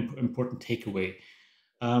think, an important takeaway.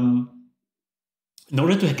 In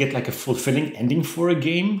order to get like a fulfilling ending for a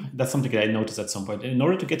game, that's something that I noticed at some point. In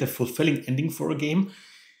order to get a fulfilling ending for a game,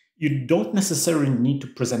 you don't necessarily need to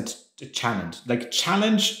present a challenge. Like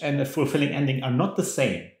challenge and a fulfilling ending are not the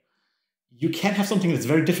same. You can have something that's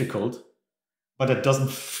very difficult, but it doesn't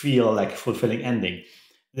feel like a fulfilling ending.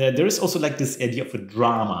 There is also like this idea of a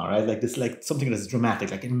drama, right? Like this, like something that's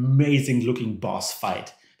dramatic, like an amazing looking boss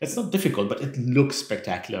fight. That's not difficult, but it looks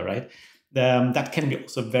spectacular, right? That can be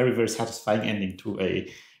also a very, very satisfying ending to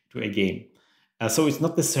a game. So it's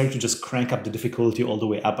not necessary to just crank up the difficulty all the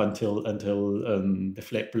way up until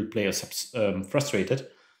the player is frustrated.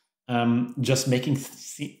 Just making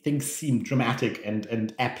things seem dramatic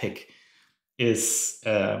and epic is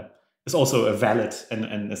also a valid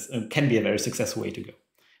and can be a very successful way to go.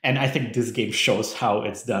 And I think this game shows how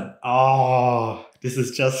it's done. Oh, this is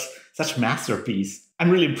just such masterpiece. I'm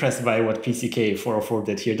really impressed by what PCK 404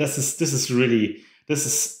 did here. This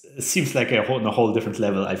seems like on a whole different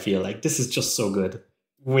level. I feel like this is just so good.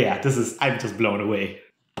 Yeah, I'm just blown away.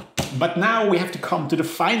 But now we have to come to the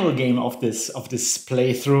final game of this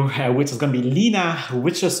playthrough, which is going to be Lina,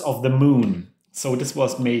 Witches of the Moon. So this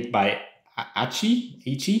was made by Achi.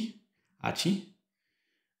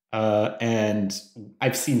 And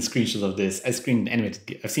I've seen screenshots of this. I've seen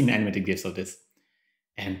animated GIFs of this.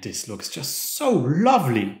 And this looks just so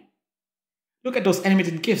lovely. Look at those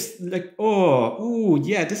animated GIFs. Like,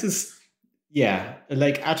 yeah, this is, yeah.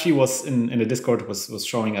 Like Achi was in the Discord was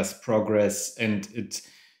showing us progress, and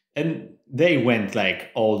they went like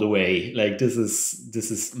all the way. Like this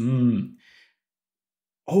is.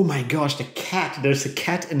 Oh my gosh, the cat. There's a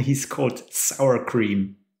cat, and he's called Sour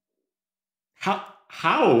Cream.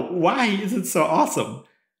 How? Why is it so awesome?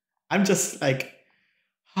 I'm just like,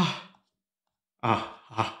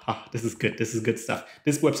 this is good. This is good stuff.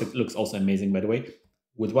 This website looks also amazing, by the way,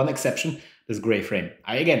 with one exception, this gray frame.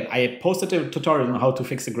 I posted a tutorial on how to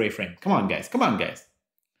fix the gray frame. Come on, guys.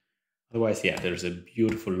 Otherwise, yeah, there's a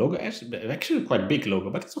beautiful logo. Actually, quite a big logo,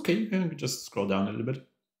 but it's okay. You can just scroll down a little bit.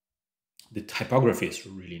 The typography is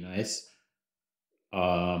really nice.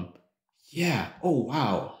 Yeah. Oh,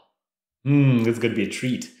 wow. It's going to be a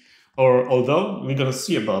treat. Although, we're going to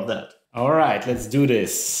see about that. All right, let's do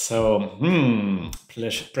this. So,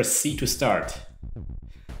 proceed to start.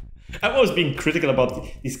 I've always been critical about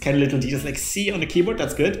these kind of little details, like C on the keyboard,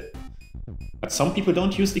 that's good. But some people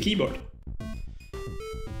don't use the keyboard.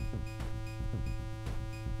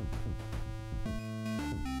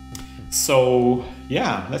 So,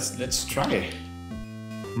 yeah, let's try.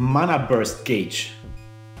 Mana burst gauge.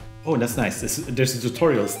 Oh, that's nice. There's a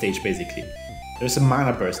tutorial stage, basically. There's a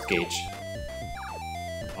mana burst gauge.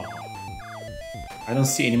 I don't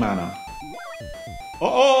see any mana.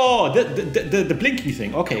 Oh, the blinking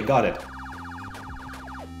thing. Okay, got it.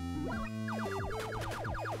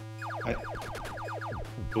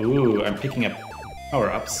 Ooh, I'm picking up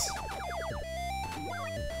power-ups.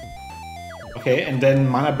 Okay, and then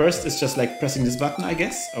mana burst is just like pressing this button, I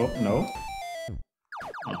guess. Oh, no.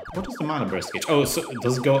 Oh, what is the mana burst gauge? Oh, so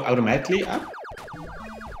does it go automatically up?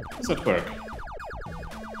 How does that work?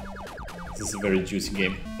 This is a very juicy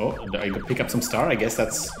game. Oh, I could pick up some star. I guess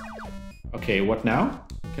that's... Okay, what now?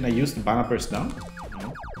 Can I use the mana burst now?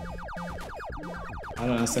 No. I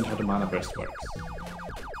don't understand how the mana burst works.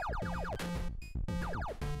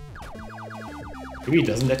 Maybe it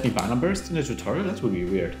doesn't let me mana burst in the tutorial? That would be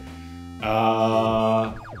weird.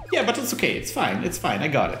 Yeah, but it's okay. It's fine. It's fine. I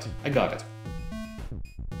got it. I got it.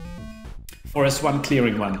 Forest 1,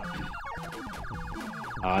 clearing 1.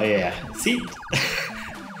 Oh yeah. See?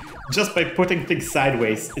 Just by putting things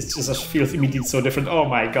sideways, it just feels immediately so different. Oh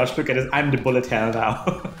my gosh, look at this. I'm the bullet hell now.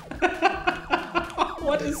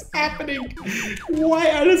 What is happening? Why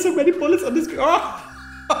are there so many bullets on this? Oh!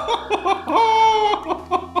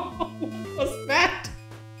 What's that?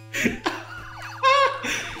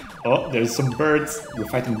 Oh, there's some birds. We're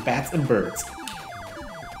fighting bats and birds.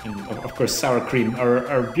 And of course, Sour Cream,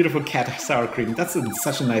 our beautiful cat, Sour Cream. That's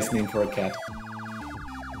such a nice name for a cat.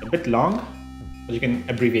 A bit long, but you can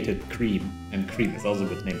abbreviate it Cream. And Cream is also a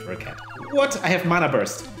good name for a cat. What? I have Mana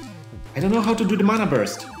Burst. I don't know how to do the Mana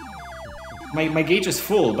Burst. My gauge is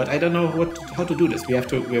full, but I don't know how to do this. We're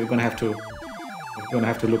gonna have to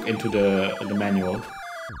look into the manual.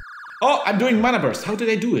 Oh, I'm doing Mana Burst. How did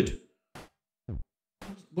I do it?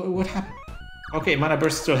 What happened? Okay, Mana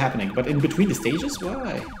Burst is still happening, but in between the stages?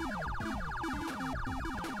 Why?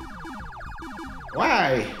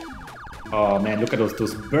 Why? Oh man, look at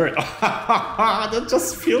those birds. That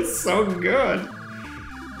just feels so good.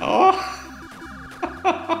 Oh.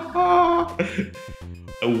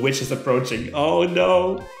 A witch is approaching. Oh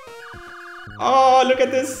no. Oh, look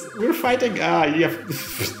at this. We're fighting. Ah, you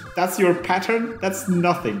have... That's your pattern? That's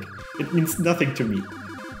nothing. It means nothing to me.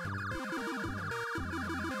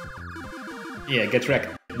 Yeah, get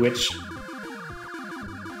wrecked, witch.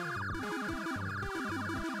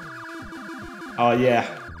 Oh yeah.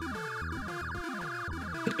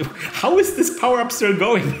 How is this power-up still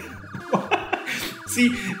going?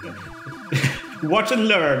 See, watch and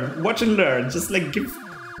learn. Watch and learn. Just like give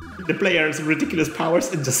the players ridiculous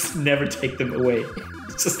powers and just never take them away.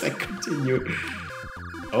 Just like continue.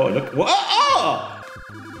 Oh look! Whoa! Oh!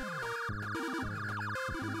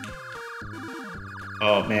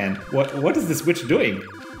 Oh man, what is this witch doing?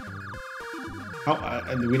 How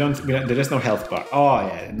we don't. There's no health bar. Oh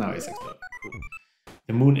yeah, now it's exploding. Cool.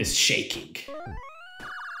 The moon is shaking.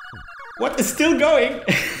 What is still going?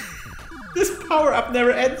 This power up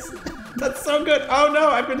never ends. That's so good. Oh no,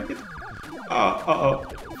 I've been hit. Oh.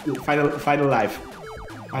 Final life.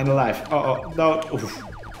 Final life. Oh no. Oof.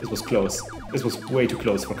 This was close. This was way too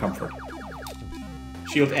close for comfort.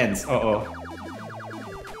 Shield ends. Oh,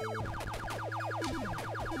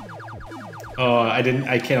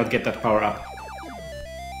 I cannot get that power up.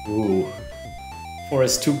 Ooh.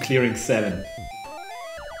 Forest 2 clearing 7.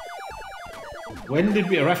 When did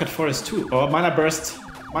we arrive at Forest 2? Oh, Mana Burst.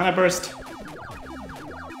 Mana Burst.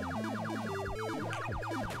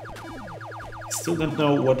 Still don't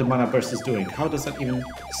know what the Mana Burst is doing. How does that even...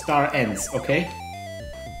 Star ends, okay?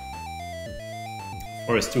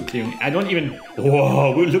 Forest 2 clearing... I don't even...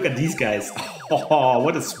 Whoa, look at these guys. Oh,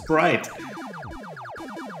 what a sprite.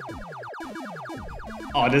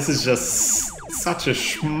 Oh, this is just such a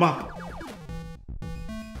shmup.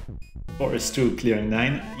 Forest 2 clearing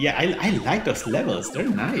 9. Yeah, I like those levels. They're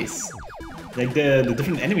nice. Like the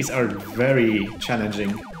different enemies are very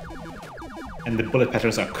challenging. And the bullet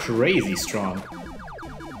patterns are crazy strong.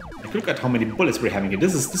 Like look at how many bullets we're having here.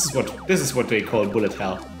 This is what they call bullet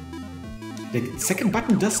hell. The second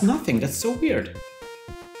button does nothing. That's so weird.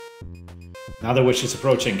 Another witch is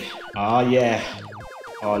approaching. Oh yeah.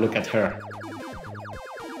 Oh, look at her.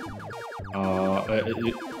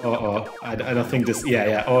 I don't think this...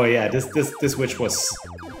 Yeah. Oh yeah, this witch was...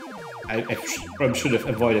 I probably should have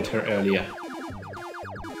avoided her earlier.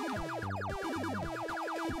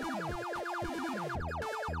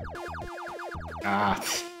 Ah,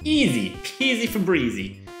 easy peasy for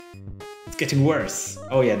breezy. It's getting worse.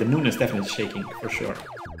 Oh yeah, the moon is definitely shaking, for sure.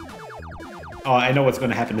 Oh, I know what's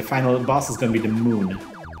gonna happen. The final boss is gonna be the moon.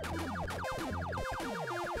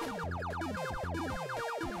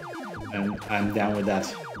 And I'm down with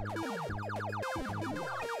that.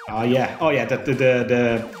 Oh yeah,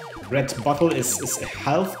 the red bottle is a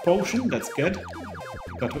health potion, that's good.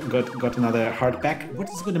 Got another heart back. What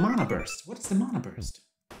is with the Mana Burst? What is the Mana Burst?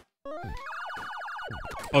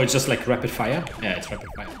 Oh, it's just like rapid fire? Yeah, it's rapid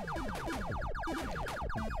fire.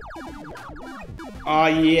 Oh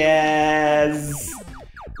yes!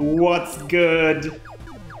 What's good?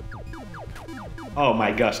 Oh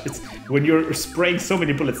my gosh, it's when you're spraying so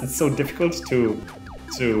many bullets, it's so difficult to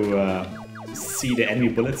see the enemy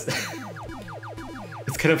bullets.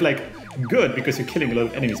 It's kind of like good because you're killing a lot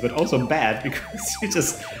of enemies, but also bad because you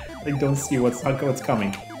just I don't see what's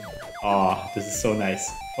coming. Oh, this is so nice.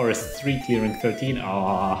 Forest 3 clearing 13.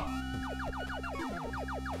 Oh.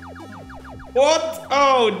 What?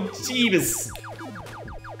 Oh, jeebus.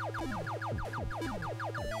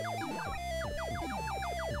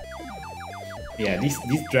 Yeah, these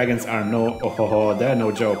dragons are they're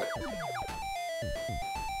no joke.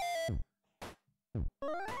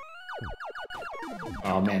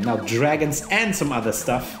 Oh man, now dragons and some other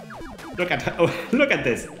stuff. Look at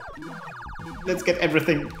this. Let's get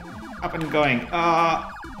everything up and going.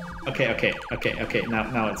 Okay.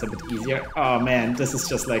 Now it's a bit easier. Oh man, this is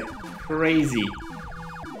just like crazy.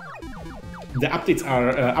 The updates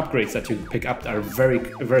are upgrades that you pick up are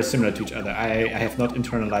very similar to each other. I have not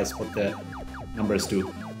internalized what the numbers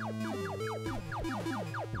do.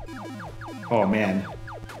 Oh man.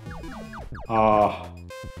 Oh.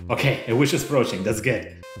 Okay, a wish is approaching. That's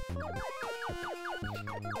good.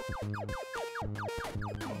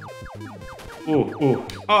 Ooh.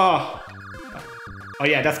 Oh. Oh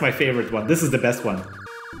yeah, that's my favorite one. This is the best one.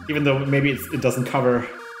 Even though maybe it doesn't cover...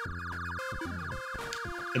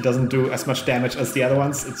 It doesn't do as much damage as the other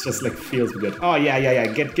ones. It's just like feels good. Oh yeah.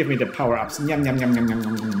 Give me the power-ups. Yum.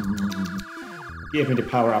 Give me the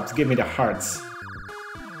power-ups. Give me the hearts.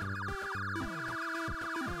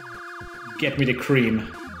 Get me the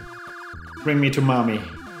cream. Bring me to mommy.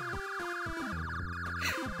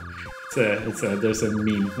 There's a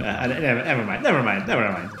meme. Never mind.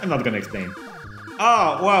 I'm not gonna explain.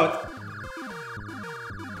 Oh, wow.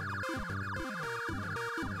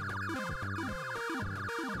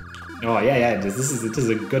 Oh yeah. This is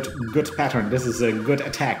a good pattern. This is a good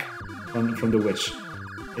attack from the witch.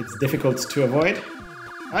 It's difficult to avoid.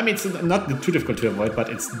 I mean, it's not too difficult to avoid, but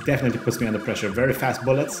it definitely puts me under pressure. Very fast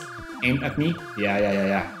bullets aimed at me.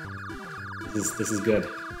 Yeah. This is good.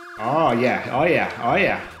 Oh yeah.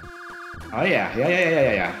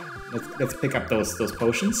 Let's pick up those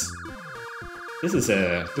potions. This is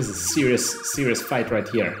a serious fight right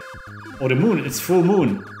here. Oh, the moon! It's full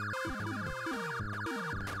moon.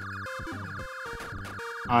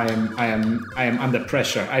 I am under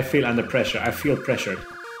pressure. I feel under pressure. I feel pressured.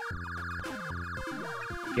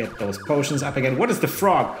 Get those potions up again. What is the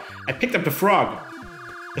frog? I picked up the frog.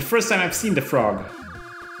 The first time I've seen the frog.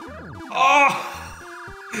 Oh!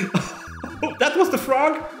 That was the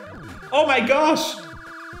frog? Oh my gosh!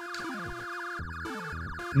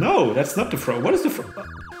 No, that's not the frog. What is the frog?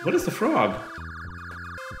 What is the frog?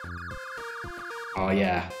 Oh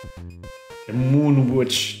yeah. The moon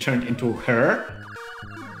witch turned into her.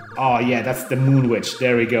 Oh yeah, that's the moon witch.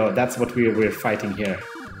 There we go. That's what we're fighting here.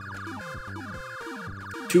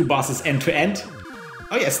 2 bosses end to end.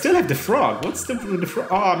 Oh yeah, I still have the frog. What's the frog?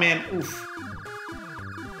 Oh man, oof.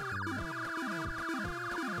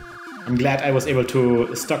 I'm glad I was able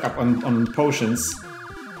to stock up on potions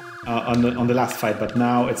on the last fight, but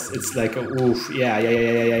now it's like oof.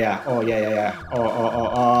 Yeah. Oh yeah.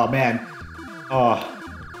 Oh man. Oh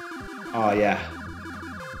yeah.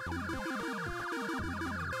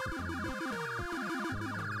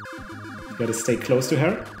 You gotta stay close to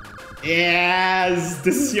her. Yes,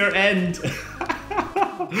 this is your end.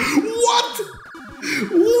 What?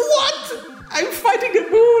 I'm fighting a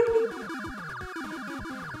moon.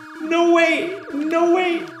 No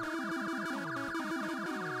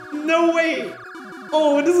way!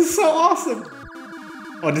 Oh, this is so awesome!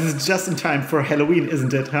 Oh, this is just in time for Halloween,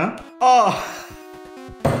 isn't it, huh? Oh!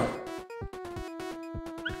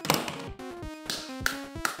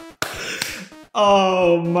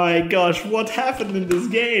 Oh my gosh, what happened in this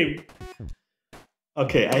game?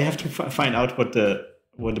 Okay, I have to find out what the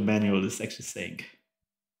manual is actually saying.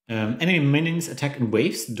 Enemy minions attack in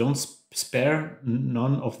waves. Don't spare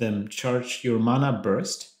none of them. Charge your mana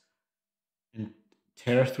burst and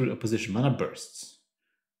tear through the opposition. Mana bursts.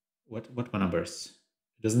 What mana bursts?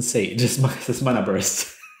 It doesn't say. It just says mana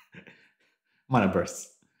bursts. Mana bursts.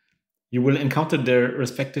 You will encounter their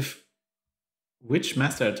respective witch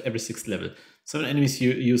master at every 6th level. Some enemies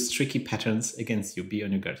use tricky patterns against you. Be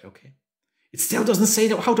on your guard. Okay. It still doesn't say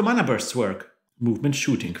how the mana bursts work. Movement,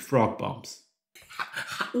 shooting, frog bombs.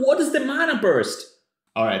 What is the mana burst?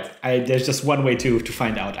 All right, there's just one way to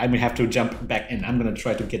find out. I'm gonna have to jump back in. I'm gonna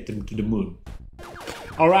try to get them to the moon.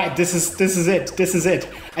 All right, this is it.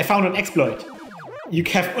 I found an exploit. You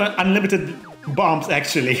have unlimited bombs,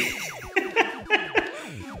 actually.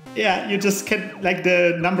 Yeah, you just can, like,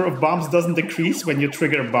 the number of bombs doesn't decrease when you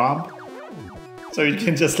trigger a bomb. So you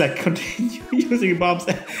can just, like, continue using bombs.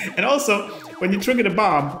 And also, when you trigger the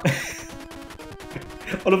bomb,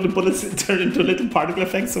 all of the bullets turn into little particle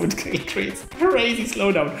effects, so it creates crazy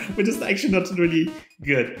slowdown, which is actually not really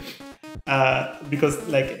good. Because,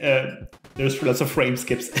 like, the there's lots of frame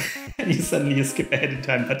skips and you suddenly skip ahead in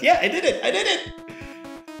time. But yeah, I did it! I did it!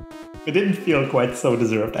 It didn't feel quite so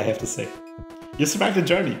deserved, I have to say. You survived the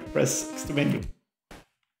journey. Press X to menu.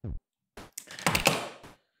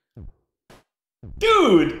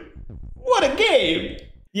 Dude! What a game!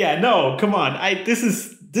 Yeah, no, come on. This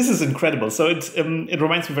is incredible. So it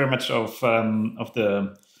reminds me very much of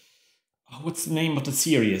the what's the name of the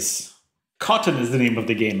series? Cotton is the name of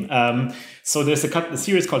the game. So there's a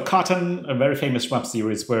series called Cotton, a very famous shmup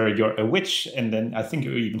series where you're a witch, and then I think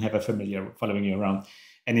you even have a familiar following you around.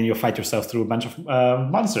 And then you fight yourself through a bunch of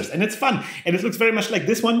monsters. And it's fun. And it looks very much like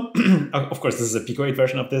this one. Of course, this is a Pico 8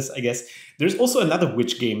 version of this, I guess. There's also another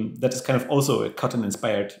witch game that is kind of also a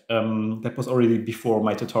Cotton-inspired. That was already before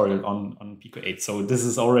my tutorial on Pico 8. So this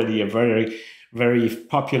is already a very, very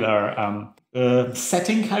popular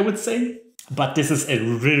setting, I would say. But this is a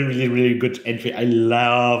really, really, really good entry. I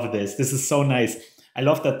love this. This is so nice. I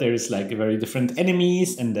love that there's like very different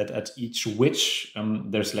enemies and that at each witch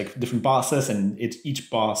there's like different bosses and each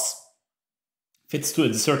boss fits to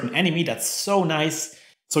a certain enemy. That's so nice.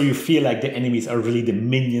 So you feel like the enemies are really the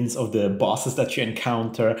minions of the bosses that you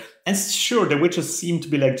encounter. And sure, the witches seem to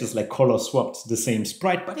be like just like color swapped the same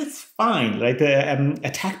sprite, but it's fine. Like the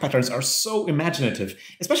attack patterns are so imaginative,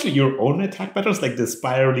 especially your own attack patterns, like the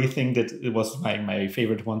spirally thing that it was my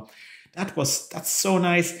favorite one. That's so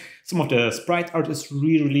nice. Some of the sprite art is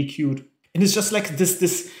really, really cute. And it's just like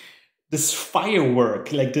this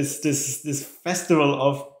firework, like this festival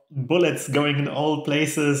of bullets going in all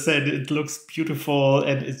places, and it looks beautiful,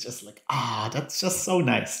 and it's just like, that's just so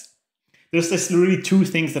nice. There's just really two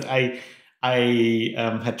things that I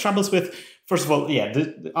had troubles with. First of all, yeah,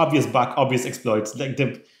 the obvious bug, obvious exploits, like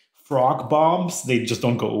the frog bombs, they just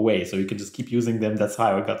don't go away, so you can just keep using them. That's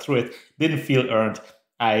how I got through it. Didn't feel earned.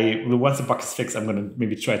 Once the bug is fixed, I'm gonna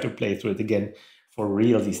maybe try to play through it again for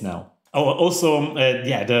realsies now. Oh, also,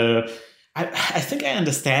 I think I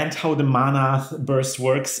understand how the mana burst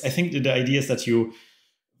works. I think the idea is that you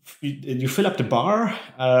fill up the bar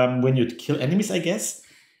when you kill enemies, I guess,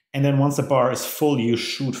 and then once the bar is full, you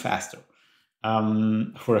shoot faster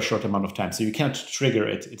for a short amount of time. So you can't trigger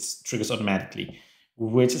it; it triggers automatically,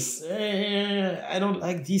 which is I don't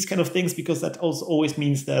like these kind of things because that also always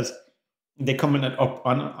means that they come in an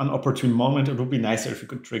opportune moment. It would be nicer if you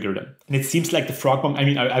could trigger them. And it seems like the frog bomb, I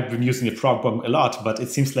mean, I've been using the frog bomb a lot, but it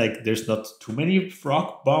seems like there's not too many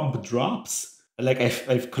frog bomb drops. Like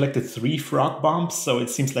I've collected 3 frog bombs, so it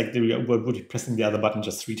seems like they would be pressing the other button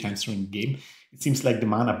just 3 times during the game. It seems like the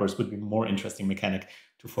mana burst would be a more interesting mechanic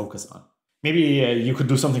to focus on. Maybe you could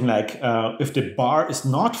do something like, if the bar is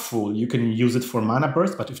not full, you can use it for mana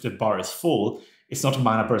burst, but if the bar is full, it's not a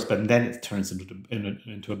mana burst, but then it turns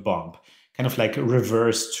into a bomb. Kind of like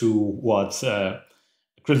reverse to what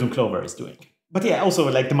Crimson Clover is doing. But yeah, also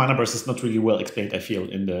like the mana burst is not really well explained, I feel,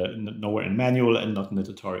 nowhere in manual and not in the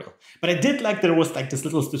tutorial. But I did like there was like this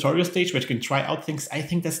little tutorial stage where you can try out things. I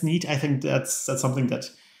think that's neat. I think that's something that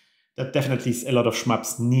definitely a lot of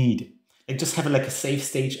shmups need. Like just have like a safe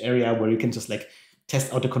stage area where you can just like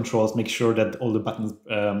test out the controls, make sure that all the buttons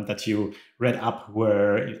that you read up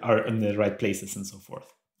are in the right places and so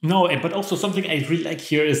forth. No, but also something I really like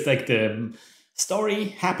here is like the story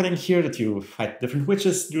happening here, that you fight different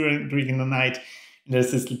witches during the night. And there's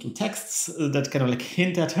this little texts that kind of like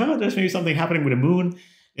hint at, there's maybe something happening with the moon,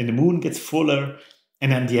 and the moon gets fuller,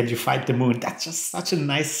 and then at the end you fight the moon. That's just such a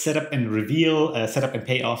nice setup and reveal, setup and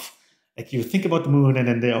payoff. Like you think about the moon,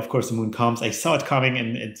 and then of course the moon comes. I saw it coming,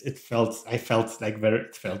 and it felt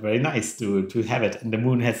very nice to have it. And the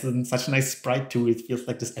moon has such a nice sprite too. It feels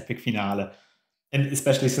like this epic finale. And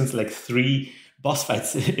especially since like 3 boss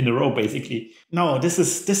fights in a row, basically. No, this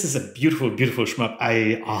is a beautiful, beautiful shmup.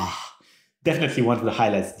 Definitely one of the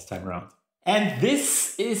highlights this time around. And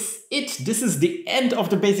this is it. This is the end of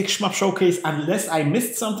the Basic Shmup Showcase, unless I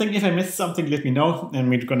missed something. If I missed something, let me know, and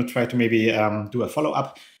we're going to try to maybe do a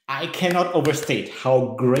follow-up. I cannot overstate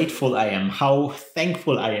how grateful I am, how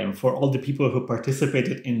thankful I am for all the people who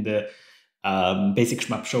participated in the Basic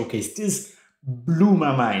Shmup Showcase. This blew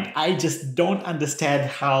my mind. I just don't understand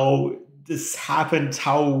how this happened,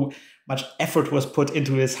 how much effort was put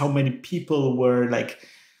into this, how many people were like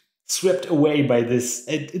swept away by this.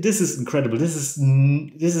 This is incredible. This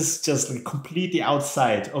is just like completely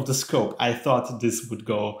outside of the scope I thought this would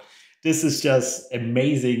go. This is just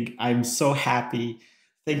amazing. I'm so happy.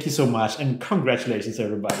 Thank you so much, and congratulations,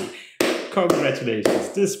 everybody. Congratulations.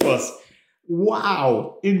 This was,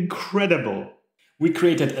 wow, incredible. We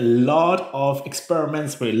created a lot of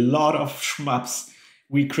experiments with a lot of shmups.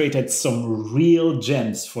 We created some real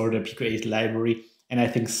gems for the Pico 8 library. And I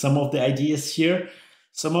think some of the ideas here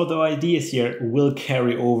some of the ideas here will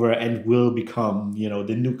carry over and will become, you know,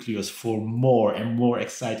 the nucleus for more and more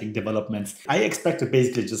exciting developments. I expected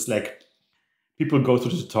basically just like people go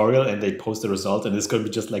through the tutorial and they post the result, and it's going to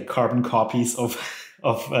be just like carbon copies of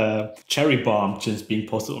cherry bomb just being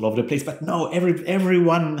posted all over the place. But no,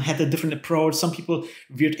 everyone had a different approach. Some people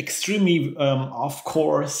veered extremely off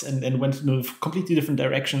course and went in a completely different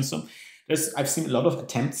direction. So I've seen a lot of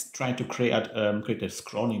attempts trying to create a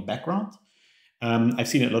scrolling background. I've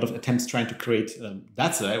seen a lot of attempts trying to create,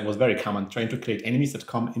 it was very common, trying to create enemies that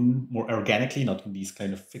come in more organically, not in these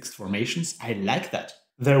kind of fixed formations. I like that.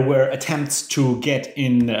 There were attempts to get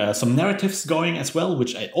in some narratives going as well,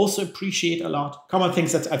 which I also appreciate a lot. Common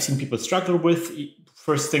things that I've seen people struggle with.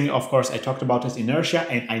 First thing, of course, I talked about is inertia.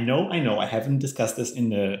 And I know, I haven't discussed this in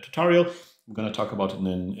the tutorial. I'm going to talk about it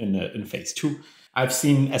in phase 2. I've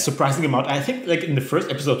seen a surprising amount. I think like in the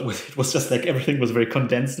first episode, it was just like everything was very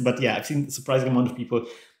condensed. But yeah, I've seen a surprising amount of people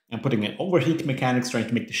putting in overheat mechanics, trying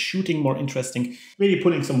to make the shooting more interesting, maybe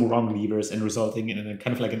pulling some wrong levers and resulting in a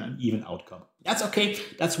kind of like an uneven outcome. That's okay.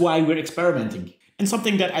 That's why we're experimenting. And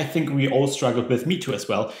something that I think we all struggled with, me too as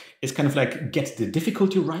well, is kind of like get the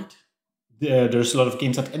difficulty right. There's a lot of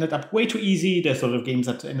games that ended up way too easy. There's a lot of games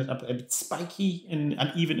that ended up a bit spiky and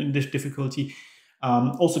uneven in this difficulty.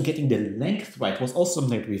 Also getting the length right was also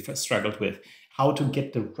something that we struggled with. How to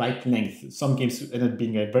get the right length. Some games ended up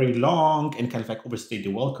being very long and kind of like overstayed the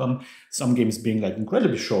welcome. Some games being like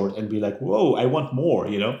incredibly short and be like, whoa, I want more,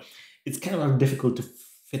 you know? It's kind of difficult to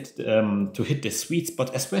hit the sweet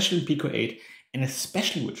spot, especially in Pico 8 and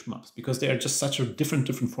especially with shmups, because they are just such a different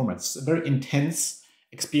formats. A very intense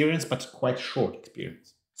experience, but quite short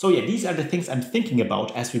experience. So yeah, these are the things I'm thinking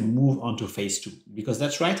about as we move on to phase 2, because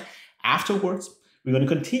that's right. Afterwards, we're going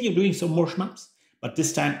to continue doing some more shmups. But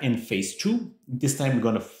this time in phase 2, this time we're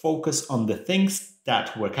going to focus on the things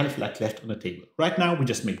that were kind of like left on the table. Right now, we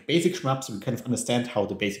just make basic shmups, so we kind of understand how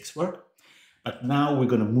the basics work. But now we're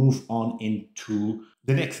going to move on into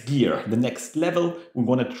the next gear, the next level. We're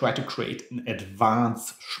going to try to create an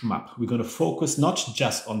advanced shmup. We're going to focus not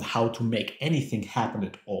just on how to make anything happen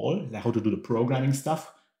at all, how to do the programming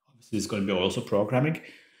stuff. Obviously, it's going to be also programming.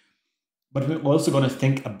 But we're also going to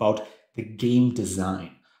think about the game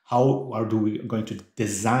design. How are we going to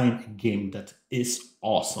design a game that is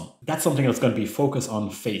awesome? That's something that's going to be focused on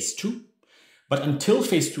phase 2. But until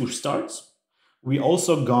phase 2 starts, I'm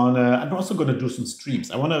also gonna do some streams.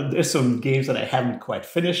 There's some games that I haven't quite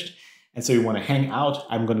finished, and so you want to hang out.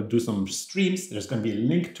 I'm gonna do some streams. There's gonna be a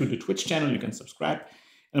link to the Twitch channel. You can subscribe.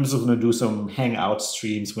 And I'm just gonna do some hangout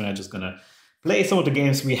streams when I'm just gonna play some of the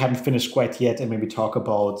games we haven't finished quite yet and maybe talk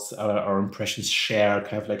about our impressions, share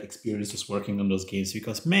kind of like experiences working on those games,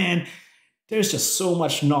 because man, there's just so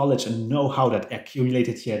much knowledge and know-how that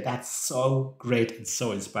accumulated here. That's so great and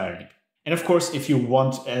so inspiring. And of course, if you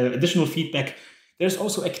want additional feedback, there's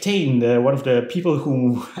also Actane, one of the people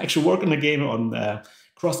who actually work on the game on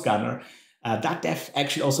CrossGunner. That dev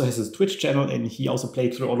actually also has his Twitch channel, and he also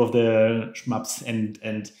played through all of the shmups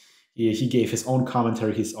and he gave his own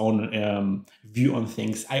commentary, his own view on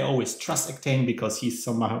things. I always trust Actane because he's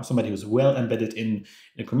somebody who's well embedded in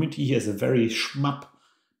the community. He has a very shmup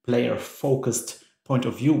player-focused point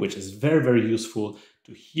of view, which is very, very useful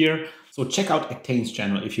to hear. So check out Actane's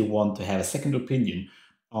channel if you want to have a second opinion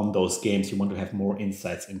on those games. You want to have more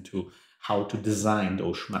insights into how to design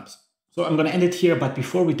those shmups. So I'm going to end it here, but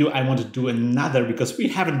before we do, I want to do another, because we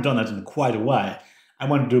haven't done it in quite a while. I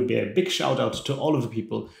want to do a big shout out to all of the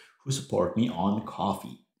people who support me on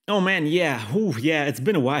Ko-fi. Oh man, yeah. Ooh, yeah, it's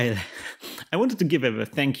been a while. I wanted to give a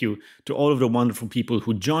thank you to all of the wonderful people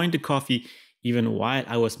who joined the Ko-fi even while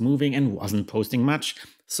I was moving and wasn't posting much.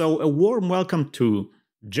 So a warm welcome to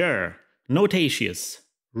Jer, Notatius,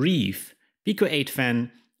 Reeve, Pico 8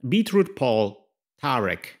 Fan, Beetroot Paul,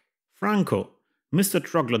 Tarek, Franco, Mr.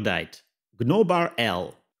 Troglodyte, Gnobar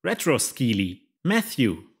L, Retro Skeely,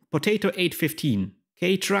 Matthew, Potato 815,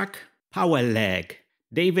 K-Truck, Power Lag,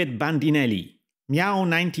 David Bandinelli, Meow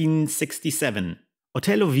 1967,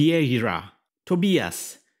 Otello Vieira,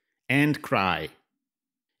 Tobias, and Cry.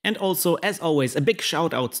 And also, as always, a big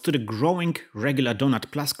shout out to the growing regular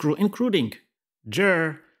Donut Plus crew, including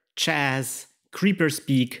Jer, Chaz, Creeper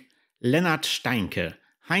Speak, Lennart Steinke,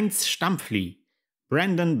 Heinz Stampfli,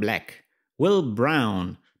 Brandon Black, Will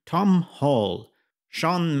Brown, Tom Hall,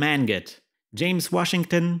 Sean Manget, James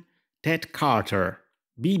Washington, Ted Carter,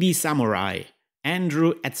 BB Samurai,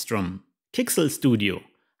 Andrew Edstrom, Kixel Studio,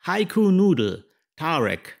 Haiku Noodle,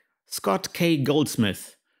 Tarek, Scott K.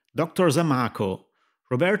 Goldsmith, Dr. Zamaco,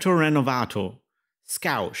 Roberto Renovato,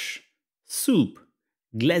 Scoush, Soup,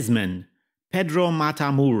 Glesman, Pedro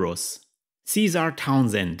Matamuros, Cesar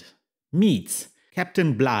Townsend, Meats,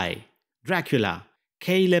 Captain Bligh, Dracula,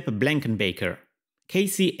 Caleb Blankenbaker,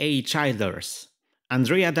 Casey A. Childers,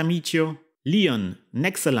 Andrea D'Amicio, Leon,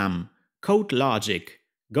 Nexalam, Code Logic,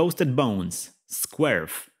 Ghosted Bones,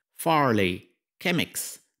 Squerf, Farley,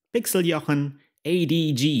 Chemix, Pixel Jochen,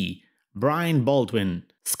 ADG, Brian Baldwin,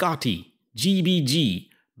 Scotty, GBG,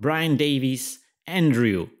 Brian Davies,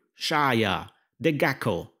 Andrew, Shaya,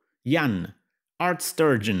 Degacco, Jan, Art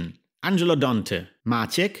Sturgeon, Angelo Dante,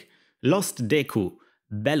 Maciek, Lost Deku,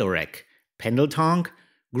 Bellorek, Pendletonk,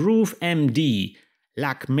 Groove MD,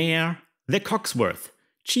 Lackmare, The Coxworth,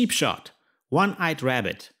 Cheap Shot, One-Eyed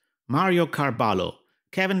Rabbit, Mario Carballo,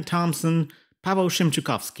 Kevin Thompson, Paweł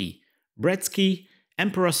Szymczykowski, Bretsky,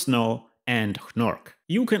 Emperor Snow, and Hnork.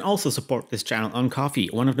 You can also support this channel on Ko-fi.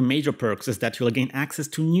 One of the major perks is that you'll gain access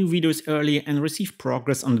to new videos earlier and receive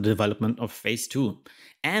progress on the development of Phase 2.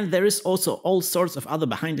 And there is also all sorts of other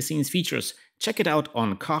behind-the-scenes features. Check it out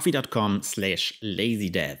on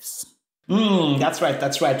ko-fi.com/lazydevs. That's right.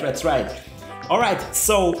 Alright,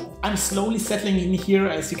 so I'm slowly settling in here.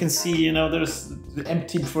 As you can see, there's the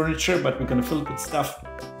empty furniture, but we're gonna fill it with stuff.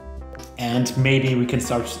 And maybe we can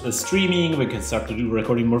start streaming, we can start to do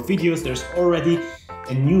recording more videos. There's already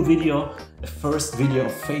a new video, the first video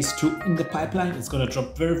of Phase 2 in the pipeline. It's gonna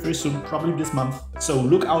drop very, very soon, probably this month. So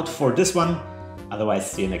look out for this one.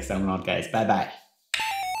 Otherwise, see you next time around, guys. Bye-bye.